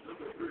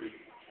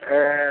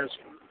as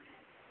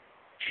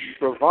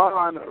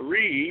Trevon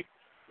Reed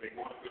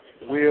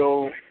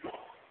will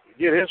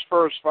get his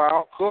first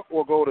foul. Cook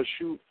will go to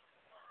shoot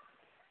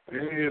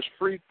his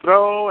free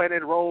throw, and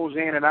it rolls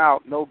in and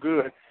out. No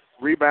good.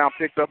 Rebound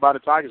picked up by the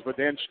Tigers, but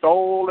then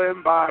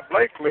stolen by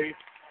Blakely,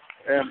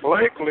 and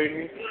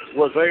Blakely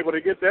was able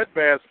to get that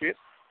basket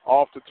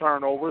off the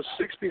turnover.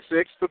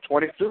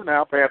 66-22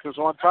 now. Panthers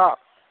on top.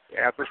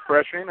 Panthers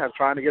pressuring and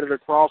trying to get it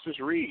across is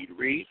Reed.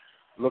 Reed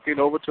looking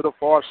over to the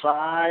far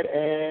side,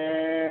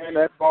 and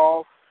that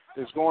ball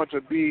is going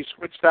to be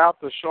switched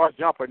out. The short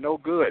jumper, no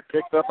good.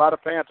 Picked up by the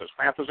Panthers.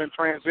 Panthers in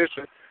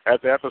transition as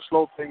they have to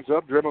slow things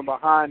up. Dribbling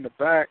behind the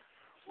back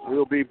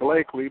will be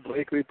Blakely.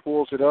 Blakely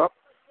pulls it up.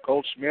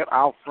 Coach Smith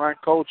out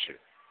front coaching.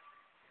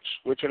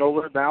 Switching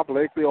over now.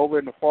 Blakely over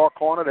in the far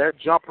corner. That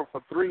jumper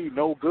for three,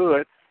 no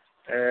good.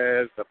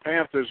 As the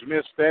Panthers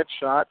missed that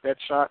shot. That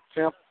shot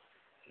attempt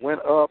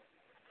went up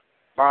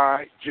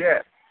by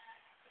Jet.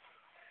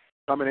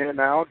 Coming in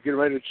now, getting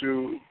ready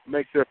to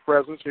make their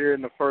presence here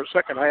in the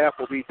second half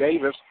will be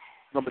Davis,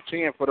 number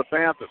 10 for the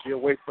Panthers. He'll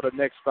wait for the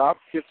next stop.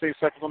 15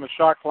 seconds on the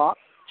shot clock.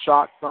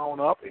 Shot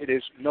thrown up. It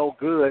is no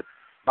good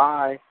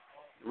by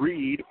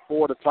Reed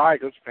for the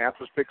Tigers.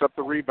 Panthers pick up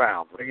the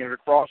rebound. Bringing it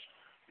across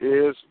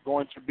is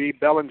going to be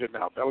Bellinger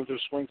now. Bellinger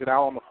swings it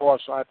out on the far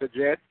side to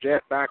Jet.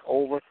 Jet back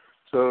over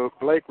to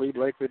Blakely.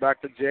 Blakely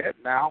back to Jet.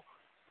 Now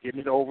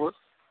getting it over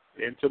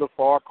into the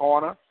far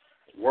corner.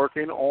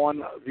 Working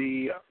on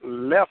the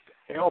left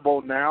elbow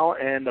now,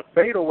 and the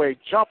fadeaway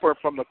jumper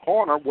from the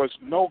corner was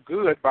no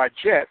good by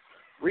Jet.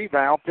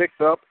 Rebound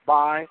picked up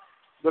by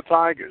the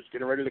Tigers.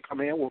 Getting ready to come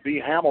in will be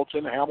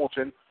Hamilton.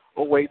 Hamilton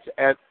awaits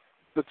at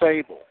the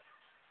table.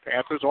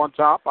 Panthers on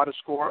top by the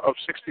score of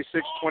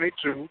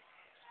 66-22.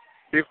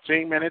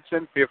 15 minutes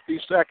and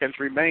 50 seconds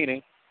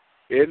remaining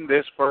in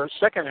this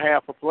second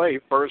half of play,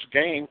 first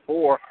game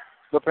for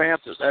the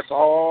Panthers. That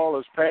ball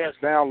is passed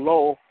down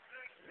low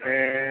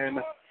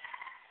and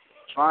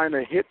trying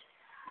to hit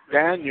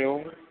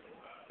Daniel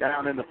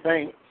down in the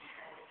paint.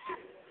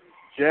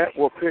 Jet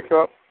will pick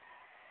up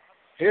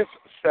his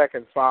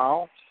second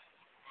foul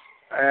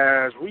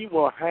as we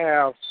will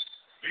have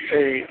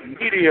a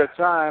media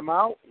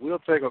timeout. We'll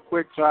take a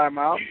quick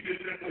timeout,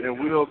 and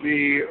we'll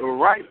be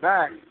right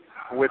back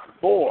with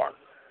more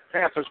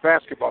Panthers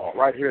basketball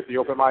right here at the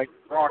Open Mic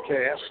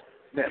Broadcast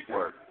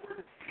Network.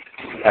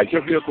 Has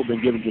your vehicle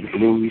been given to the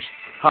Blues?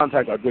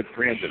 Contact our good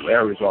friends at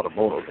Larry's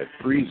Automotive at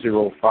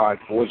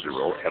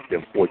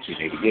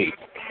 30540-FM1488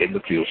 in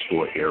the Field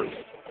Store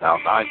area. Now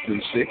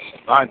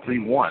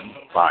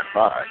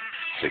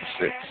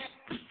 936-931-5566.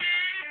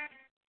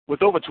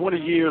 With over 20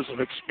 years of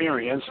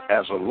experience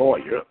as a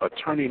lawyer,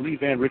 attorney Lee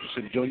Van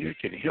Richardson Jr.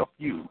 can help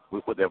you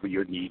with whatever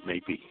your need may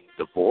be.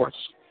 Divorce,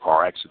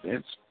 car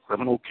accidents,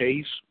 criminal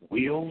case,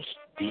 wills,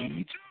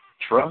 deeds,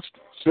 trust,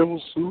 civil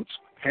suits,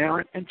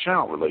 parent and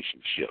child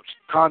relationships.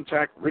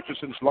 Contact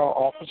Richardson's Law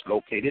Office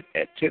located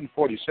at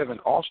 1047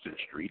 Austin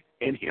Street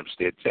in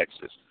Hempstead,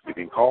 Texas. You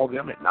can call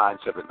them at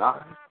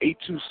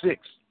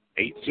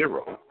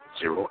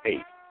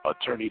 979-826-8008.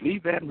 Attorney Lee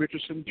Van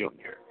Richardson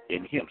Jr.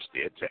 in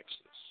Hempstead, Texas.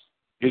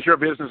 Is your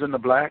business in the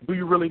black? Do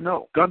you really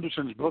know?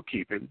 Gunderson's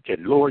Bookkeeping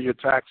can lower your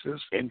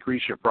taxes,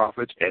 increase your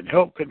profits, and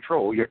help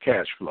control your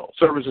cash flow.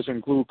 Services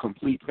include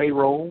complete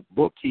payroll,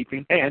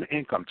 bookkeeping, and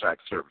income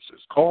tax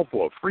services. Call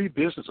for a free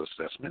business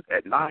assessment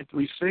at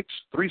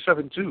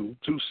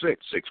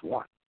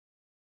 936-372-2661.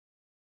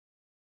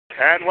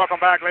 And welcome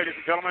back, ladies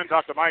and gentlemen.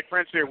 Dr. Mike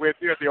Prince here with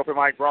you at the Open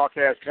Mic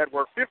Broadcast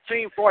Network.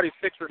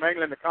 15:46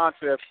 remaining in the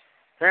contest.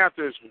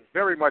 Panthers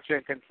very much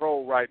in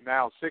control right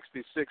now,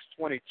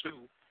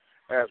 66-22.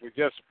 As we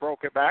just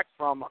broke it back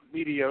from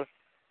media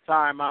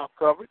timeout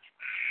coverage.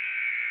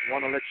 I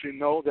want to let you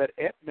know that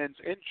Edmunds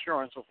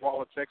Insurance of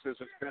Waller, Texas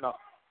has been a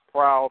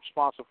proud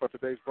sponsor for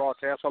today's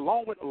broadcast,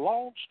 along with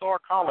Lone Star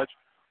College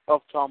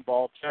of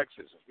Tomball,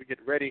 Texas. As we get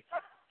ready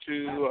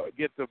to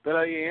get the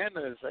play in,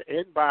 as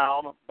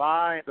inbound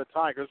by the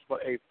Tigers for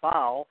a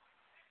foul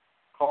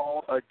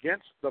called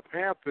against the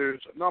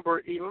Panthers.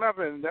 Number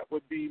 11, that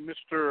would be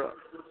Mr.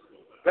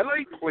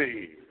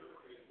 Blakely.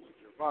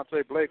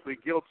 Devontae Blakely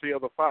guilty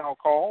of the foul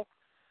call,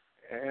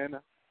 and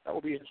that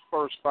will be his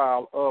first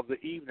foul of the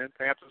evening.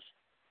 Panthers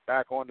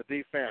back on the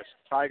defense.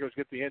 Tigers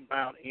get the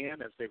inbound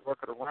in as they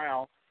work it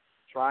around,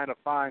 trying to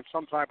find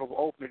some type of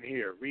opening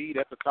here. Reed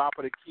at the top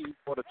of the key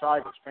for the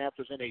Tigers.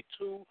 Panthers in a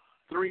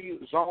 2-3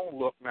 zone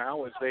look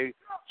now as they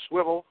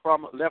swivel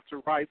from left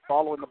to right,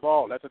 following the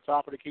ball. At the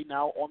top of the key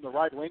now on the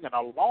right wing, and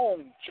a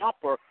long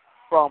jumper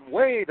from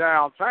way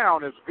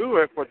downtown is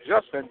good for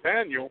Justin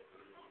Daniel.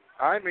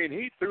 I mean,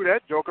 he threw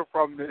that joker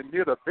from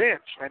near the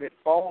bench, and it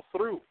falls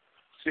through.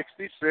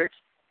 66-25.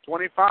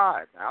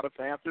 Now the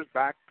Panthers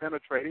back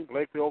penetrating.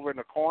 Blakely over in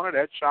the corner.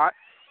 That shot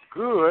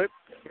good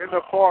in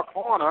the far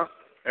corner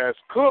as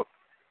Cook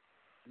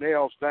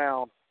nails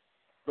down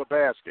the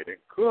basket. And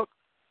Cook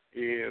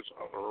is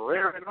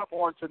rearing up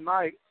on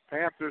tonight.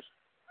 Panthers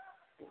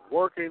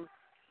working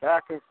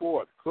back and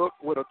forth. Cook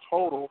with a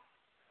total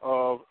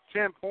of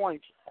 10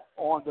 points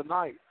on the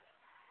night.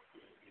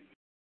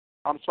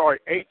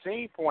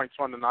 18 points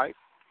on the night,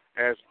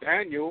 as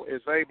Daniel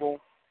is able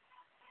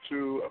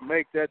to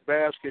make that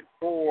basket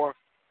for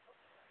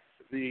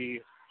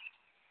the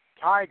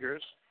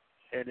Tigers,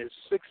 and it's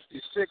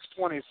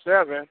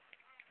 66-27.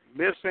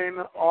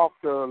 Missing off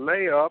the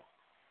layup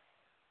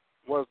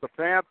was the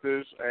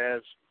Panthers,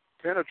 as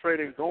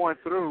penetrating going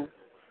through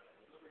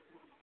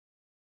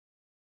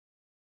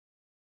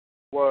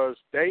was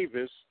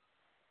Davis,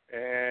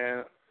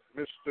 and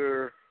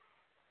Mr.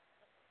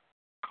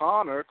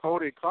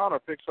 Cody Connor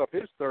picks up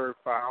his third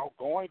foul.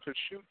 Going to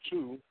shoot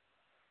two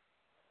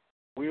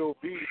will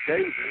be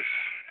Davis.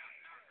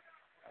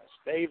 As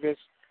Davis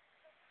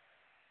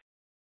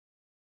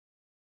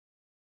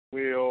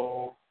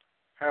will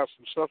have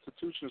some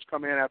substitutions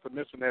come in after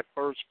missing that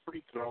first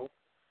free throw.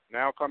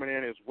 Now coming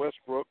in is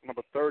Westbrook,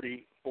 number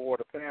 30 for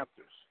the Panthers.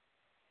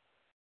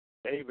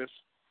 Davis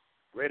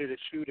ready to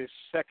shoot his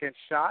second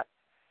shot.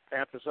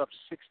 Panthers up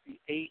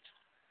 68-27.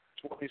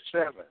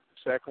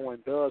 Second one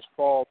does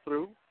fall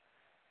through.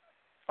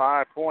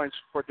 5 points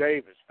for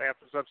Davis.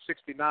 Panthers up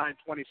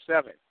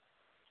 69-27.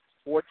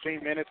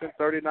 14 minutes and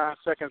 39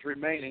 seconds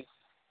remaining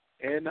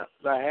in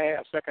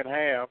the second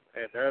half.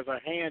 And there's a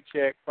hand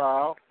check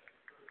foul.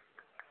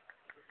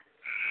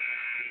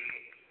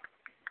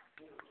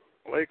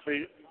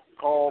 Blakely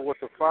called with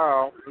the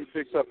foul. He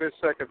picks up his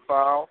second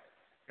foul,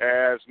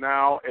 as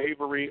now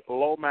Avery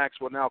Lomax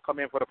will now come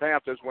in for the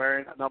Panthers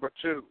wearing number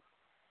 2.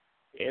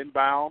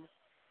 Inbound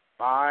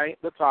by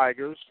the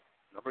Tigers.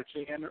 Number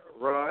 10,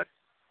 Rudd,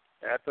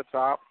 at the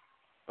top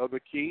of the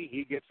key.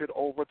 He gets it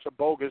over to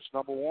Bogus,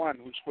 number 1,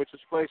 who switches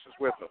places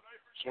with him.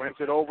 Swings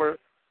it over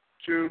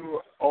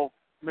to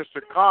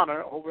Mr.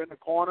 Connor over in the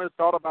corner.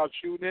 Thought about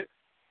shooting it.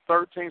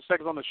 13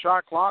 seconds on the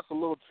shot clock. The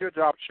little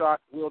teardrop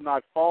shot will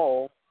not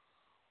fall,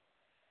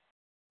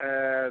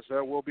 as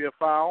there will be a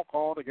foul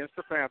called against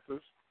the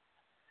Panthers.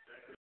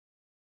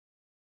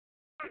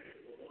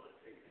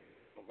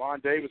 Von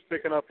Davis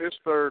picking up his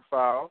third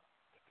foul.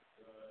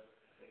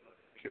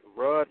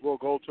 Rudd will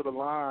go to the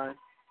line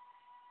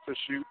to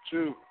shoot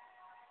 2.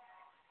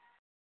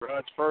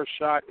 Rudd's first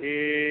shot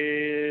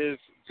is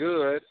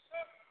good,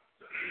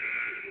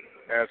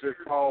 as it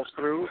falls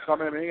through.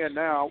 Coming in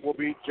now will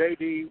be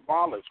J.D.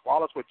 Wallace.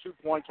 Wallace with 2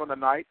 points on the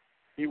night.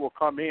 He will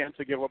come in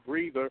to give a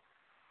breather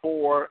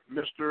for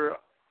Mr.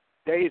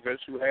 Davis,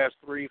 who has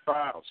 3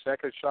 fouls.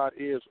 Second shot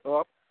is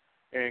up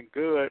and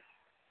good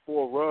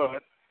for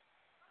Rudd.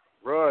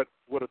 Rudd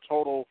with a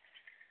total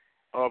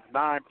of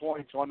 9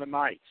 points on the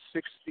night.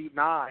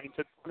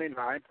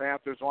 69-29.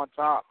 Panthers on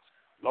top.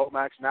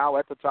 Lomax now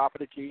at the top of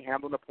the key,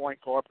 handling the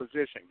point guard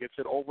position. Gets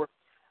it over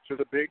to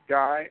the big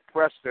guy,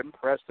 Preston.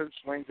 Preston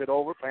swings it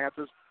over.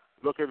 Panthers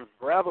looking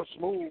rather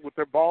smooth with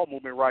their ball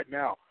movement right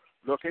now.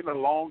 Looking, the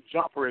long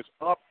jumper is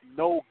up,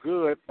 no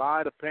good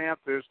by the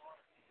Panthers.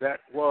 That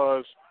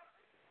was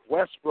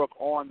Westbrook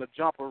on the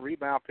jumper.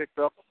 Rebound picked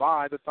up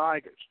by the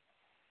Tigers.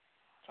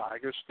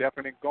 Tigers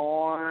stepping and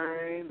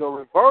going. The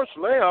reverse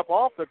layup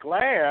off the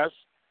glass.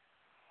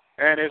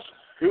 And it's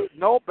good,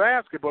 no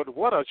basket, but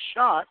what a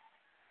shot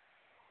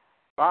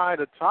by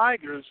the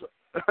Tigers,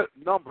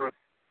 number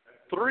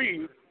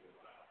 3,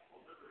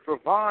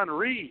 Trevon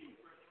Reed.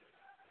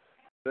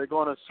 They're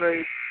going to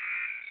say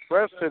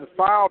Preston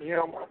fouled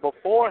him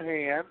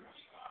beforehand,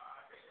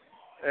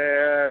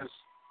 as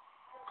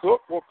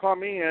Cook will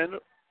come in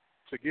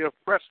to give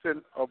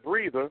Preston a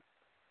breather.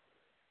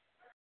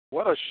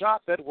 What a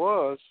shot that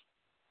was.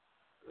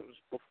 It was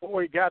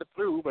before he got it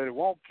through, but it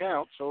won't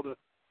count, so the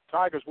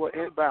Tigers will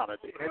inbound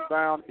it. The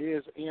inbound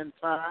is in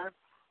time.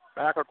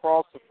 Back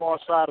across the far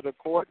side of the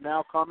court.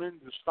 Now coming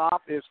to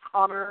stop is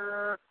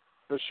Connor.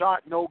 The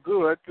shot no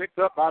good. Picked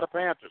up by the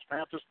Panthers.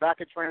 Panthers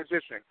back in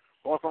transition.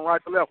 Going from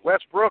right to left.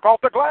 Westbrook off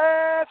the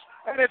glass,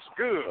 and it's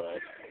good.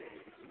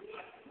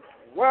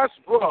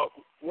 Westbrook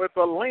with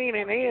a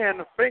leaning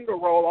in finger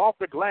roll off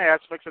the glass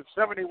makes it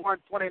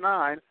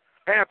 71-29.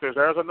 Panthers.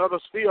 There's another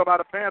steal by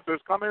the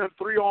Panthers. Coming in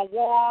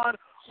 3-on-1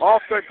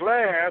 off the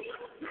glass,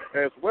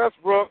 as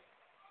Westbrook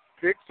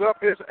picks up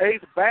his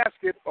 8th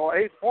basket or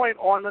 8th point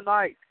on the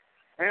night.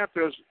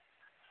 Panthers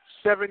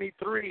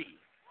 73,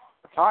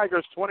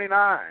 Tigers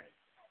 29.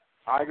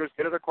 Tigers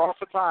get it across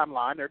the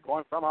timeline. They're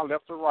going from our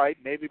left to right.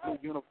 Navy blue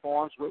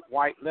uniforms with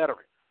white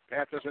lettering.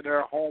 Panthers in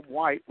their home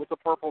white with the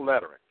purple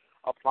lettering.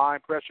 Applying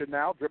pressure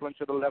now. Dribbling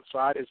to the left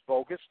side is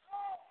Bogus.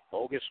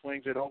 Bogus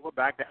swings it over.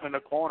 Back down in the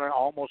corner.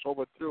 Almost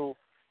overthrew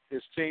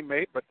his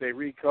teammate, but they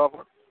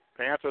recover.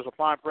 Panthers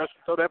applying pressure.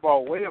 Throw that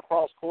ball way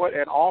across court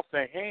and off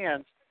the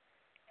hands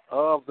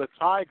of the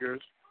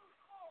Tigers.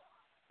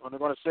 And they're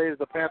going to say that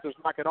the Panthers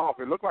knock it off.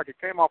 It looked like it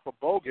came off of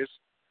Bogus,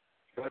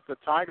 but the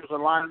Tigers are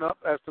lining up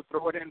as to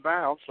throw it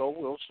inbound, so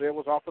we'll say it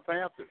was off the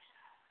Panthers.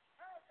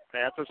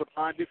 Panthers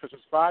applying defense.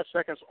 It's 5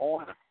 seconds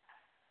on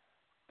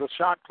the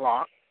shot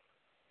clock.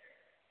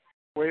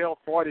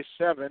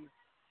 12:47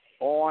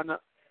 on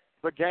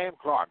the game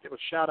clock. Give a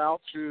shout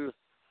out to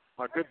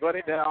my good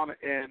buddy down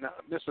in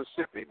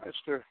Mississippi,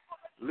 Mr.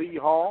 Lee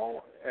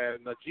Hall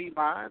and the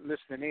G-Mine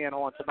listening in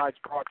on tonight's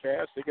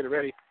broadcast. They get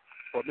ready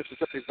for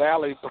Mississippi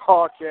Valley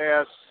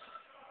broadcast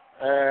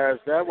as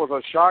that was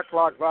a shot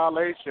clock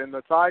violation.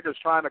 The Tigers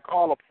trying to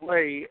call a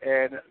play,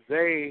 and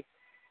they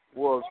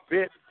was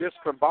bit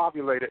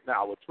discombobulated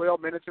now. With 12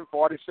 minutes and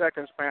 40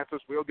 seconds,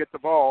 Panthers will get the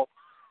ball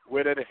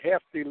with a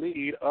hefty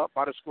lead up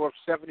by the score of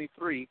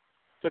 73-29.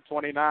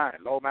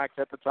 Lomax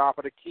at the top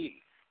of the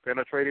key.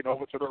 Penetrating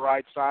over to the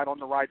right side on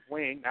the right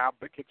wing. Now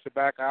kicks it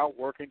back out,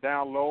 working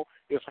down low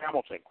is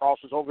Hamilton.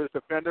 Crosses over his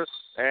defender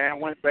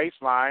and went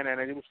baseline, and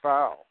he was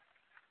fouled.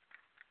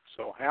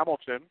 So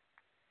Hamilton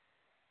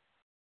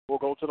will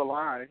go to the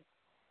line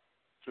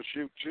to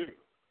shoot two.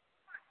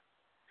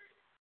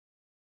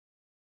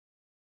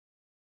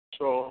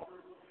 So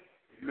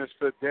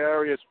Mr.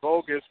 Darius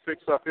Bogus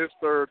picks up his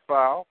third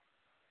foul.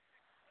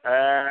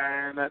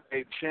 And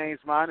they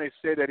changed mine. They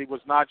said that he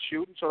was not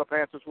shooting, so the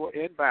Panthers will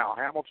inbound.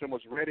 Hamilton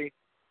was ready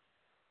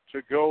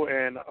to go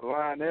and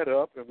line that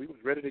up, and we was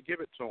ready to give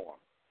it to him.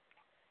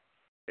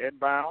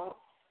 Inbound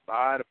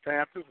by the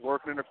Panthers,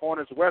 working in the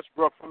corners.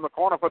 Westbrook from the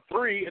corner for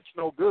three. It's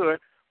no good.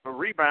 The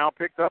rebound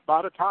picked up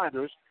by the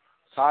Tigers.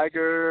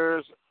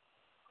 Tigers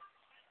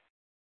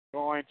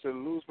going to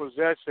lose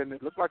possession.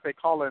 It looked like they're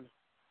calling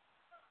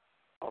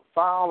a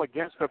foul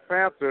against the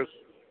Panthers.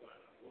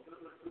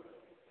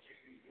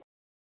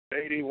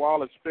 J.D.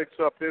 Wallace picks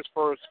up his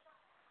first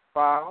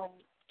foul,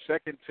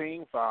 second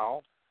team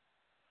foul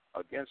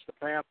against the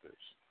Panthers.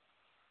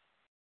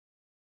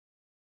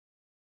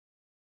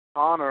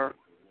 Connor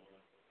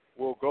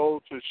will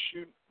go to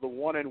shoot the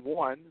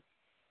 1-and-1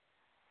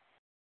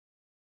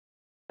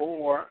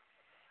 for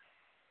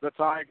the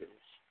Tigers.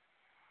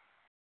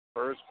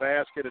 First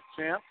basket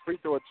attempt, free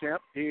throw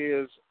attempt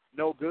is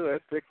no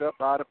good, picked up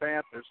by the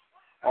Panthers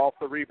off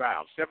the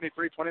rebound.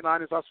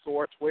 73-29 is our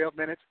score, 12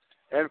 minutes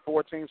and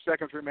 14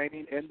 seconds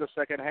remaining in the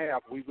second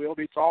half. We will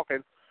be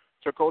talking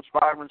to Coach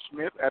Byron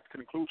Smith at the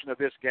conclusion of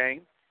this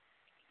game,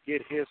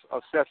 get his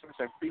assessments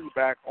and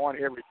feedback on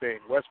everything.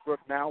 Westbrook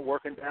now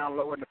working down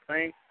low in the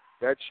paint.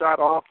 That shot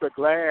off the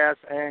glass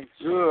and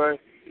good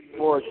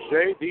for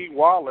J.D.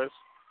 Wallace.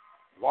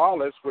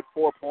 Wallace with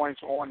 4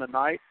 points on the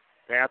night.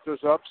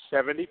 Panthers up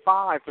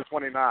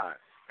 75-29.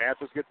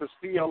 Panthers get the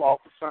steal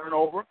off the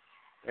turnover,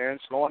 and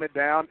slowing it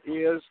down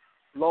is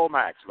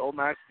Lomax.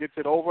 Lomax gets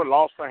it over,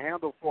 lost the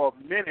handle for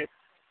a minute,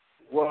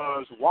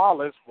 was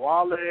Wallace.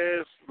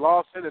 Wallace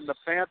lost it, and the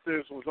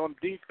Panthers was on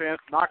defense,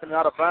 knocking it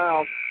out of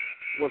bounds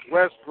was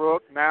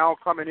Westbrook. Now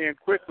coming in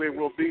quickly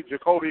will be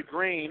Jacoby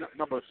Green,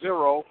 number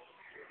 0,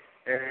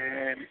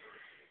 and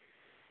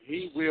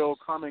he will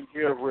come and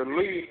give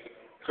relief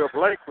to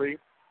Blakely.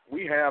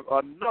 We have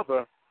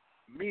another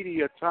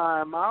media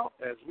timeout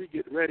as we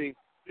get ready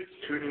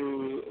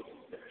to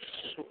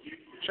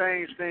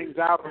change things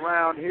out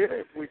around here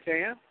if we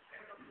can.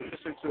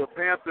 Listen to the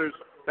Panthers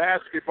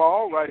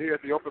basketball right here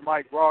at the Open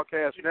Mic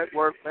Broadcast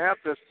Network.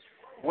 Panthers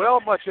well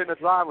much in the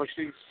driver's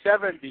seat,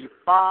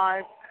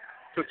 75-29.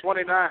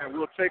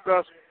 We'll take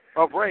us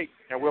a break,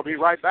 and we'll be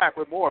right back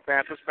with more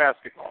Panthers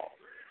basketball.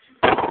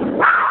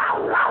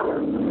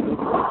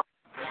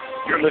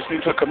 You're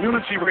listening to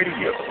Community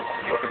Radio,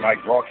 the Open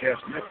Mic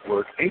Broadcast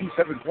Network,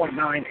 87.9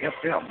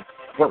 FM,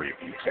 Prairie,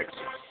 Texas.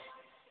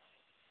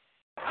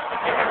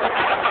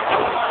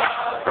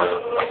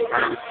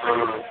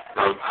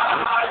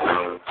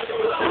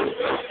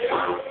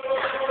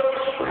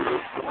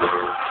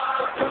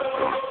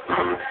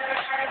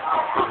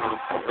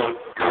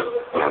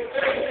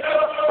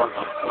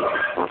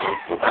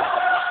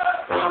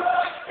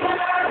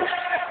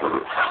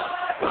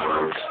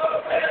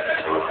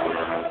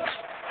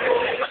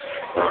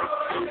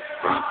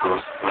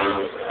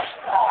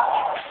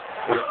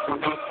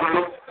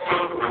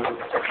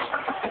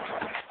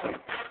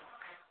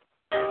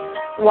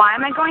 Why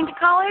am I going to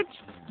college?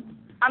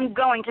 I'm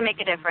going to make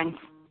a difference.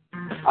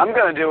 I'm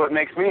going to do what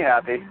makes me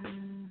happy.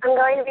 I'm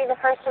going to be the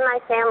first in my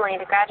family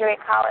to graduate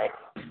college.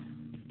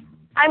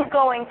 I'm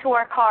going to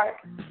work hard.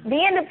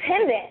 Be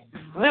independent.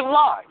 Live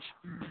large.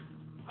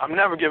 I'm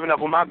never giving up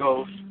on my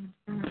goals.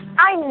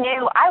 I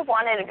knew I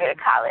wanted to go to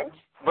college.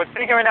 But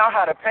figuring out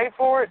how to pay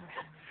for it,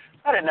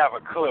 I didn't have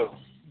a clue.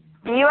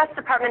 The U.S.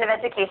 Department of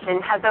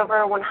Education has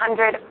over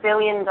 $100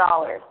 billion.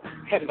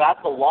 And that's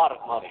a lot of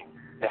money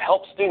to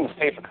help students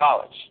pay for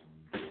college.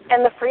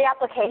 And the free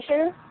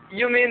applications?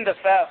 You mean the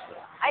FAFSA?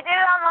 I did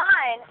it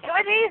online. It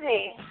was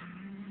easy.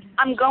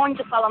 I'm going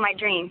to follow my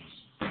dreams.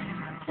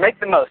 Make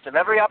the most of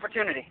every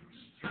opportunity.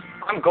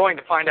 I'm going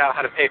to find out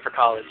how to pay for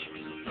college.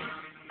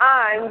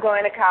 I'm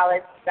going to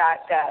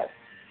college.gov.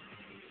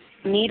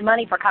 Need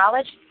money for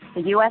college?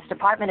 The U.S.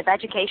 Department of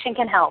Education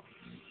can help.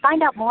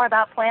 Find out more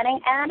about planning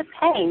and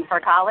paying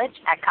for college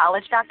at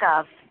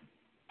college.gov.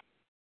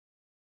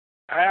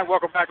 And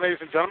welcome back, ladies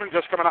and gentlemen.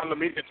 Just coming out of the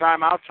media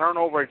timeout.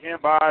 Turnover again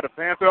by the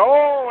Panthers.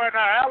 Oh, and an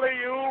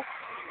alley-oop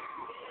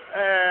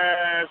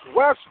as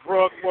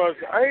Westbrook was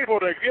able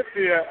to get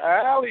the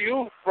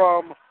alley-oop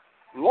from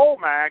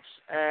Lomax,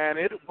 and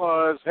it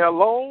was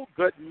hello,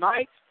 good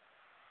night,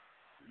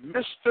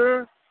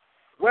 Mr.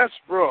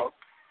 Westbrook.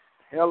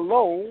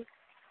 Hello,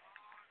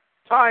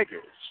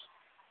 Tigers,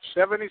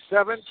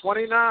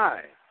 77-29.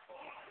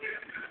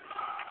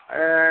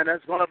 And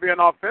it's going to be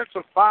an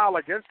offensive foul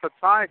against the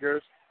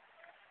Tigers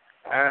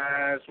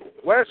as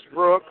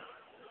Westbrook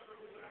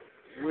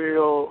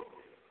will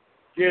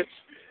get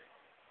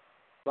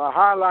the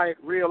highlight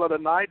reel of the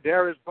night.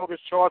 Darius Bogus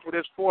charged with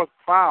his fourth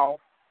foul.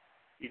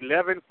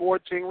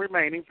 11-14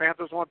 remaining.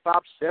 Panthers on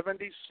top,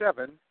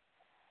 77-29.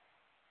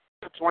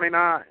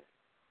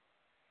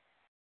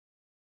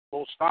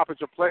 Full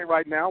stoppage of play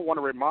right now. I want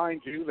to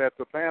remind you that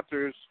the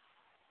Panthers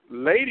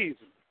ladies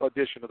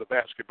edition of the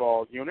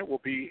basketball unit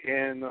will be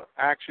in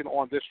action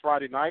on this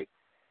Friday night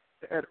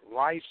at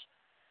Rice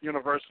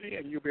University,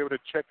 and you'll be able to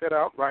check that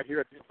out right here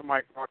at the Open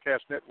Mic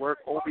Broadcast Network,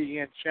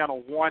 OBN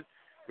Channel 1.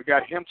 We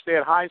got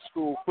Hempstead High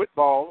School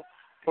football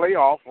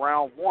playoff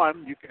round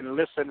 1. You can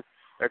listen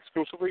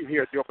exclusively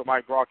here at the Open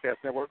Mic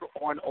Broadcast Network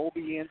on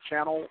OBN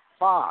Channel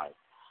 5.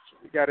 So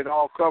we got it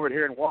all covered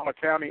here in Waller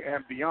County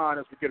and beyond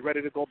as we get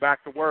ready to go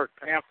back to work.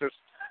 Panthers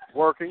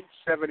working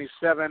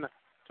 77-29,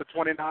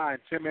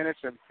 10 minutes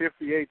and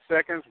 58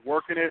 seconds,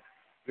 working it,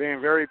 being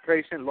very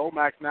patient.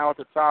 Lomax now at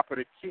the top of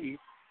the key.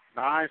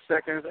 9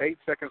 seconds, 8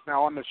 seconds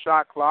now on the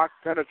shot clock.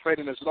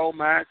 Penetrating is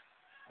Lomax.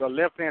 The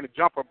left-handed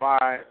jumper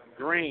by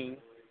Green.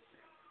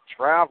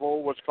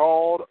 Travel was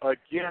called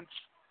against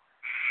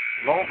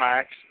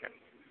Lomax.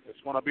 It's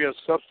going to be a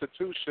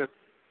substitution.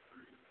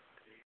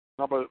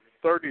 Number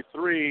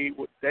 33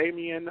 with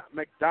Damian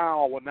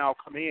McDowell will now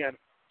come in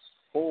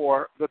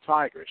for the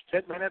Tigers.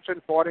 10 minutes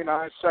and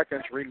 49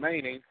 seconds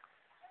remaining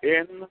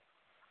in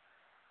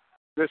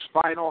this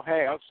final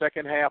half,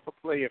 second half of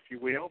play, if you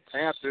will.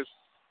 Panthers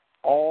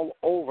all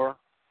over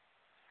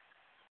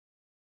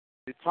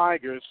the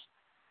Tigers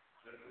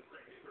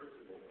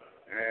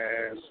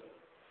as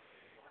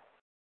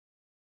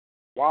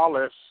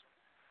Wallace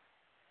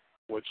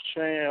was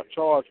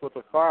charged with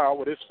a foul,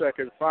 with his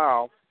second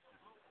foul.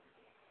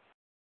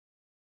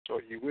 So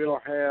you will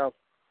have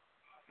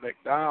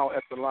McDowell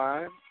at the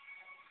line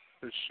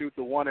to shoot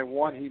the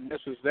 1-and-1. He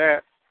misses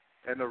that,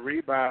 and the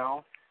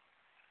rebound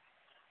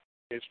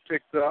is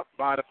picked up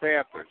by the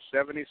Panthers.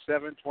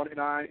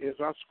 77-29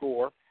 is our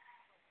score.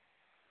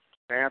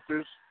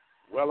 Panthers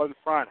well in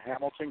front.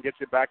 Hamilton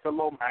gets it back to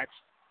Lomax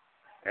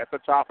at the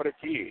top of the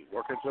key.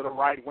 Working to the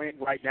right wing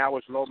right now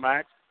is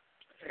Lomax.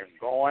 And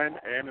going,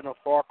 and in the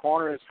far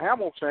corner is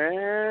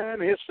Hamilton.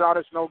 His shot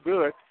is no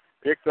good.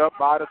 Picked up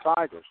by the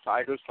Tigers.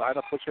 Tigers trying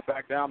to push it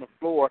back down the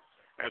floor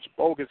as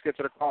Bogus gets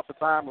it across the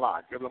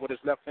timeline. Dribbling with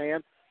his left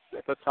hand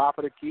at the top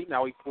of the key.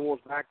 Now he pulls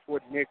back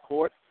toward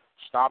midcourt.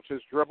 Stops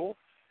his dribble.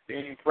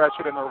 Being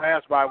pressured and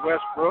harassed by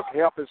Westbrook.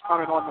 Help is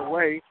coming on the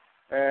way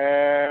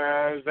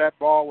as that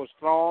ball was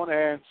thrown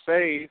and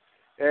saved.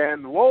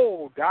 And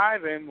whoa,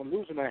 diving,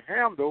 losing a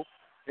handle.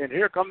 And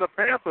here come the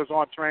Panthers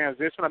on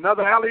transition.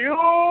 Another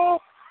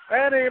alley-oop,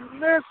 and he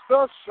missed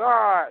the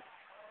shot.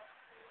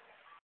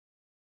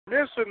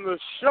 Missing the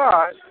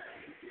shot,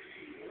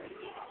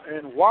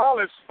 and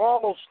Wallace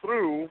follows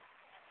through.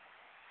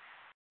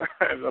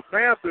 The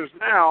Panthers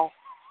now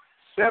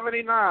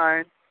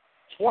 79-29,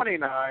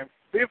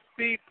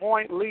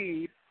 50-point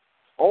lead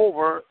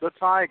over the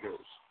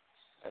Tigers.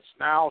 That's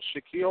now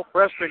Shaquille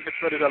Preston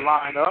gets ready to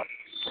line up.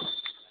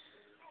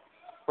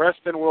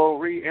 Preston will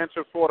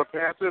re-enter for the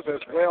Panthers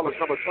as well as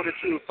number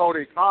 22,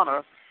 Cody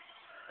Connor.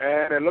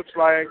 And it looks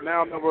like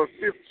now number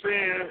 15,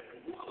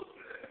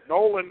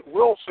 Nolan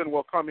Wilson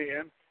will come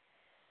in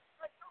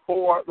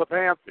for the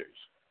Panthers.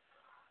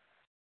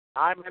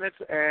 9 minutes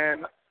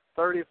and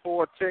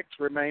 34 ticks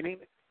remaining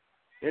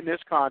in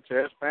this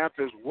contest.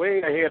 Panthers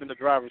way ahead in the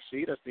driver's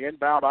seat as the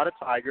inbound out of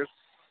Tigers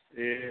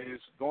is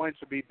going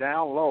to be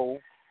down low.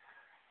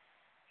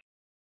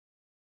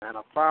 And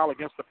a foul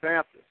against the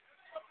Panthers.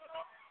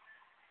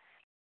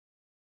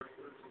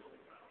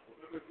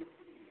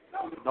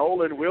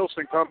 Nolan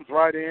Wilson comes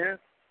right in and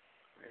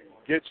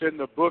gets in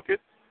the books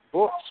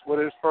with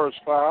his first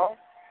foul.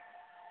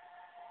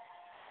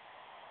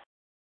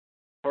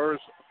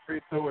 First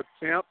free throw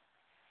attempt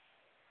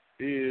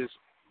is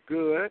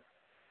good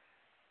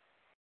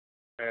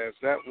as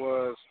that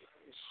was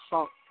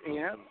sunk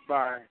in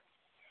by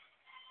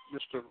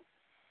Mr.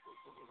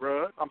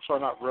 Rudd. I'm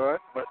sorry, not Rudd,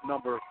 but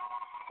number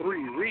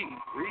 3, Reed.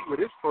 Reed with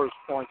his first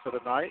points of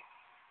the night.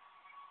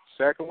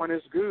 Second one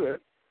is good.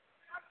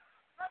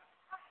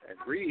 And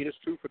Reed is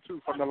 2 for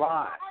 2 from the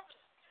line.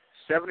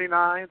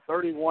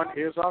 79-31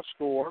 is our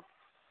score.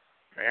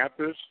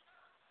 Panthers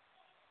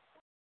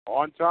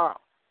on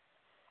top.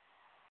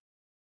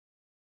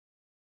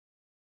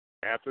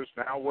 Panthers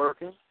now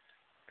working.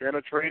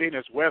 Penetrating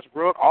is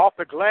Westbrook off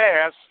the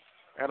glass.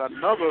 And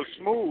another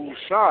smooth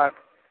shot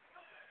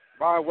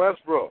by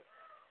Westbrook.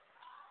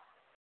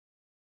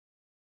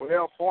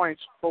 12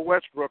 points for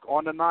Westbrook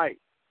on the night.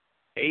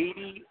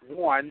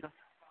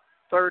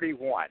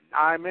 81-31.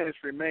 9 minutes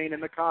remain in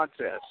the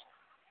contest.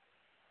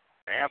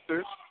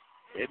 Panthers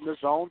in the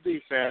zone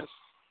defense.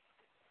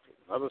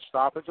 Another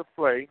stoppage of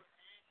play.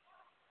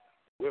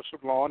 Whistle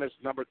blowing as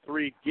number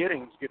 3,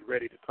 Giddings, get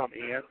ready to come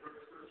in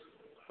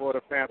for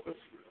the Panthers.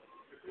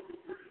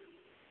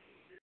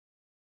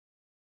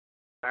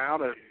 Now Now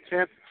the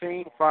 10th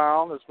team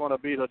foul is going to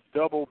be the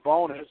double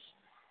bonus.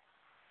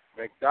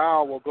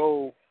 McDowell will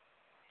go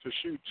to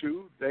shoot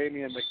two.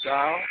 Damian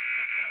McDowell,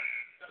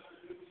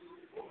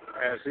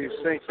 as he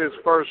sinks his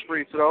first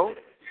free throw.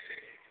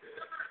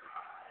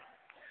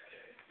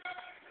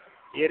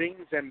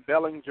 Giddings and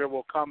Bellinger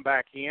will come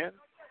back in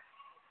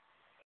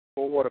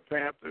for the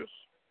Panthers.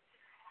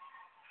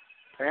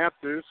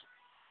 Panthers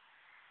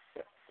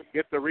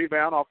get the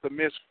rebound off the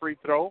missed free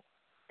throw.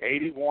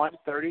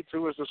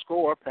 81-32 is the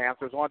score.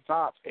 Panthers on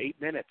top.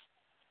 8 minutes,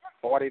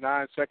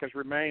 49 seconds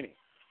remaining.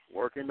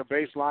 Working the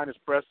baseline is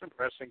Preston.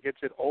 Preston gets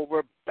it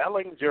over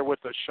Bellinger with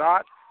the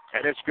shot,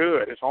 and it's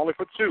good. It's only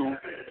for two.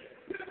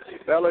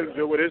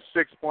 Bellinger with his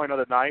 6th point of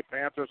the night.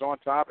 Panthers on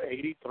top,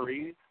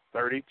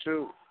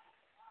 83-32.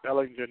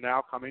 Bellinger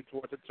now coming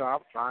toward the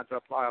top, trying to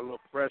apply a little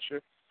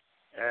pressure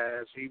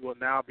as he will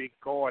now be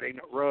guarding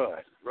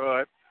Rudd.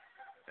 Rudd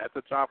at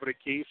the top of the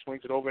key,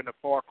 swings it over in the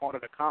far corner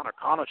to Connor.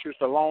 Connor shoots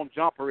the long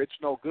jumper. It's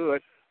no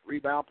good.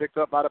 Rebound picked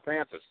up by the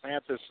Panthers.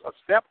 Panthers a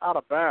step out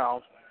of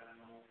bounds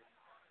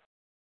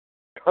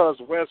because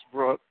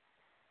Westbrook,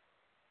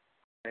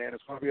 and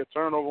it's going to be a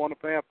turnover on the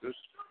Panthers.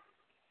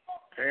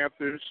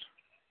 Panthers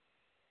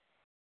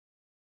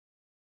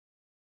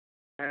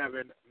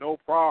having no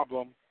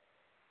problem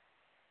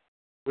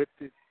with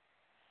the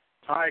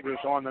Tigers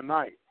on the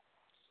night.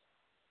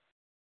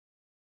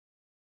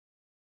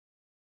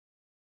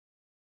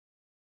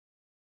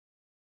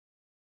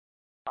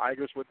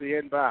 Tigers with the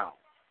inbound.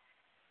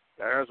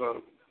 There's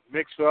a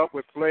mix-up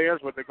with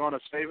players, but they're going to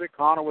save it.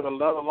 Connor with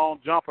another long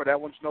jumper.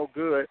 That one's no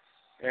good,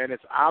 and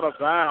it's out of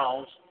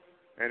bounds,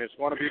 and it's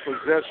going to be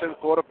possession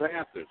for the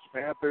Panthers.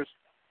 Panthers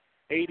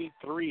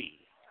 83,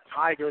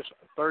 Tigers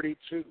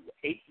 32.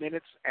 8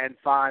 minutes and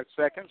 5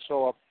 seconds,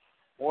 so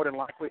more than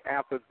likely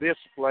after this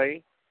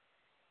play,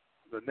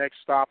 the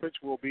next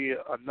stoppage will be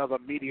another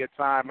media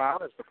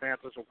timeout as the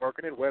Panthers are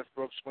working it.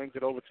 Westbrook swings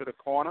it over to the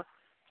corner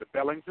to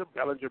Bellinger.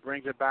 Bellinger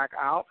brings it back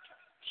out,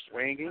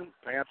 swinging.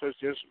 Panthers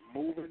just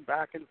moving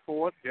back and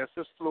forth, just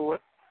as fluid.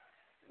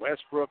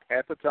 Westbrook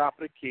at the top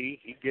of the key.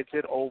 He gets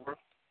it over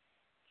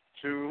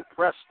to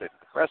Preston.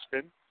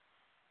 Preston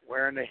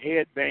wearing the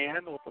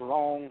headband with the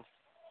long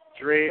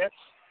dreads,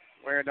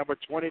 wearing number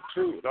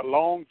 22. The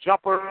long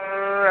jumper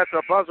at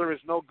the buzzer is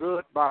no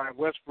good by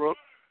Westbrook.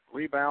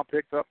 Rebound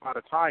picked up by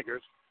the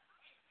Tigers.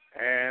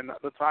 And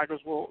the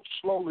Tigers will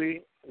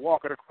slowly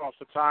walk it across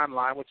the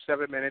timeline with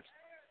 7 minutes,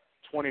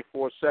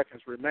 24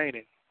 seconds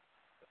remaining.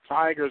 The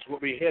Tigers will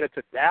be headed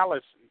to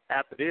Dallas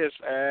after this,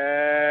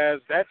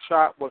 as that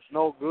shot was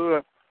no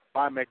good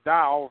by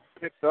McDowell,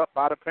 picked up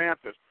by the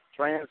Panthers.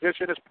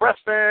 Transition is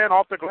Preston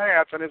off the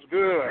glass, and it's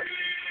good.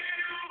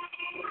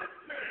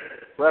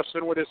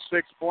 Preston with his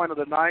 6th point of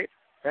the night.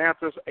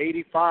 Panthers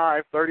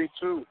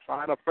 85-32.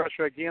 Trying to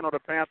pressure again on the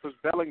Panthers.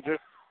 Bellinger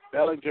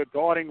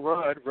guarding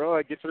Rudd.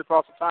 Rudd gets it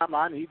across the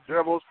timeline. He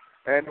dribbles,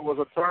 and it was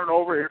a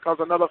turnover. Here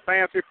comes another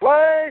fancy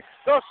play.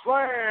 The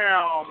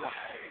slam.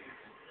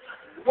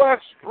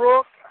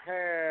 Westbrook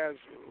has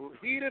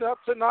heated up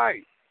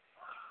tonight.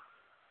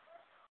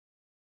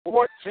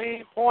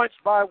 14 points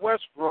by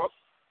Westbrook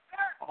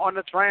on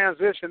the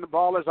transition. The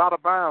ball is out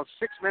of bounds.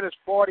 6 minutes,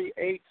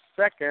 48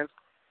 seconds.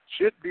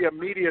 Should be a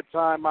media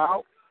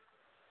timeout.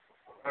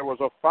 There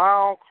was a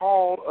foul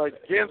called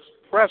against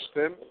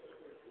Preston,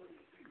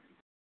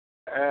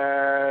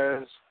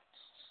 as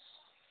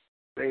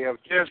they have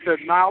just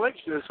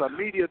acknowledged it's a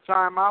media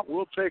timeout.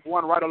 We'll take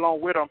one right along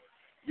with them.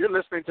 You're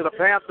listening to the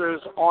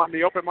Panthers on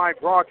the Open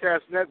Mic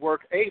Broadcast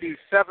Network.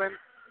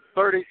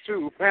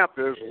 87-32,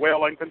 Panthers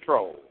well in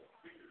control.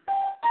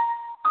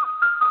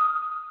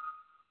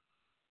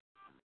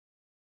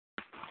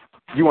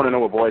 You want to know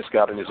what Boy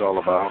Scouting is all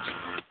about?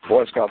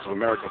 Boy Scouts of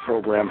America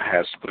program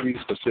has 3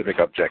 specific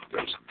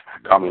objectives,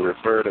 commonly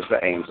referred as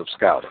the aims of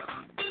scouting.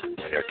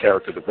 They are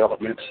character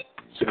development,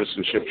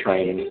 citizenship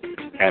training,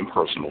 and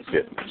personal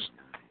fitness.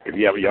 If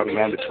you have a young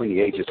man between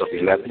the ages of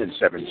 11 and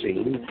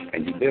 17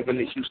 and you live in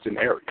the Houston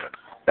area,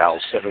 dial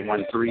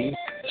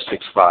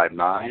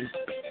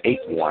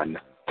 713-659-8111.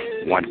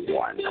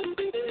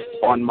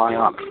 On my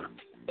honor,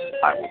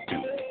 I will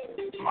do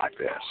my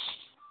best.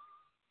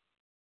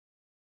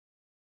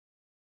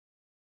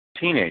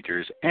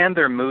 Teenagers and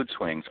their mood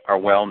swings are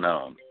well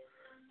known.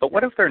 But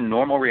what if their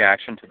normal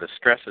reaction to the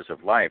stresses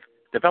of life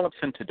develops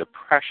into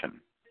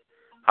depression?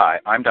 Hi,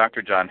 I'm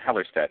Dr. John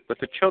Hellerstedt with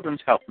the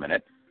Children's Health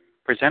Minute,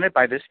 presented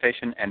by this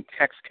station and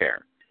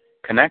TextCare,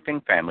 connecting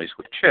families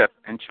with CHIP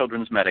and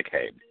Children's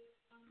Medicaid.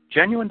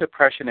 Genuine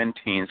depression in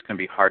teens can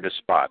be hard to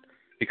spot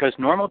because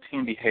normal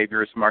teen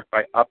behavior is marked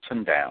by ups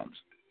and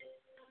downs.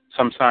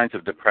 Some signs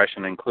of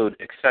depression include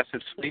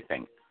excessive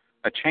sleeping,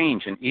 a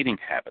change in eating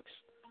habits,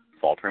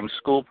 faltering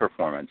school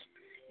performance,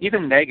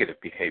 even negative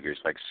behaviors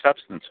like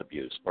substance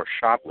abuse or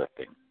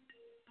shoplifting.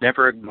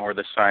 Never ignore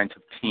the signs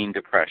of teen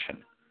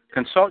depression.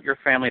 Consult your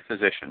family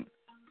physician,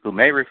 who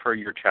may refer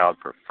your child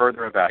for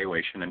further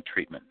evaluation and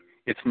treatment.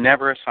 It's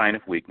never a sign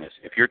of weakness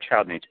if your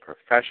child needs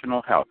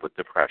professional help with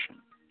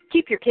depression.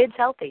 Keep your kids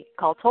healthy.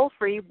 Call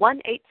toll-free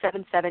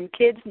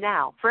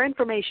 1-877-KIDS-NOW for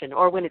information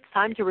or when it's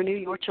time to renew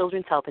your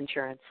children's health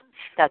insurance.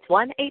 That's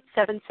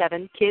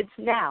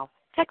 1-877-KIDS-NOW.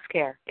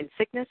 TextCare in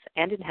sickness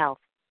and in health.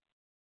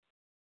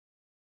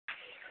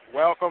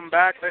 Welcome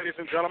back, ladies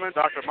and gentlemen.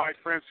 Dr. Mike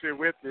Prince here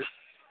with you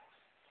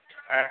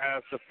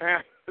as the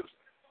Panthers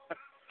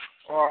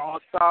are on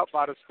top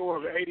by the score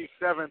of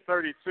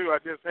 87-32. I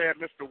just had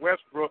Mr.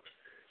 Westbrook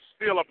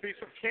steal a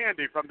piece of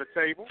candy from the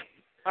table.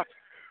 I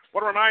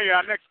want to remind you,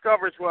 our next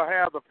coverage will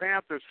have the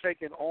Panthers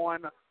taking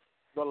on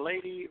the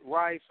Lady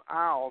Rice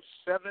Owls.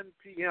 7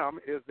 p.m.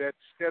 is that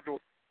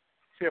scheduled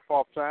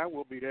tip-off time.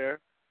 We'll be there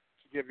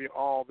to give you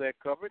all that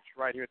coverage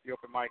right here at the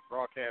Open Mic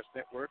Broadcast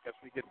Network. As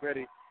we get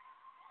ready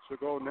to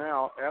go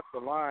now, at the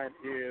line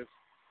is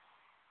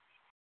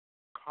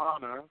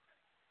Connor.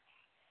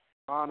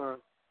 Connor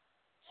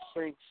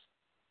sinks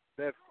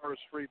that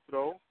first free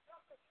throw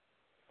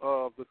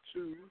of the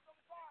two.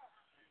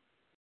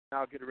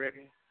 Now get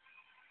ready.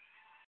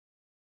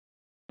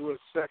 Do a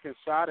second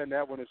shot, and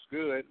that one is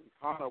good.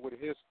 Connor, with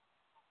his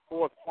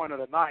fourth point of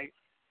the night,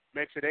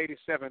 makes it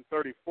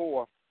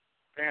 87-34.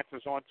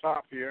 Panthers on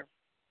top here.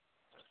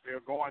 They're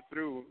going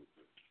through.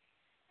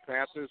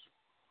 Panthers.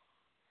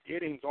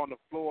 Giddings on the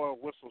floor.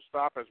 Whistle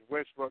stop as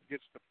Westbrook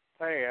gets the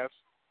pass.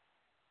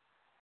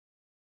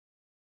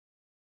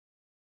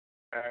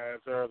 As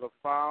the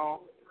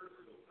foul.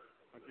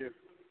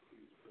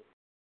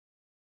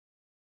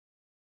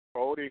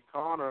 Cody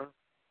Connor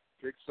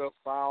picks up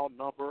foul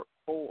number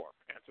 4.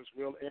 Panthers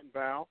will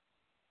inbound.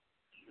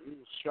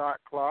 New shot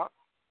clock.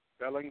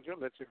 Bellinger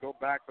lets it go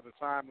back to the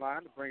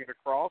timeline to bring it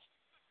across.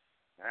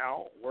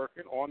 Now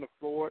working on the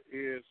floor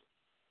is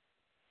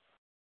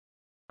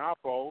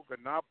Ganapo.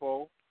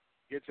 Ganapo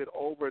gets it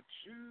over to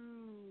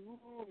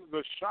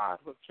the shot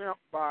attempt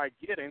by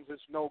Giddings.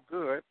 It's no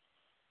good.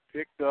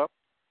 Picked up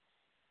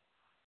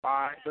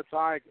by the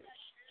Tigers.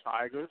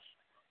 Tigers.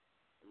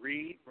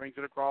 Reed brings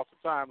it across the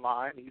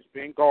timeline. He's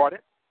being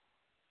guarded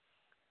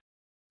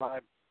by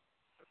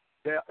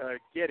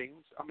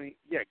Giddings.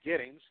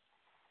 Giddings.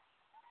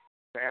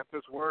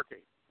 Panthers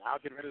working. Now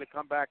getting ready to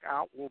come back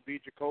out will be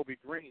Jacoby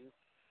Green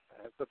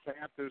as the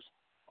Panthers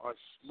are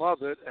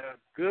smothered. A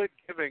good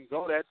give and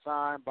go that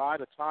time by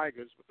the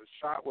Tigers, but the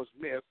shot was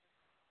missed.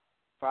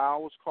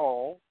 Foul was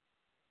called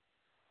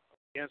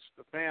against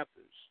the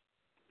Panthers.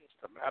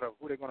 It's a matter of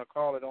who they're going to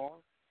call it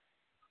on.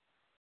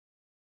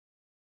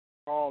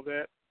 Call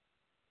that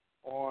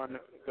on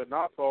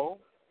Ganapo.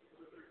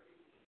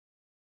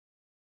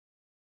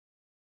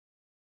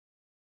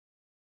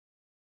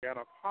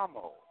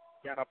 Ganapamo,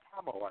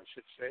 I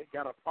should say.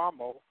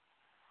 Ganapamo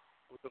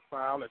with the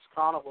foul. As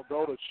Connor will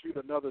go to shoot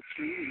another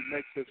two. He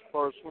makes his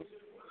first one.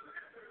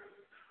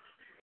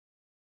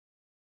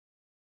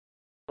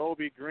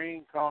 Kobe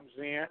Green comes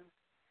in.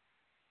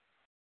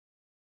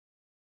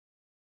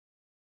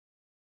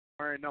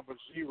 Wearing number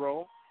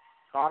 0.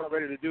 Connor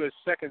ready to do his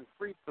second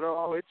free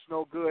throw. It's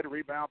no good.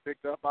 Rebound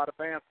picked up by the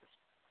Panthers.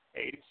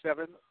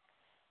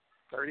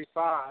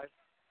 87-35.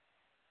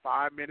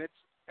 5 minutes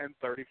and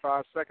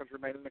 35 seconds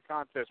remaining in the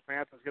contest.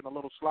 Panthers getting a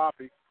little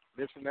sloppy.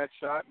 Missing that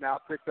shot. Now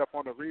picked up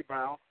on the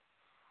rebound.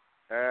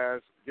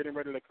 As getting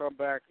ready to come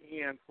back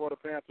in for the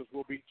Panthers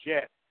will be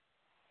Jet.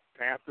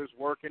 Panthers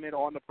working it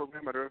on the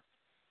perimeter.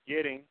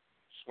 Getting.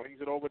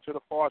 Swings it over to the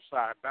far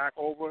side. Back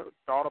over.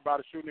 Thought about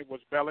it shooting. It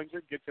was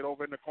Bellinger. Gets it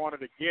over in the corner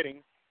to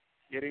Getting.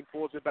 Getting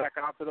pulls it back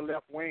out to the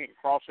left wing.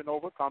 Crossing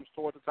over. Comes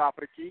toward the top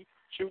of the key.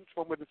 Shoots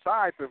from with the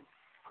side to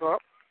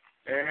cup.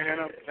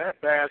 And that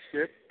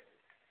basket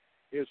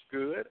is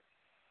good.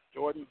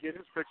 Jordan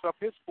Giddings picks up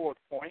his 4th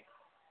point.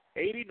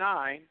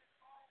 89-35.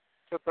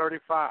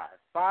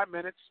 5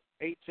 minutes,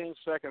 18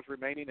 seconds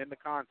remaining in the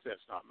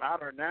contest. Now,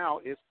 matter now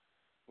is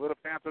will the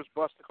Panthers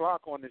bust the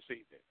clock on this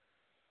evening?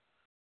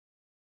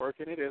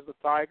 Working it is the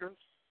Tigers.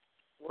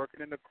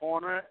 Working in the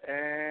corner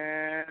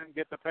and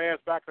get the pass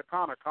back to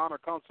Connor. Connor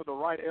comes to the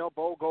right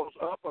elbow, goes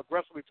up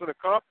aggressively to the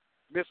cup,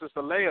 misses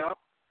the layup,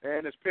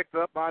 and is picked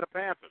up by the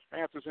Panthers.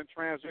 Panthers in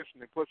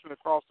transition. And pushing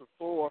across the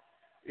floor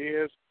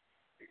is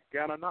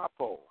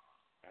Gananapo.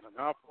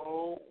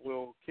 Gananapo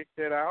will kick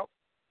that out.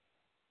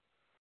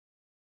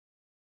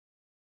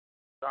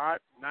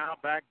 Shot now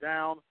back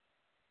down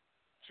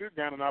to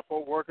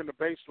Gananapo, working the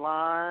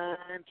baseline.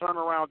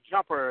 Turnaround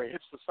jumper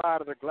hits the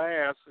side of the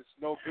glass. It's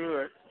no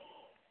good.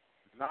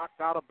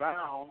 Knocked out of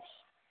bounds.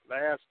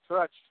 Last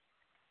touch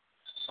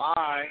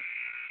by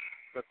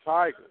the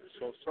Tigers.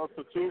 So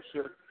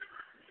substitution.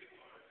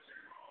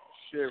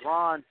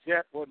 Sharon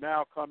Jett will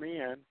now come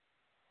in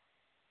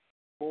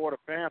for the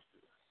Panthers.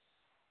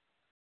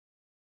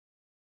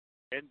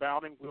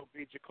 Inbounding will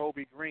be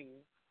Jacoby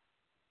Green.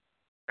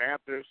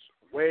 Panthers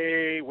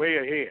way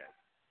ahead.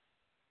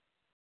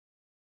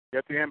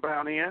 Get the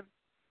inbound in.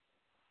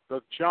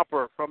 The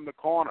jumper from the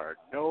corner.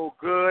 No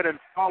good and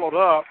followed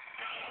up.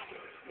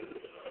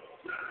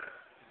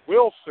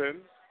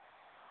 Wilson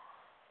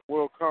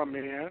will come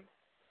in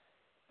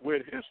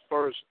with his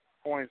first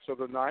points of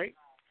the night.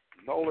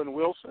 Nolan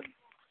Wilson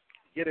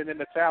getting in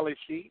the tally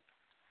sheet.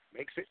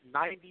 Makes it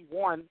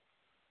 91-35.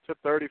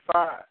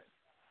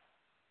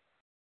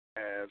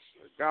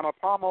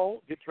 Ganapamo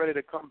gets ready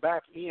to come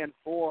back in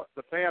for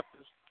the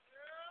Panthers.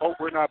 Hope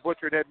we're not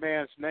butchering that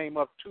man's name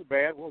up too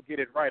bad. We'll get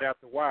it right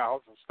after a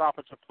while. So stop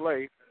it to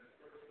play.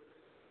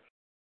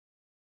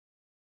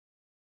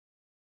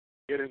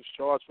 Getting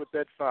charged with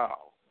that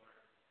foul.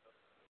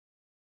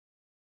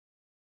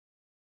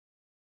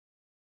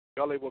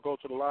 Gully will go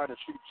to the line and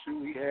shoot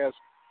two. He has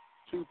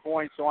 2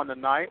 points on the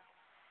night.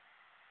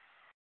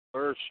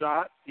 First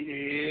shot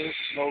is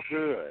no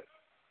good.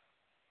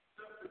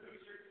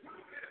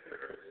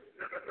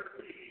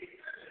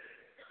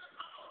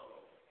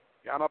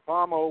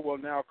 Ganapamo will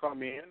now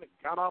come in.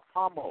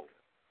 Ganapamo.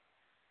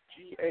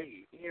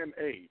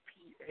 Ganapamo.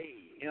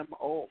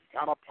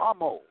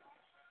 Ganapamo.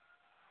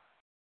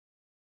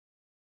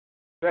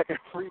 Second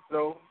free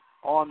throw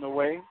on the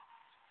way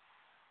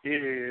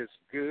is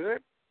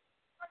good.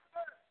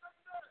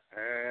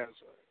 As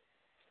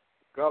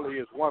Gully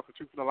is 1 for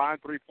 2 from the line,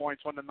 3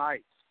 points on the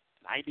night.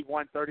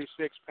 91-36,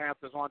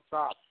 Panthers on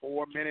top.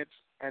 4 minutes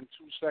and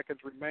 2 seconds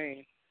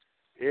remain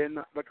in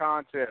the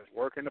contest.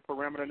 Working the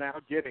perimeter now.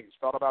 Giddings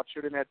thought about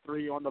shooting that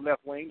three on the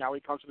left wing. Now he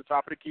comes to the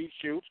top of the key,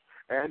 shoots,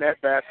 and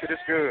that basket is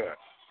good.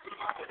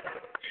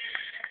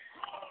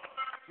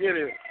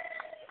 Giddings.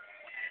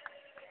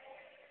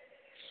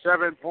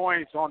 7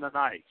 points on the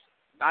night.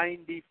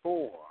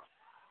 94-36.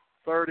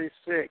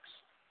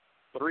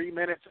 3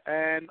 minutes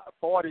and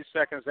 40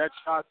 seconds. That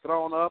shot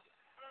thrown up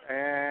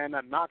and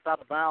knocked out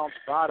of bounds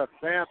by the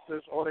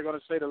Panthers, or they're going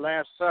to say the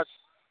last touch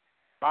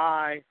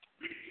by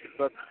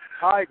the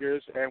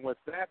Tigers. And with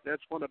that,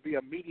 that's going to be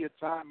a media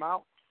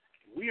timeout.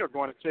 We are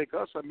going to take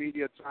us a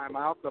media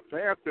timeout. The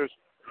Panthers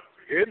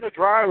in the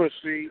driver's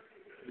seat,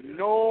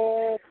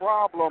 no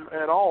problem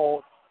at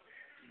all.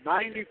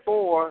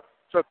 94-36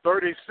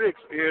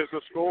 is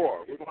the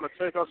score. We're going to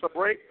take us a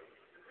break,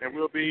 and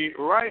we'll be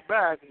right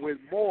back with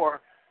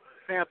more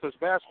Panthers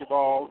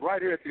basketball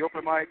right here at the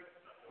Open Mic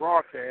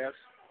Broadcast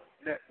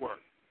Network.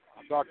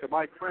 I'm Dr.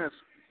 Mike Prince.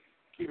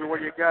 Keep it where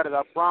you got it,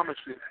 I promise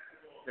you.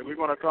 And we're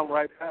going to come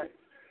right back.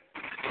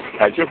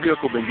 Has your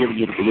vehicle been giving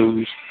you the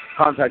blues?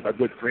 Contact our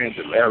good friends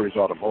at Larry's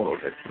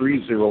Automotive at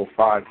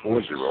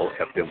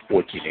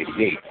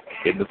 30540-FM1488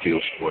 in the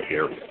Field Store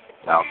area.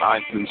 Now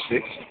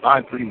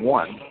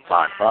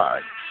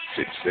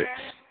 936-931-5566.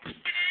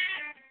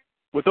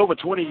 With over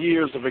 20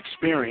 years of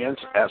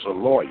experience as a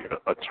lawyer,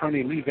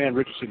 attorney Lee Van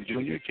Richardson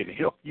Jr. can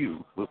help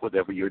you with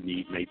whatever your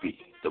need may be.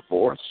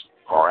 Divorce,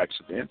 car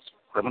accidents,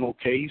 criminal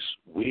case,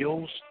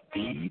 wills,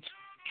 deeds,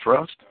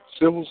 trust,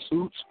 civil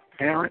suits,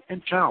 parent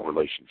and child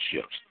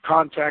relationships.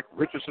 Contact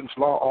Richardson's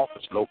Law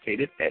Office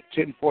located at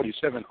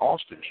 1047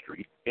 Austin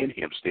Street in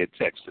Hempstead,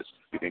 Texas.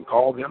 You can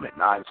call them at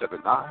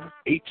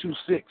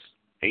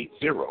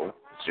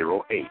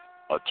 979-826-8008.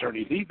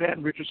 Attorney Lee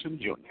Van Richardson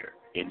Jr.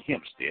 in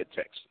Hempstead,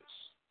 Texas.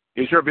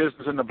 Is your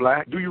business in the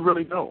black? Do you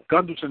really know?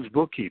 Gunderson's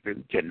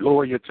Bookkeeping can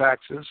lower your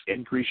taxes,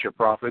 increase your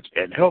profits,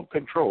 and help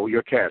control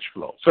your cash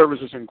flow.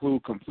 Services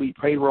include complete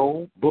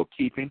payroll,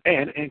 bookkeeping,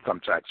 and income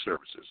tax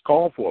services.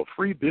 Call for a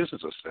free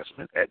business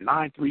assessment at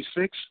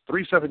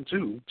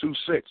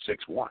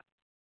 936-372-2661.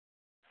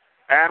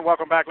 And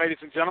welcome back, ladies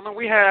and gentlemen.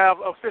 We have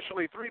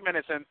officially 3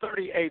 minutes and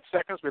 38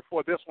 seconds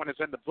before this one is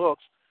in the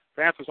books.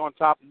 Panthers on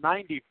top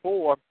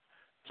 94-36.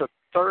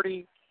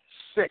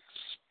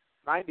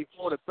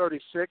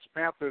 94-36.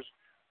 Panthers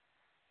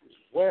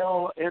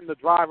well in the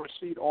driver's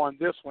seat on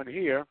this one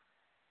here.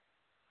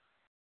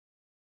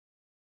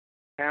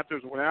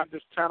 Panthers were out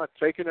just kind of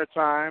taking their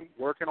time,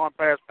 working on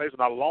pass plays,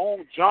 and a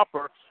long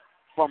jumper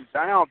from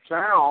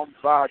downtown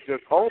by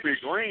Jacoby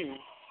Green.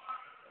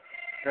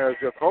 As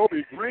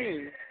Jacoby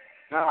Green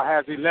now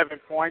has 11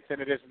 points, and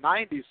it is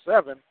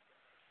 97-36.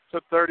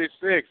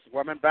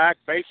 Women back,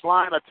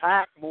 baseline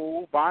attack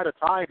move by the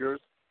Tigers.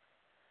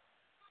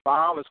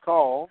 Foul is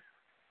called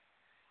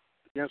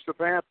against the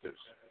Panthers.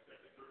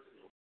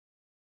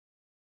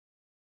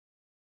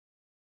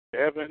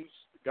 Evans,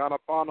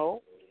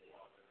 Ganapamo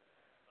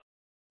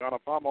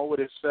with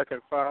his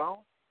second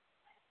foul.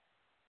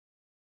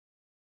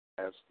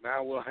 As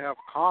now we'll have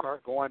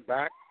Connor going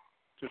back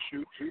to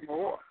shoot two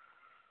more.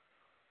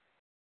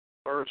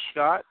 First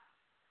shot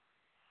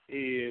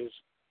is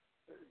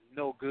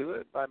no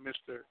good by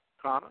Mr.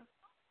 Connor.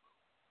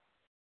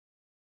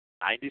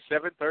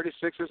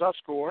 97-36 is our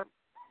score.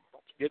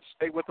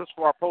 Stay with us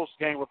for our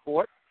post-game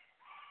report.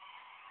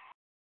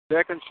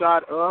 Second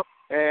shot up,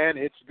 and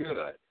it's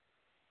good.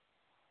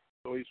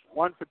 So he's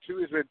 1 for 2.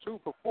 He's been 2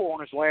 for 4 on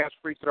his last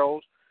free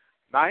throws.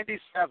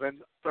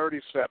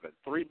 97-37.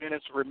 3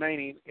 minutes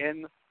remaining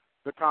in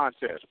the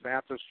contest.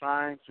 Panthers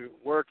trying to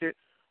work it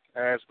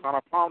as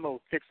Ganapamo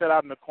kicks it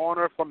out in the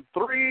corner from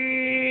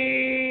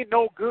 3.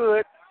 No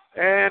good.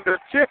 And the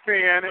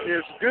tip-in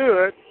is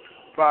good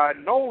by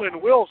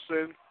Nolan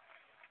Wilson.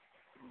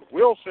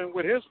 Wilson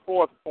with his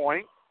 4th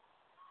point,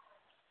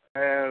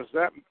 as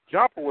that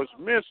jumper was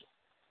missed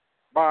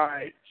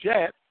by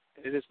Jet.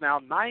 It is now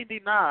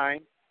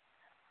 99-37.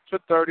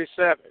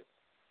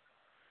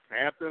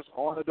 Panthers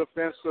on the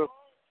defensive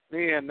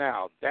end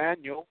now.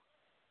 Daniel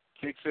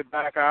kicks it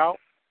back out,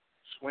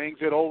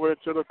 swings it over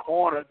to the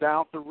corner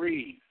down to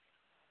Reed.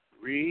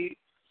 Reed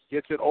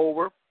gets it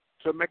over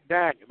to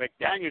McDaniel.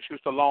 McDaniel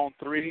shoots the long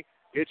three.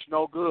 It's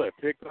no good.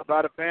 Picked up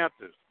by the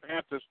Panthers.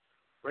 Panthers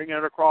bringing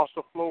it across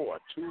the floor.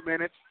 2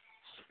 minutes,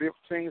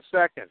 15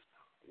 seconds.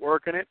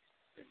 Working it.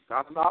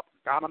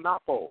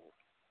 Ganapo.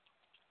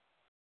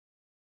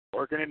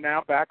 Working it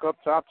now back up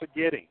top to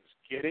Giddings.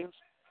 Giddings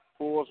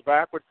pulls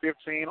back with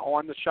 15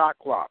 on the shot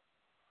clock.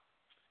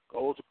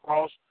 Goes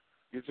across,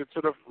 gets it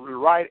to the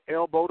right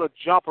elbow. The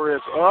jumper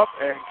is up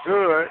and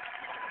good.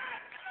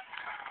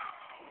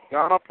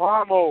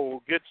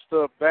 Ganapamo gets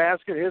the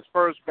basket. His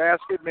first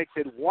basket makes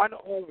it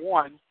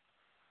 101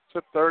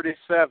 to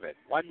 37.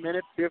 1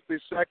 minute, 50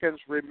 seconds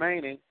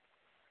remaining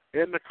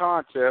in the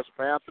contest.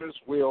 Panthers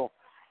will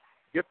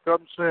get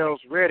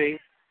themselves ready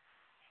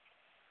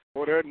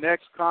for their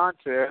next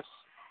contest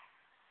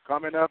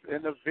coming up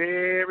in the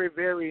very,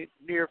 very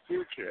near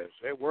future.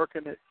 They're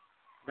working it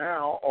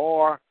now,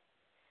 or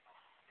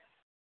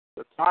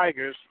the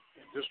Tigers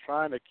just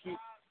trying to keep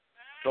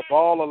the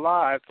ball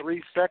alive.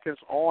 3 seconds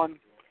on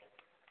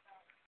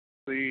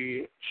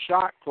the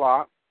shot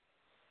clock.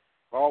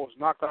 Ball was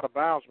knocked out of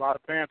bounds by the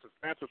Panthers.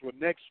 Panthers will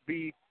next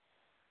be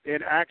in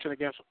action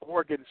against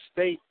Oregon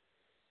State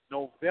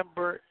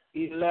November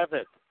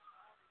 11th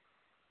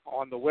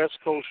on the West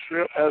Coast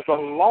Strip, as the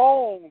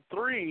long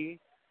three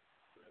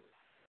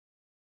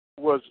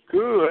was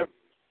good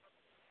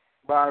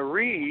by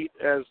Reed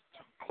as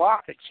the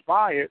clock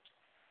expired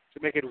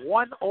to make it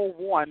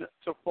 101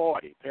 to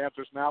 40.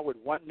 Panthers now with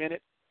 1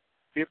 minute,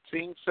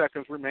 15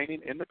 seconds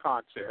remaining in the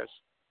contest.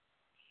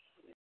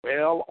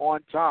 Well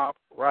on top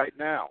right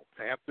now.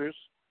 Panthers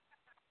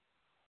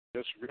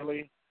just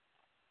really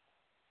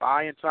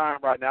buying time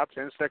right now.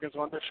 10 seconds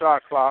on the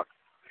shot clock.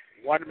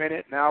 1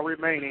 minute now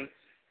remaining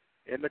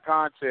in the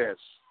contest.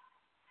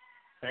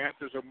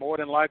 Panthers are more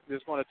than likely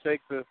just going to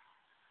take the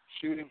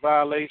shooting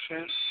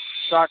violation.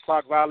 Shot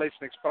clock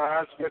violation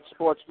expires. Good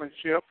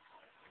sportsmanship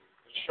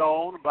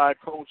shown by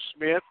Coach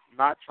Smith,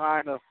 not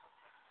trying to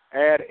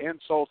add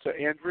insult to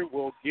injury.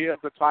 Will give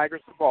the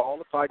Tigers the ball.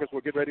 The Tigers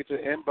will get ready to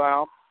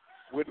inbound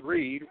with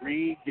Reed.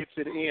 Reed gets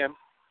it in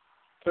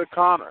to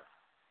Connor.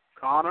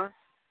 Connor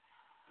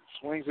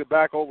swings it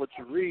back over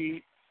to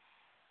Reed.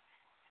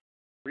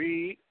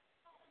 Reed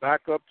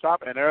back up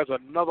top, and there's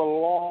another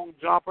long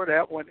jumper.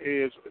 That one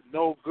is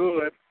no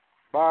good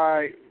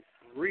by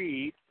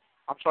Reed.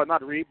 I'm sorry,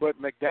 not Reed,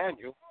 but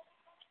McDaniel.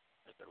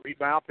 The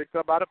rebound picked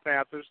up by the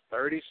Panthers.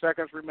 30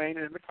 seconds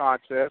remaining in the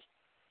contest.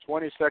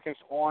 20 seconds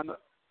on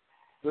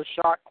the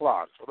shot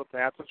clock. So the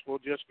Panthers will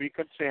just be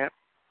content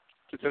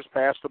to just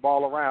pass the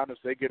ball around as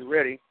they get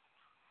ready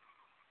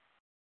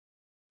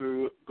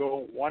to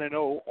go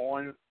 1-0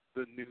 on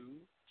the new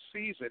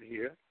season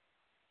here.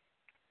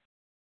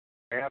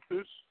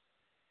 Panthers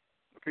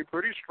looking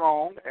pretty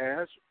strong,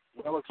 as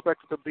well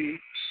expected to be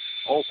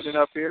opening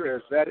up here,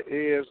 as that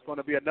is going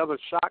to be another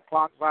shot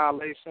clock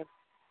violation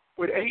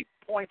with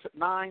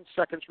 8.9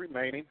 seconds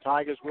remaining.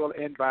 Tigers will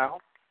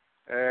inbound,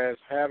 as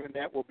having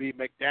that will be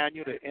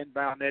McDaniel to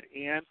inbound that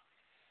in,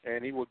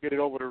 and he will get it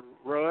over to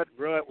Rudd.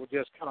 Rudd will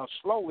just kind of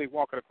slowly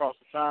walk it across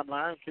the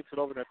timeline, kicks it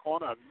over in the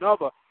corner.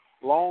 Another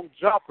long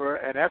jumper,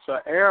 and that's an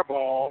air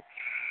ball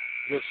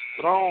just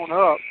thrown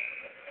up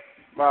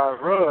by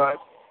Rudd.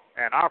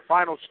 And our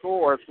final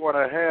score is going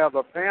to have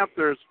the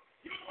Panthers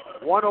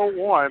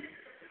 101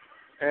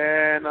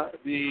 and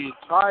the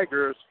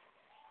Tigers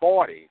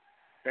 40.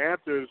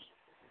 Panthers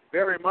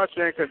very much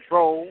in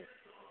control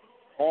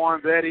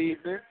on that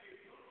evening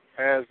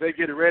as they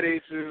get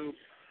ready to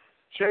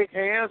shake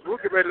hands. We'll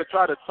get ready to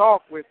try to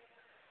talk with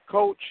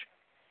Coach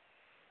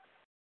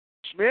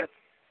Smith.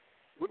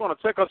 We're going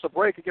to take us a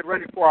break and get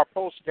ready for our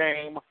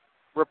post-game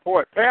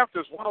report.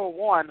 Panthers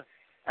 101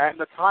 and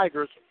the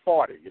Tigers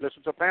 40. You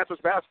listen to Panthers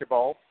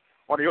basketball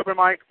on the Open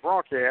Mic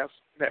Broadcast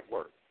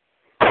Network.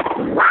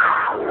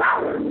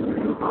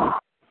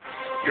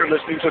 You're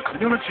listening to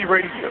Community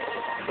Radio,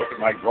 Open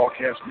Mic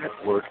Broadcast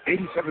Network,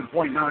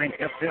 87.9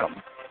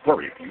 FM,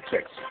 Prairie View,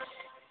 Texas.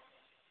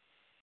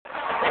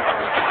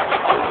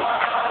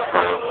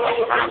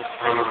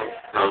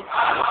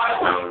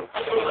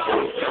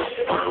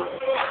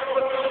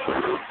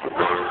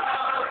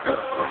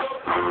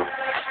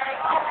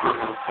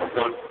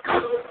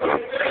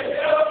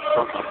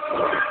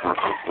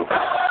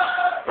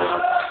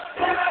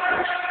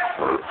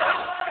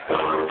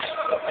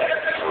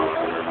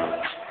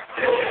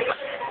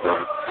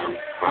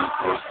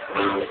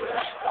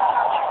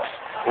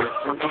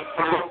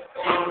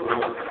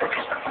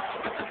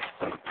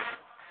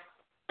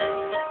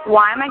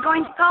 Why am I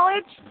going to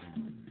college?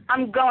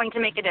 I'm going to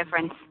make a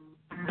difference.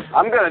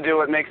 I'm going to do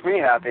what makes me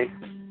happy.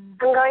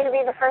 I'm going to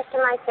be the first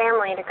in my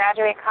family to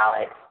graduate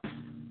college.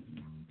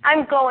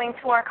 I'm going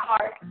to work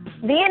hard.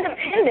 Be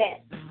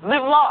independent.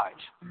 Live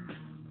large.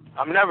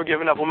 I'm never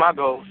giving up on my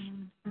goals.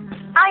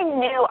 I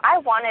knew I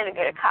wanted to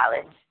go to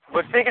college.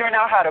 But figuring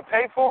out how to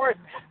pay for it,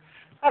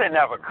 I didn't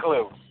have a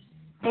clue.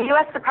 The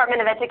U.S.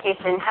 Department of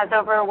Education has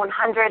over $100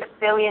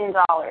 billion.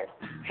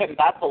 And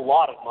that's a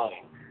lot of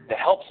money to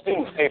help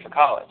students pay for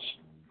college.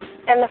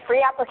 And the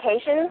free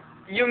applications?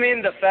 You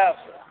mean the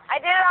FAFSA? I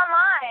did it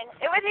online.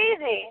 It was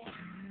easy.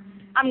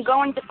 I'm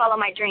going to follow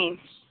my dreams.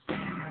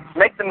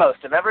 Make the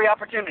most of every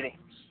opportunity.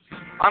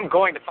 I'm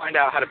going to find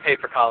out how to pay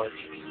for college.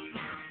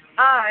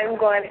 I'm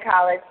going to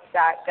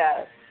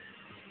college.gov.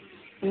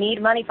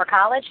 Need money for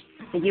college?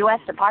 The U.S.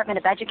 Department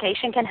of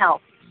Education can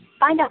help.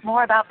 Find out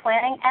more about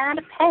planning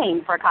and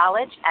paying for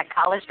college at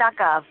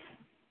college.gov.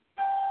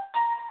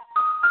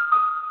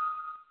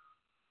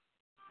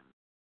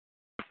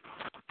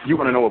 You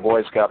want to know what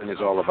Boy Scouting is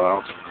all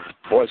about?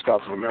 Boy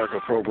Scouts of America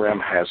program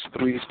has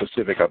 3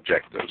 specific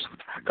objectives,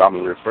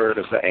 commonly referred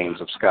as the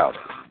aims of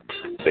scouting.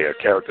 They are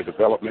character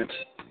development,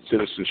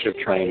 citizenship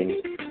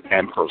training,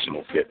 and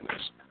personal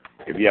fitness.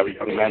 If you have a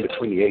young man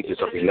between the ages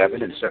of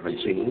 11 and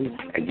 17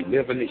 and you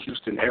live in the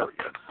Houston area,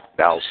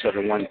 dial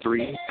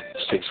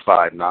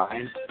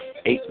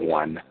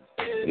 713-659-8111.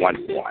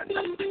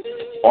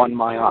 On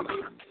my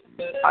honor,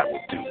 I will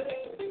do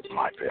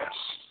my best.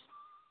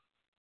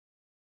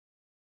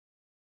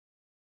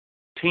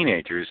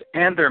 Teenagers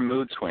and their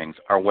mood swings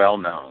are well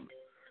known.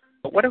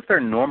 But what if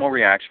their normal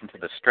reaction to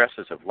the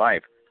stresses of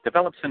life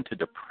develops into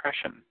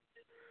depression?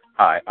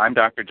 Hi, I'm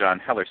Dr. John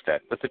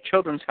Hellerstedt with the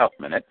Children's Health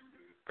Minute,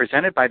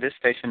 presented by this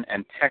station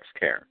and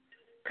TextCare,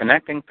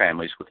 connecting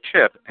families with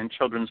CHIP and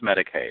Children's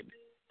Medicaid.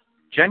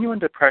 Genuine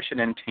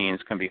depression in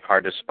teens can be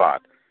hard to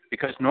spot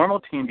because normal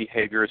teen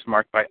behavior is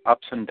marked by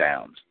ups and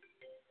downs.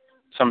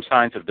 Some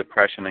signs of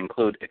depression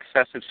include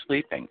excessive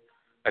sleeping,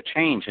 a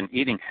change in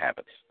eating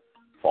habits,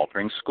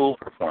 faltering school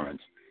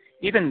performance,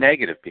 even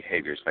negative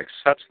behaviors like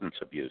substance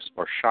abuse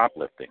or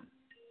shoplifting.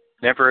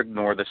 Never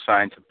ignore the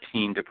signs of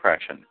teen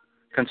depression.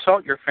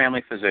 Consult your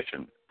family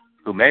physician,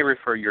 who may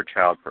refer your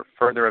child for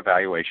further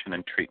evaluation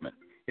and treatment.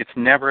 It's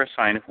never a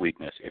sign of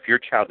weakness if your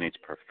child needs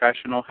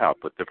professional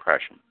help with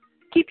depression.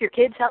 Keep your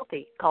kids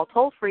healthy. Call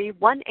toll-free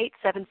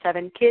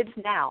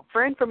 1-877-KIDS-NOW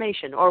for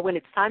information or when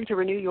it's time to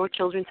renew your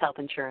children's health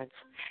insurance.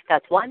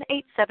 That's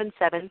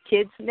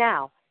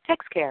 1-877-KIDS-NOW.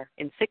 TextCare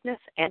in sickness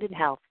and in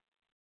health.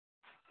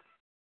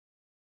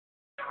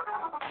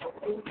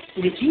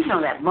 Did you know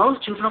that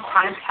most juvenile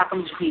crimes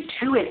happen between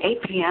 2 and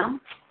 8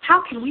 p.m.?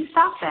 How can we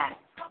stop that?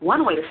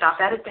 One way to stop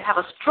that is to have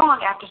a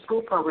strong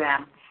after-school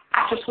program.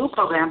 After-school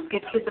programs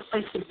give kids a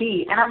place to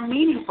be and a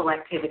meaningful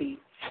activity.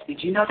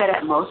 Did you know that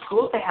at most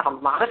schools they have a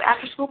lot of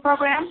after-school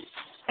programs?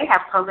 They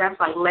have programs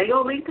like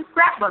Lego League and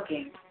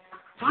scrapbooking.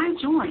 Why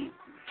join?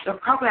 The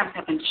programs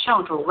have been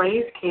shown to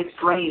raise kids'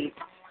 grades.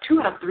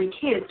 2 out of 3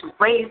 kids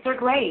raise their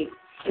grades.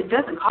 It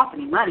doesn't cost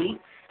any money.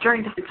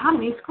 During this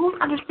economy, schools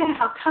understand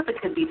how tough it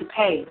could be to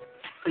pay.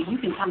 So you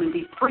can come and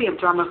be free of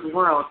drama's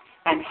world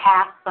and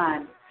have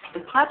fun. The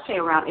club stay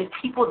around if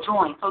people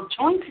join. So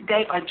join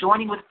today by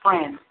joining with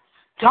friends.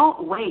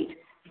 Don't wait.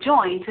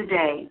 Join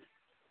today.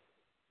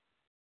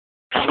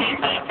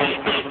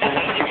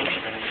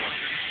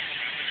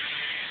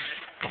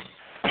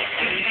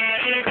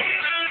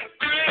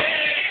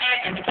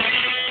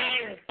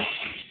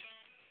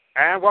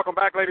 And welcome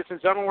back, ladies and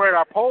gentlemen. We're at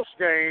our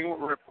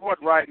post-game report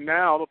right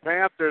now. The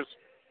Panthers,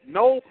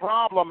 no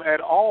problem at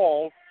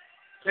all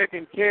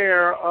taking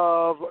care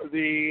of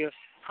the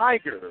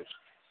Tigers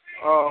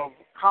of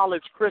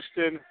College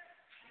Christian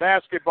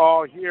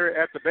basketball here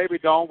at the Baby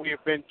Dome. We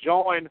have been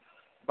joined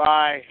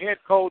by head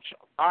coach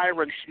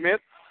Byron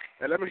Smith.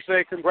 And let me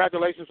say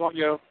congratulations on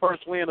your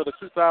first win of the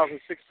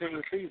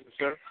 2016 season,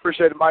 sir.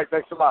 Appreciate it, Mike.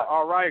 Thanks a lot.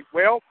 All right.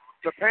 Well,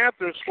 the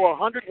Panthers scored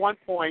 101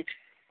 points.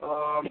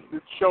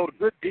 Showed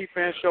good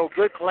defense, showed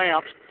good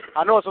clamps.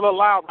 I know it's a little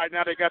loud right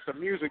now. They got the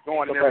music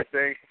going and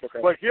everything. Okay.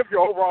 But give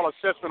your overall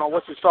assessment on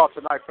what you saw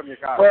tonight from your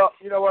guys. Well,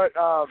 you know what?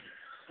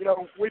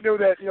 We knew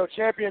that,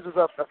 Champions is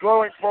a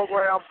growing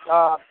program,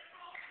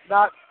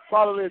 not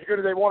probably as good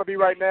as they want to be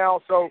right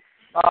now. So,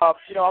 I'm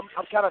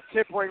kind of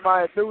tempering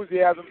my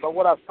enthusiasm for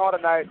what I saw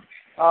tonight.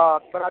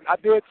 But I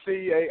did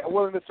see a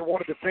willingness to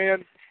want to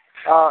defend.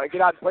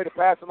 Get out and play the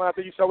passing line. I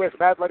think you saw we had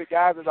some athletic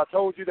guys. As I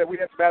told you that we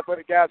had some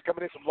athletic guys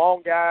coming in, some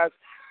long guys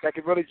that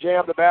can really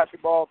jam the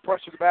basketball,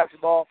 pressure the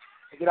basketball,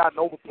 and get out and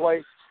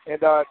overplay and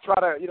try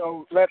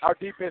to, let our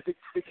defense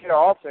dictate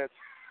our offense.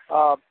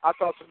 I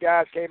thought some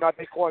guys came out.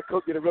 Daquan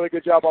Cook did a really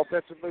good job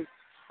offensively.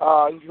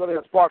 He's really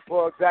a spark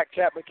plug. Zach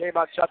Chapman came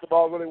out and shot the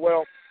ball really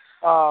well.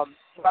 I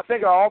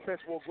think our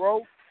offense will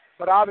grow.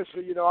 But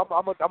obviously,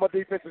 I'm a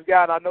defensive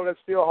guy, and I know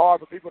that's still hard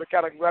for people to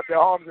kind of wrap their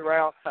arms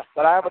around.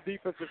 But I am a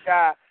defensive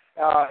guy.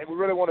 And we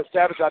really want to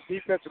establish our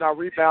defense and our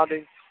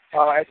rebounding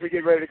as we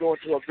get ready to go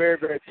into a very,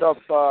 very tough,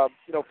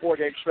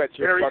 4-game stretch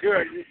here. Very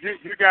good.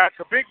 You got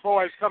the big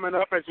boys coming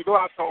up as you go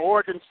out to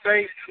Oregon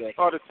State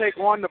to take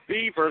on the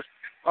Beavers.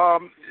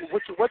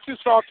 What you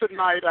saw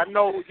tonight, I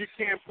know you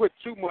can't put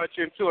too much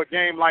into a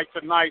game like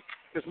tonight.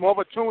 It's more of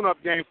a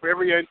tune-up game for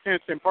every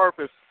intent and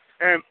purpose.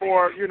 And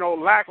for,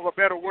 lack of a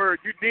better word,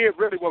 you did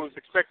really what was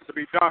expected to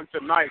be done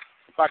tonight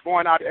by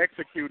going out and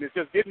executing. It's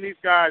just getting these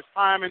guys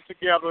timing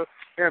together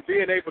and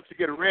being able to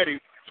get ready.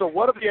 So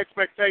what are the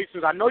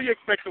expectations? I know you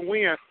expect to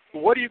win,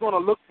 but what are you going to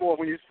look for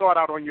when you start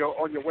out on your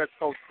West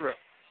Coast trip?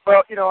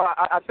 Well,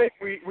 I think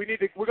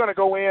we're going to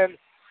go in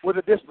with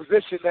a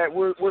disposition that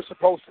we're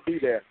supposed to be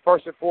there,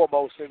 first and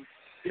foremost. And,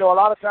 a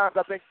lot of times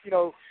I think,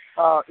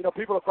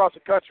 people across the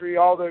country,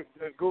 all the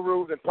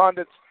gurus and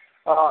pundits,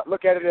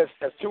 look at it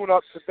as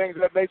tune-ups and things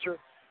of that nature,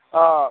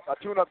 a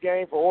tune-up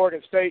game for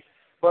Oregon State.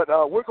 But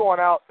we're going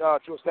out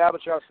to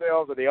establish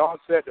ourselves at the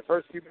onset, the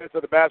first few minutes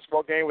of the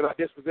basketball game with our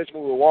disposition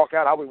when we walk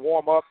out, how we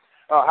warm up,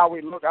 how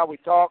we look, how we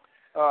talk,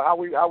 how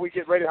we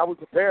get ready, how we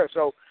prepare.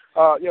 So,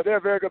 they're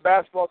a very good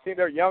basketball team.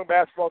 They're a young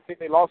basketball team.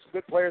 They lost some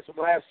good players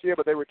from last year,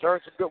 but they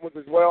returned some good ones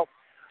as well.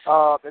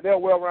 And they're a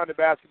well-rounded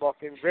basketball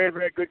team. Very,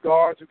 very good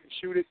guards who can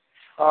shoot it.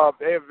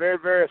 They have very,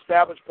 very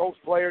established post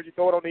players. You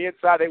throw it on the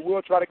inside, they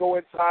will try to go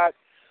inside.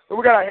 But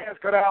we got our hands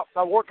cut out,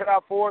 our work cut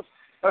out for us,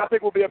 and I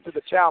think we'll be up to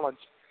the challenge.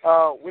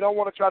 We don't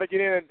want to try to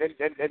get in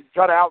and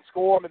try to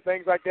outscore them and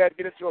things like that,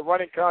 get into a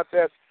running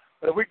contest.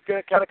 But if we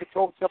can kind of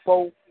control the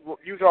tempo,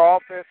 use our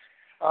offense,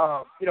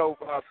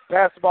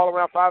 pass the ball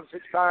around 5 or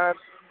 6 times,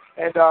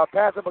 and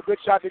pass up a good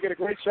shot to get a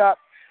great shot,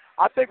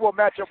 I think we'll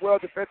match up well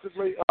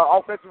defensively.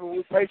 Offensively,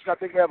 we're patient. I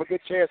think we have a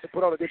good chance to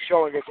put on a good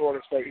showing against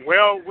Oregon State.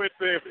 Well,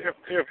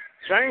 if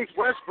James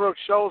Westbrook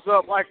shows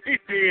up like he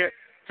did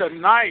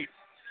tonight,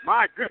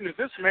 my goodness,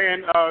 this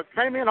man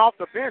came in off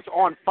the bench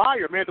on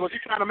fire, man. Was he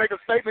trying to make a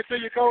statement to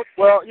you, Coach?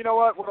 Well, you know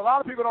what? What a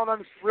lot of people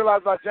don't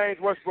realize about James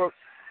Westbrook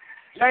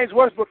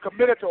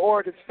committed to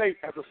Oregon State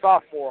as a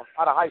sophomore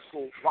out of high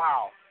school.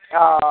 Wow.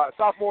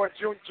 Sophomore and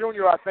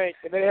junior, I think.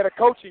 And they had a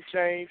coaching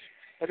change,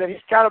 and then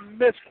he's kind of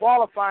missed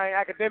qualifying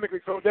academically,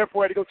 so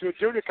therefore had to go to a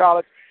junior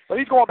college. But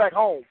he's going back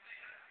home.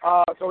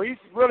 So he's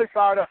really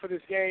fired up for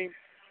this game.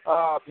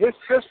 His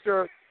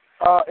sister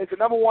is the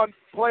number 1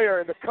 player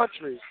in the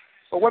country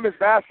for women's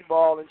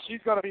basketball, and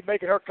she's going to be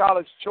making her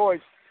college choice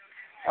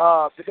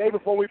the day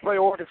before we play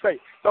Oregon State.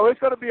 So it's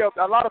going to be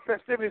a lot of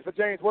festivities for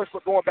James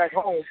Westbrook going back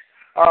home.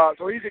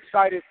 So he's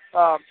excited.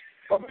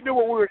 But we knew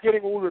what we were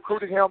getting when we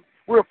recruited him.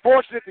 We were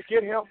fortunate to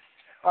get him.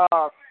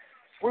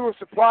 We were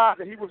surprised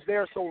that he was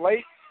there so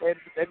late, and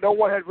no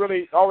one had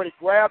really already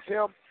grabbed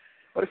him.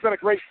 But it's been a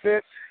great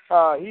fit.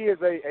 He is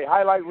a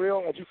highlight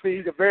reel. As you see,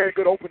 he's a very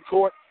good open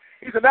court.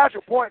 He's a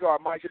natural point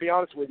guard, Mike, to be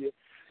honest with you.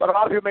 But a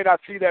lot of people may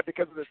not see that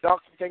because of the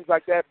dunks and things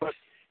like that. But,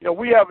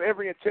 we have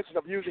every intention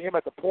of using him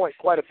at the point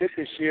quite a bit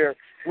this year.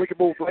 We can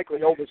move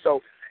Blakely over.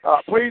 So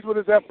pleased with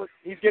his effort.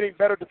 He's getting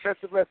better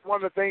defensively. That's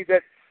one of the things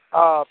that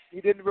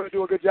he didn't really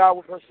do a good job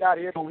with first out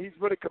here, but he's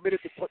really committed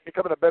to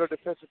becoming a better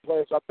defensive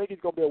player. So I think he's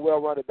going to be a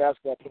well-rounded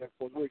basketball player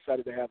for us. We're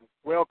excited to have him.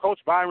 Well, Coach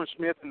Byron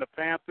Smith and the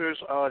Panthers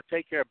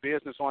take care of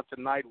business on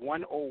tonight,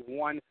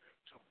 101-40.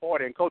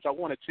 And, Coach, I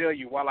want to tell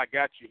you while I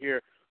got you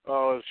here,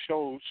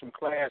 show some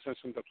class and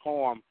some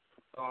decorum.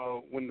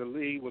 When the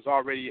league was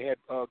already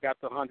got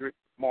the 100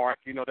 mark,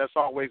 that's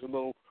always a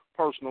little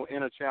personal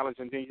inner challenge,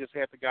 and then you just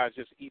had the guys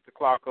just eat the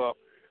clock up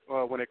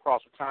when they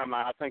cross the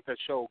timeline. I think that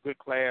showed good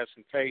class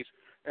and taste.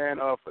 And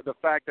for the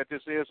fact that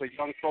this is a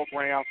young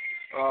program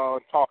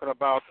talking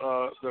about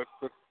the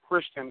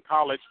Christian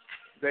college,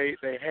 they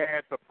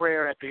had the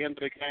prayer at the end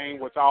of the game,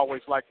 which I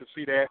always like to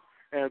see that.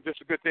 And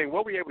just a good thing.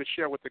 What were you able to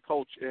share with the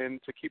coach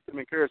and to keep them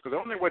encouraged? Because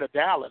they're on their way to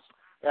Dallas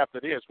after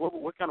this.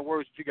 What kind of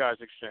words did you guys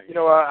exchange?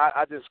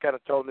 I just kind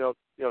of told them,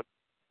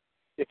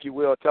 if you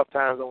will, tough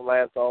times don't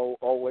last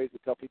always,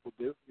 but tough people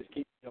do. Just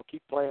keep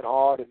playing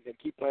hard and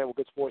keep playing with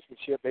good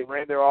sportsmanship. They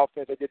ran their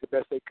offense. They did the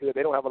best they could.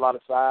 They don't have a lot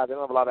of size. They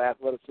don't have a lot of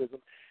athleticism.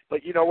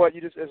 But you know what?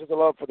 It's just a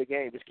love for the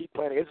game. Just keep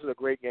playing it. This is a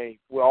great game.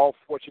 We're all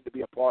fortunate to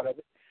be a part of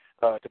it,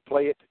 to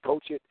play it, to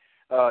coach it,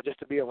 just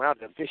to be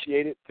around it,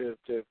 officiate it,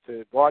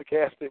 to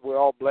broadcast it. We're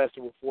all blessed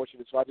and we're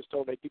fortunate. So I just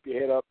told them, keep your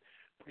head up.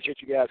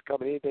 Appreciate you guys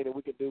coming. Anything that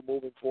we can do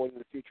moving forward in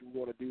the future, we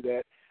want to do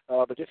that.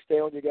 But just stay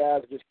on your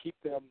guys and just keep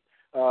them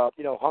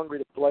hungry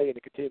to play and to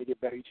continue to get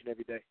better each and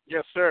every day.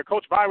 Yes, sir.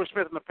 Coach Byron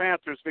Smith and the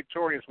Panthers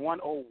victorious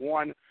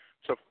 101-40.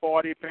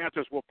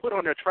 Panthers will put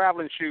on their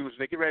traveling shoes.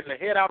 They get ready to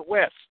head out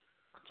west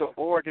to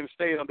Oregon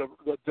State.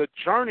 The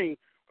journey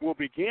will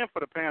begin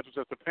for the Panthers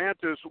as the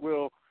Panthers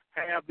will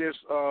have this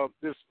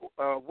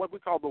what we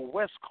call the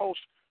West Coast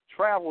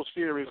Travel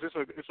Series.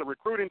 It's a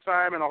recruiting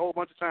time, and a whole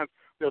bunch of times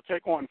they'll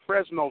take on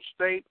Fresno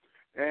State,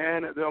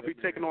 and they'll be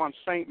taking on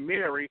St.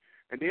 Mary,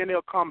 and then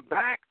they'll come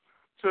back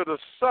to the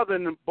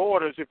southern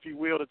borders, if you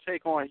will, to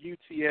take on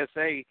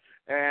UTSA.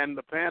 And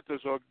the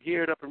Panthers are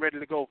geared up and ready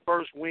to go.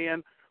 First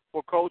win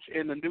for Coach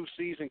in the new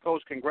season.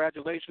 Coach,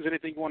 congratulations.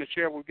 Anything you want to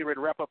share? We'll get ready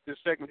to wrap up this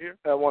segment here.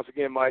 Once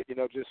again, Mike,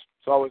 it's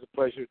always a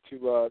pleasure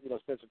to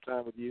spend some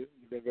time with you.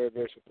 You've been very,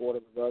 very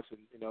supportive of us, and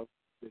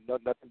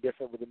nothing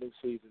different with the new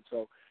season.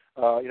 So,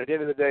 at the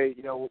end of the day,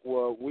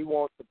 we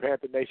want the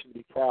Panther Nation to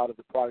be proud of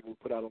the product we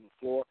put out on the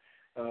floor.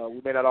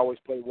 We may not always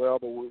play well,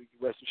 but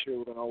rest assured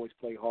we're going to always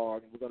play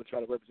hard, and we're going to try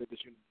to represent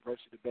this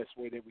university the best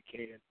way that we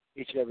can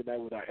each and every night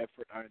with our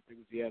effort, our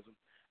enthusiasm,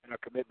 and our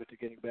commitment to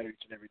getting better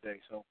each and every day.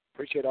 So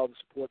appreciate all the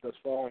support thus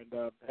far,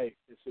 and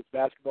it's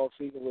basketball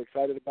season. We're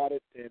excited about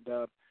it,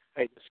 and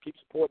just keep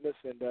supporting us,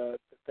 and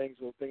things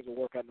will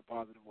work out in a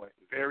positive way.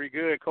 Very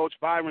good. Coach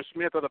Byron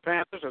Smith of the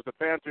Panthers, as the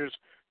Panthers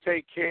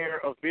take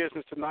care of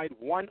business tonight,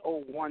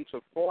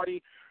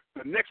 101-40.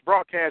 The next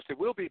broadcast that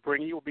we'll be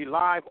bringing you will be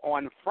live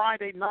on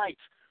Friday night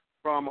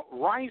from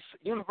Rice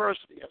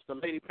University as the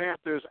Lady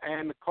Panthers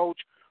and Coach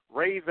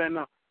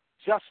Raven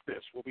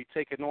Justice will be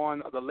taking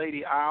on the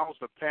Lady Owls.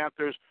 The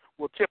Panthers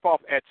will tip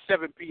off at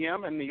 7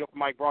 p.m., and the Open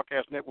Mic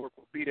Broadcast Network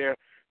will be there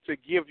to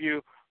give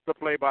you the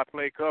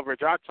play-by-play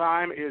coverage. Our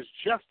time is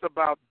just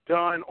about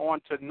done on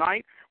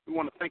tonight. We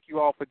want to thank you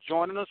all for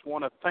joining us. We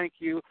want to thank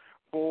you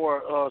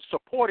for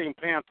supporting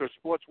Panther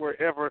sports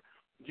wherever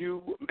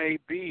you may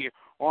be.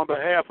 On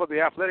behalf of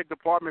the athletic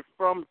department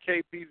from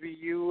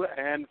KPVU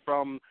and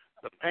from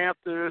the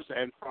Panthers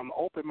and from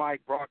Open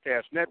Mic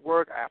Broadcast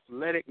Network,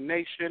 Athletic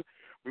Nation,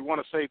 we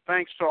want to say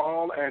thanks to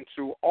all and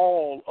to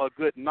all a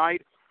good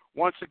night.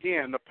 Once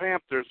again, the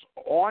Panthers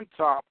on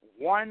top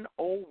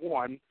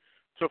 101-40.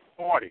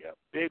 A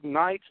big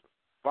night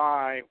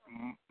by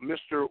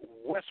Mr.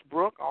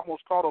 Westbrook. I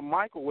almost called him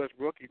Michael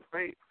Westbrook. He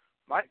played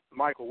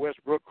Michael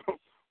Westbrook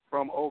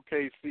from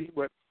OKC,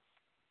 but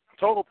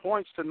total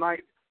points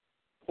tonight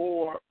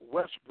for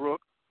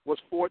Westbrook was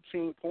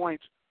 14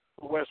 points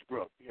for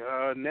Westbrook.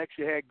 Next,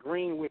 you had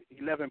Green with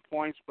 11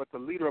 points, but the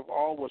leader of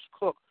all was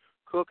Cook.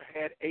 Cook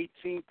had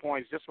 18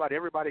 points. Just about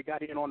everybody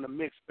got in on the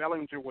mix.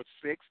 Bellinger with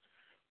 6,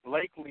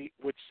 Blakely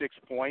with 6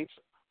 points,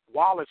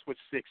 Wallace with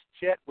 6,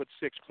 Chet with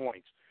 6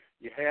 points.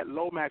 You had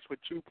Lomax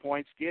with 2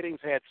 points, Giddings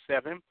had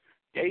 7,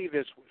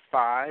 Davis with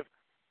 5,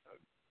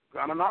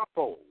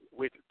 Gananapo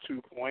with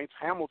 2 points,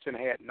 Hamilton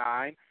had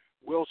 9,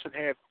 Wilson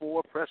had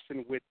 4,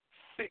 Preston with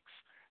 6,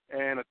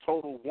 and a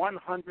total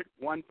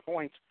 101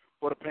 points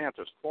for the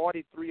Panthers.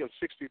 43 of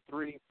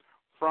 63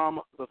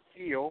 from the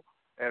field.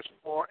 As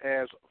far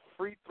as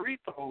free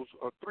throws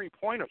or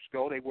three-pointers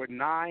go, they were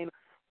 9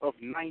 of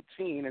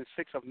 19 and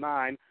 6 of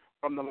 9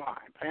 from the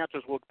line.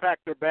 Panthers will pack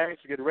their bags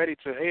to get ready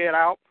to head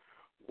out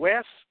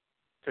west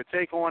to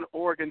take on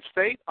Oregon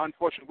State.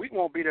 Unfortunately, we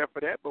won't be there for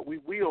that, but we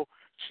will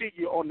see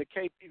you on the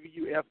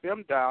KPVU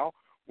FM dial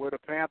where the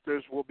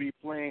Panthers will be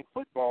playing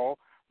football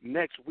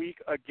this week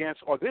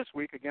against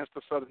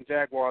the Southern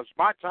Jaguars.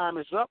 My time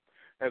is up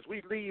as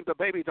we leave the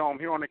Baby Dome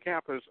here on the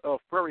campus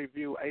of Prairie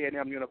View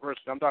A&M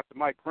University. I'm Dr.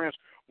 Mike Prince.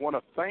 I want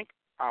to thank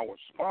our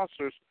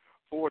sponsors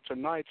for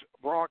tonight's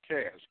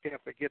broadcast.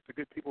 Can't forget the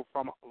good people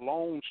from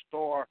Lone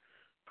Star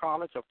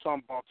College of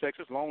Tomball,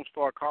 Texas. Lone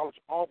Star College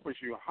offers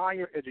you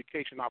higher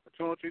education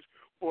opportunities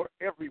for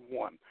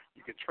everyone.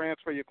 You can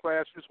transfer your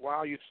classes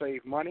while you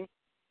save money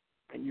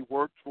and you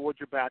work towards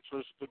your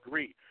bachelor's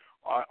degree.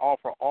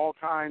 Offer all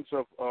kinds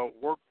of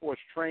workforce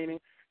training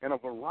and a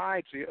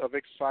variety of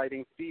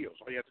exciting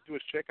fields. All you have to do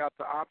is check out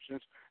the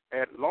options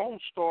at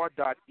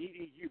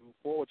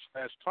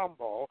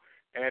lonestar.edu/Tomball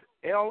at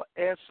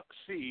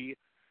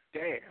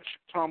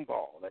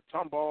LSC-Tomball. At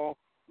Tomball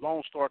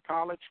Lone Star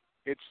College,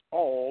 it's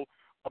all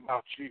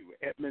about you.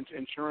 Edmonds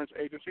Insurance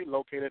Agency,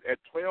 located at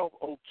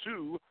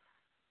 1202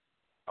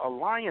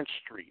 Alliance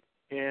Street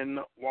in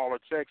Waller,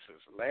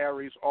 Texas.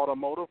 Larry's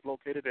Automotive,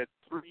 located at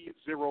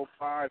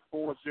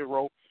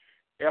 30540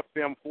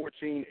 FM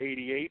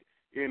 1488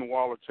 in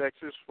Waller,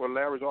 Texas. For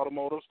Larry's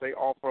Automotives, they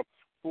offer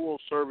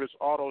full-service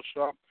auto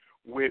shop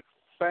with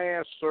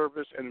fast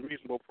service and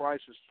reasonable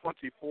prices,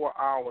 24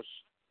 hours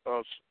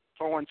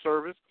towing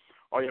service.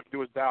 All you have to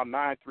do is dial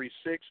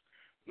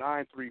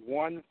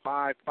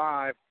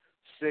 936-931-5566.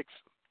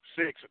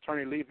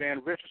 Attorney Lee Van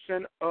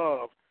Richardson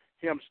of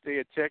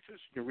Hempstead,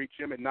 Texas. You can reach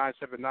him at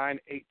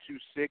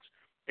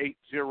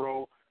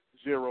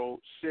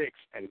 979-826-8006.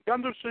 And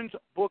Gunderson's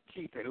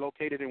Bookkeeping,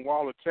 located in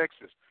Waller,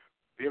 Texas.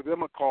 Give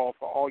them a call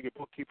for all your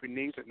bookkeeping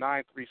needs at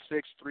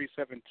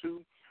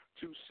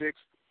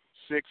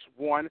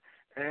 936-372-2661.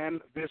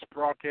 And this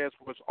broadcast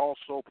was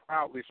also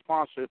proudly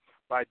sponsored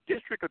by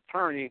District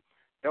Attorney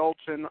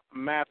Elton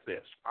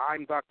Mathis.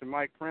 I'm Dr.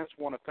 Mike Prince.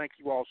 I want to thank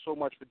you all so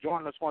much for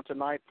joining us on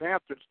tonight.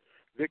 Panthers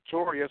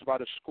victorious by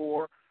the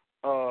score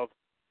of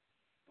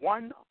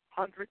 101-40.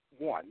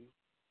 And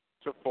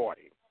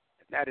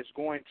that is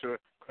going to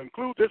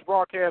conclude this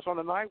broadcast on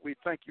the night. We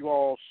thank you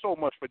all so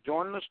much for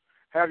joining us.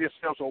 Have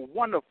yourselves a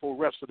wonderful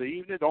rest of the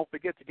evening. Don't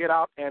forget to get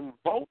out and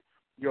vote.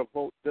 Your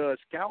vote does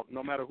count.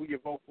 No matter who you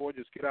vote for,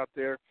 just get out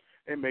there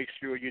and make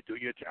sure you do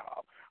your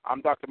job.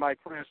 I'm Dr. Mike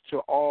Prince. To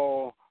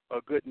all, a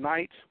good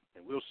night,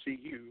 and we'll see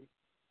you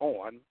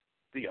on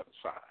the other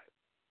side.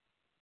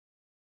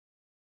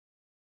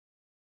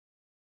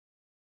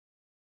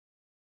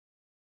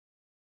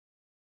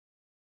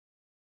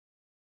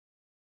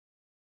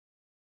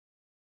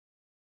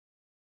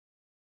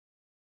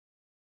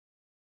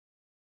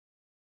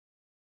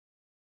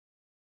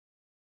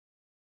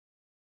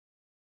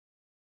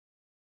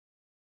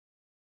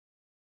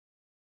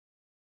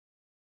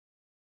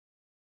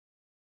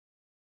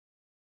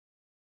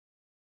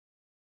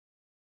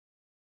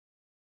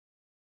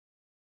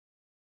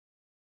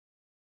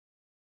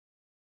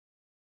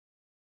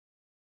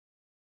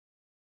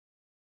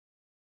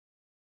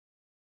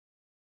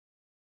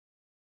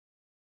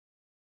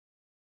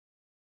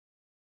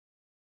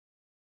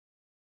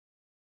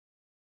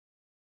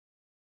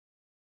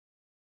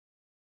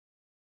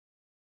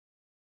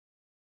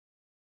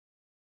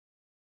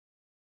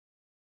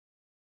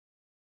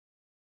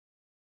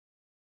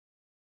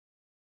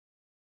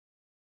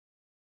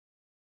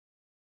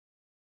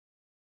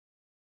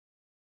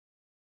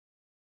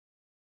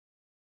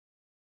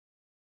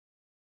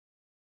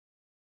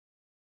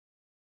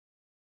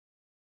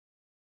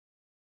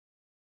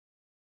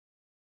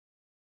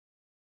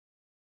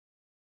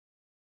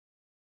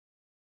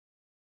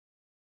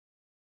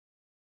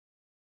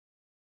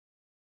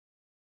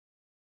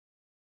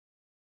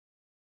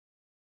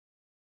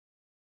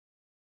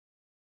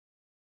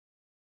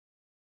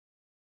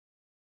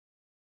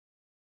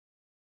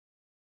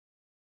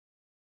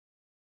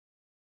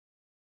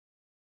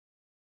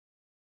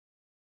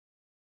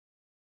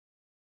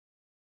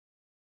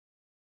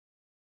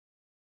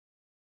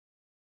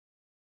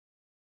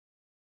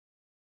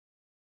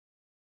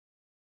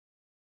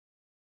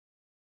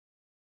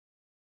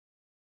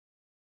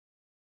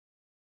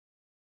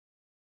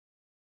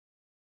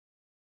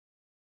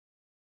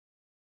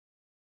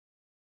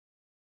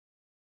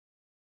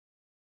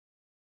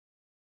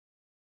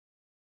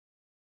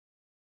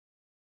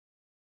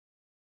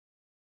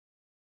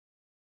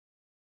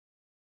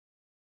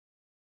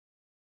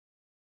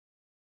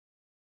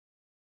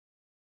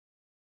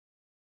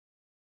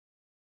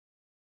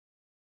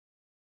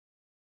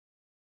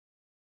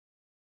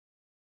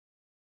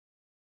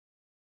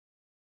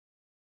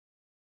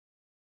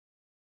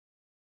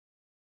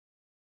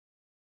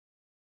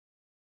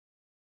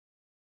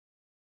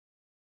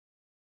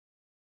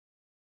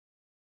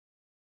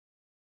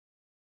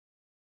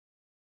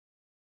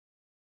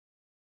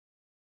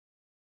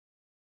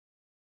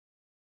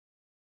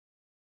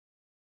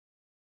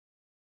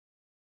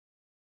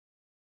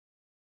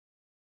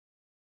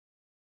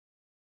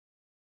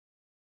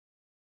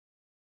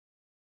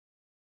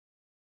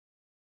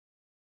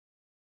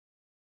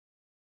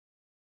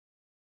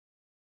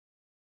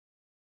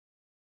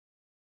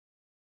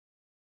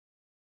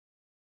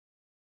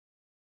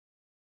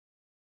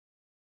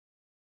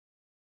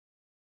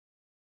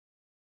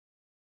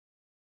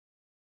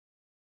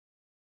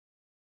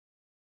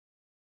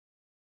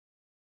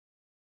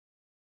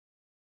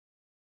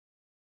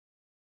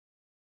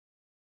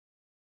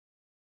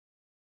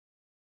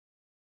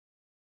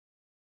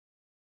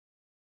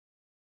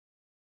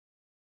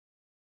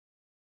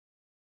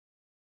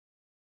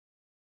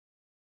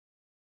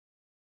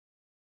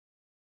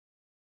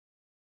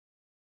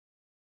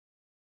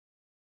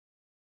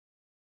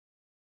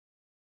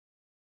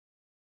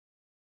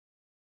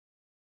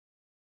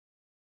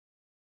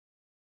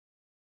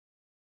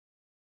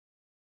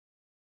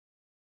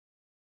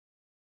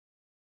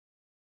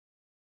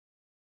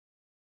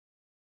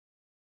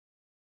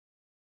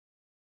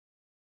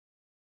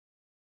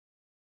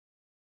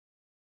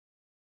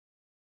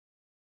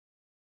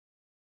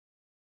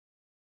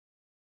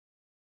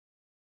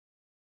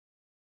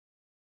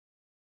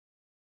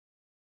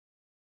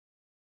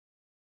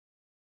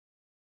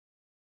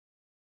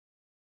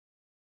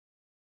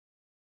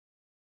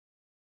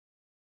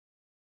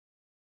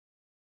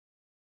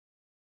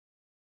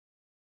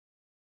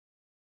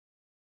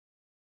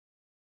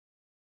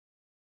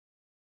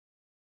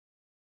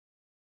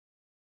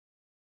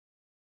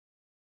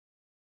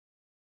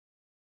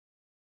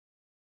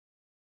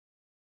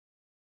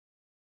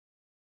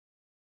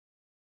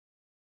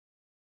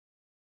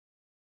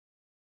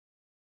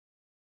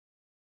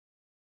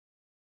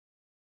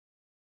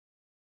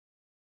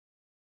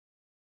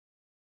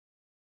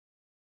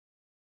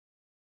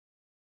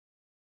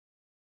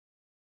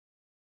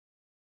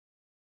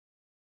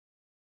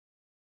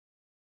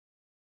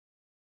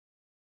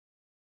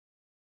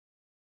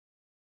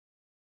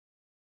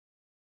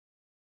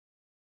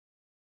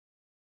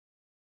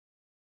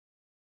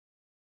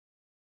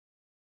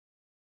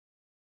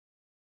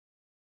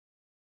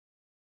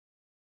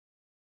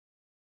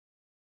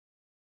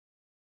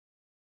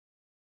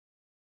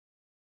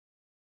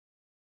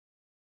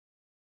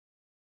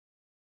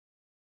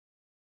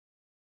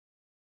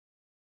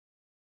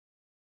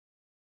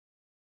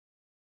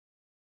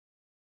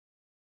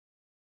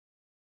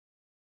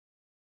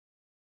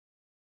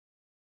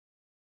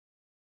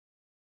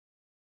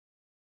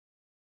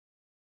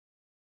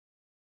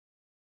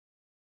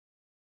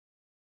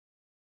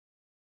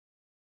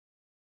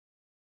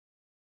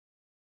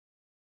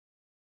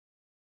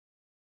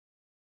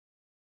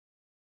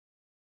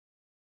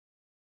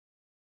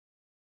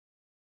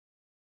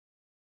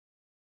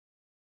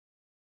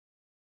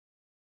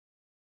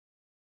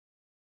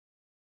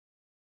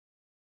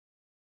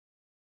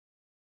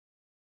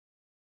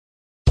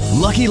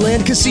 Lucky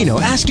Land Casino,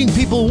 asking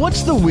people,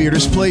 what's the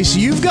weirdest place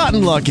you've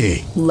gotten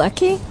lucky?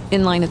 Lucky?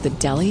 In line at the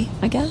deli,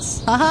 I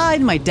guess? Aha,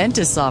 in my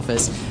dentist's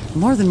office.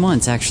 More than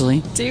once,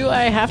 actually. Do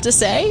I have to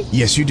say?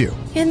 Yes, you do.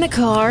 In the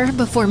car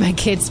before my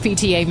kids'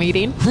 PTA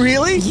meeting.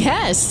 Really?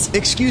 Yes.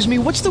 Excuse me,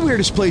 what's the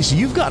weirdest place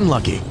you've gotten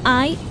lucky?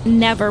 I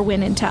never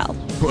win and tell.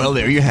 Well,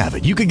 there you have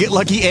it. You can get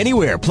lucky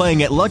anywhere,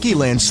 playing at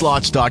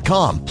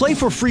LuckyLandSlots.com. Play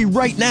for free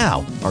right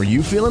now. Are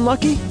you feeling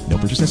lucky? No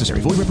purchase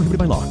necessary. Void where prohibited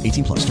by law.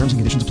 18+. Terms and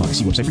conditions apply.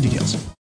 See website for details.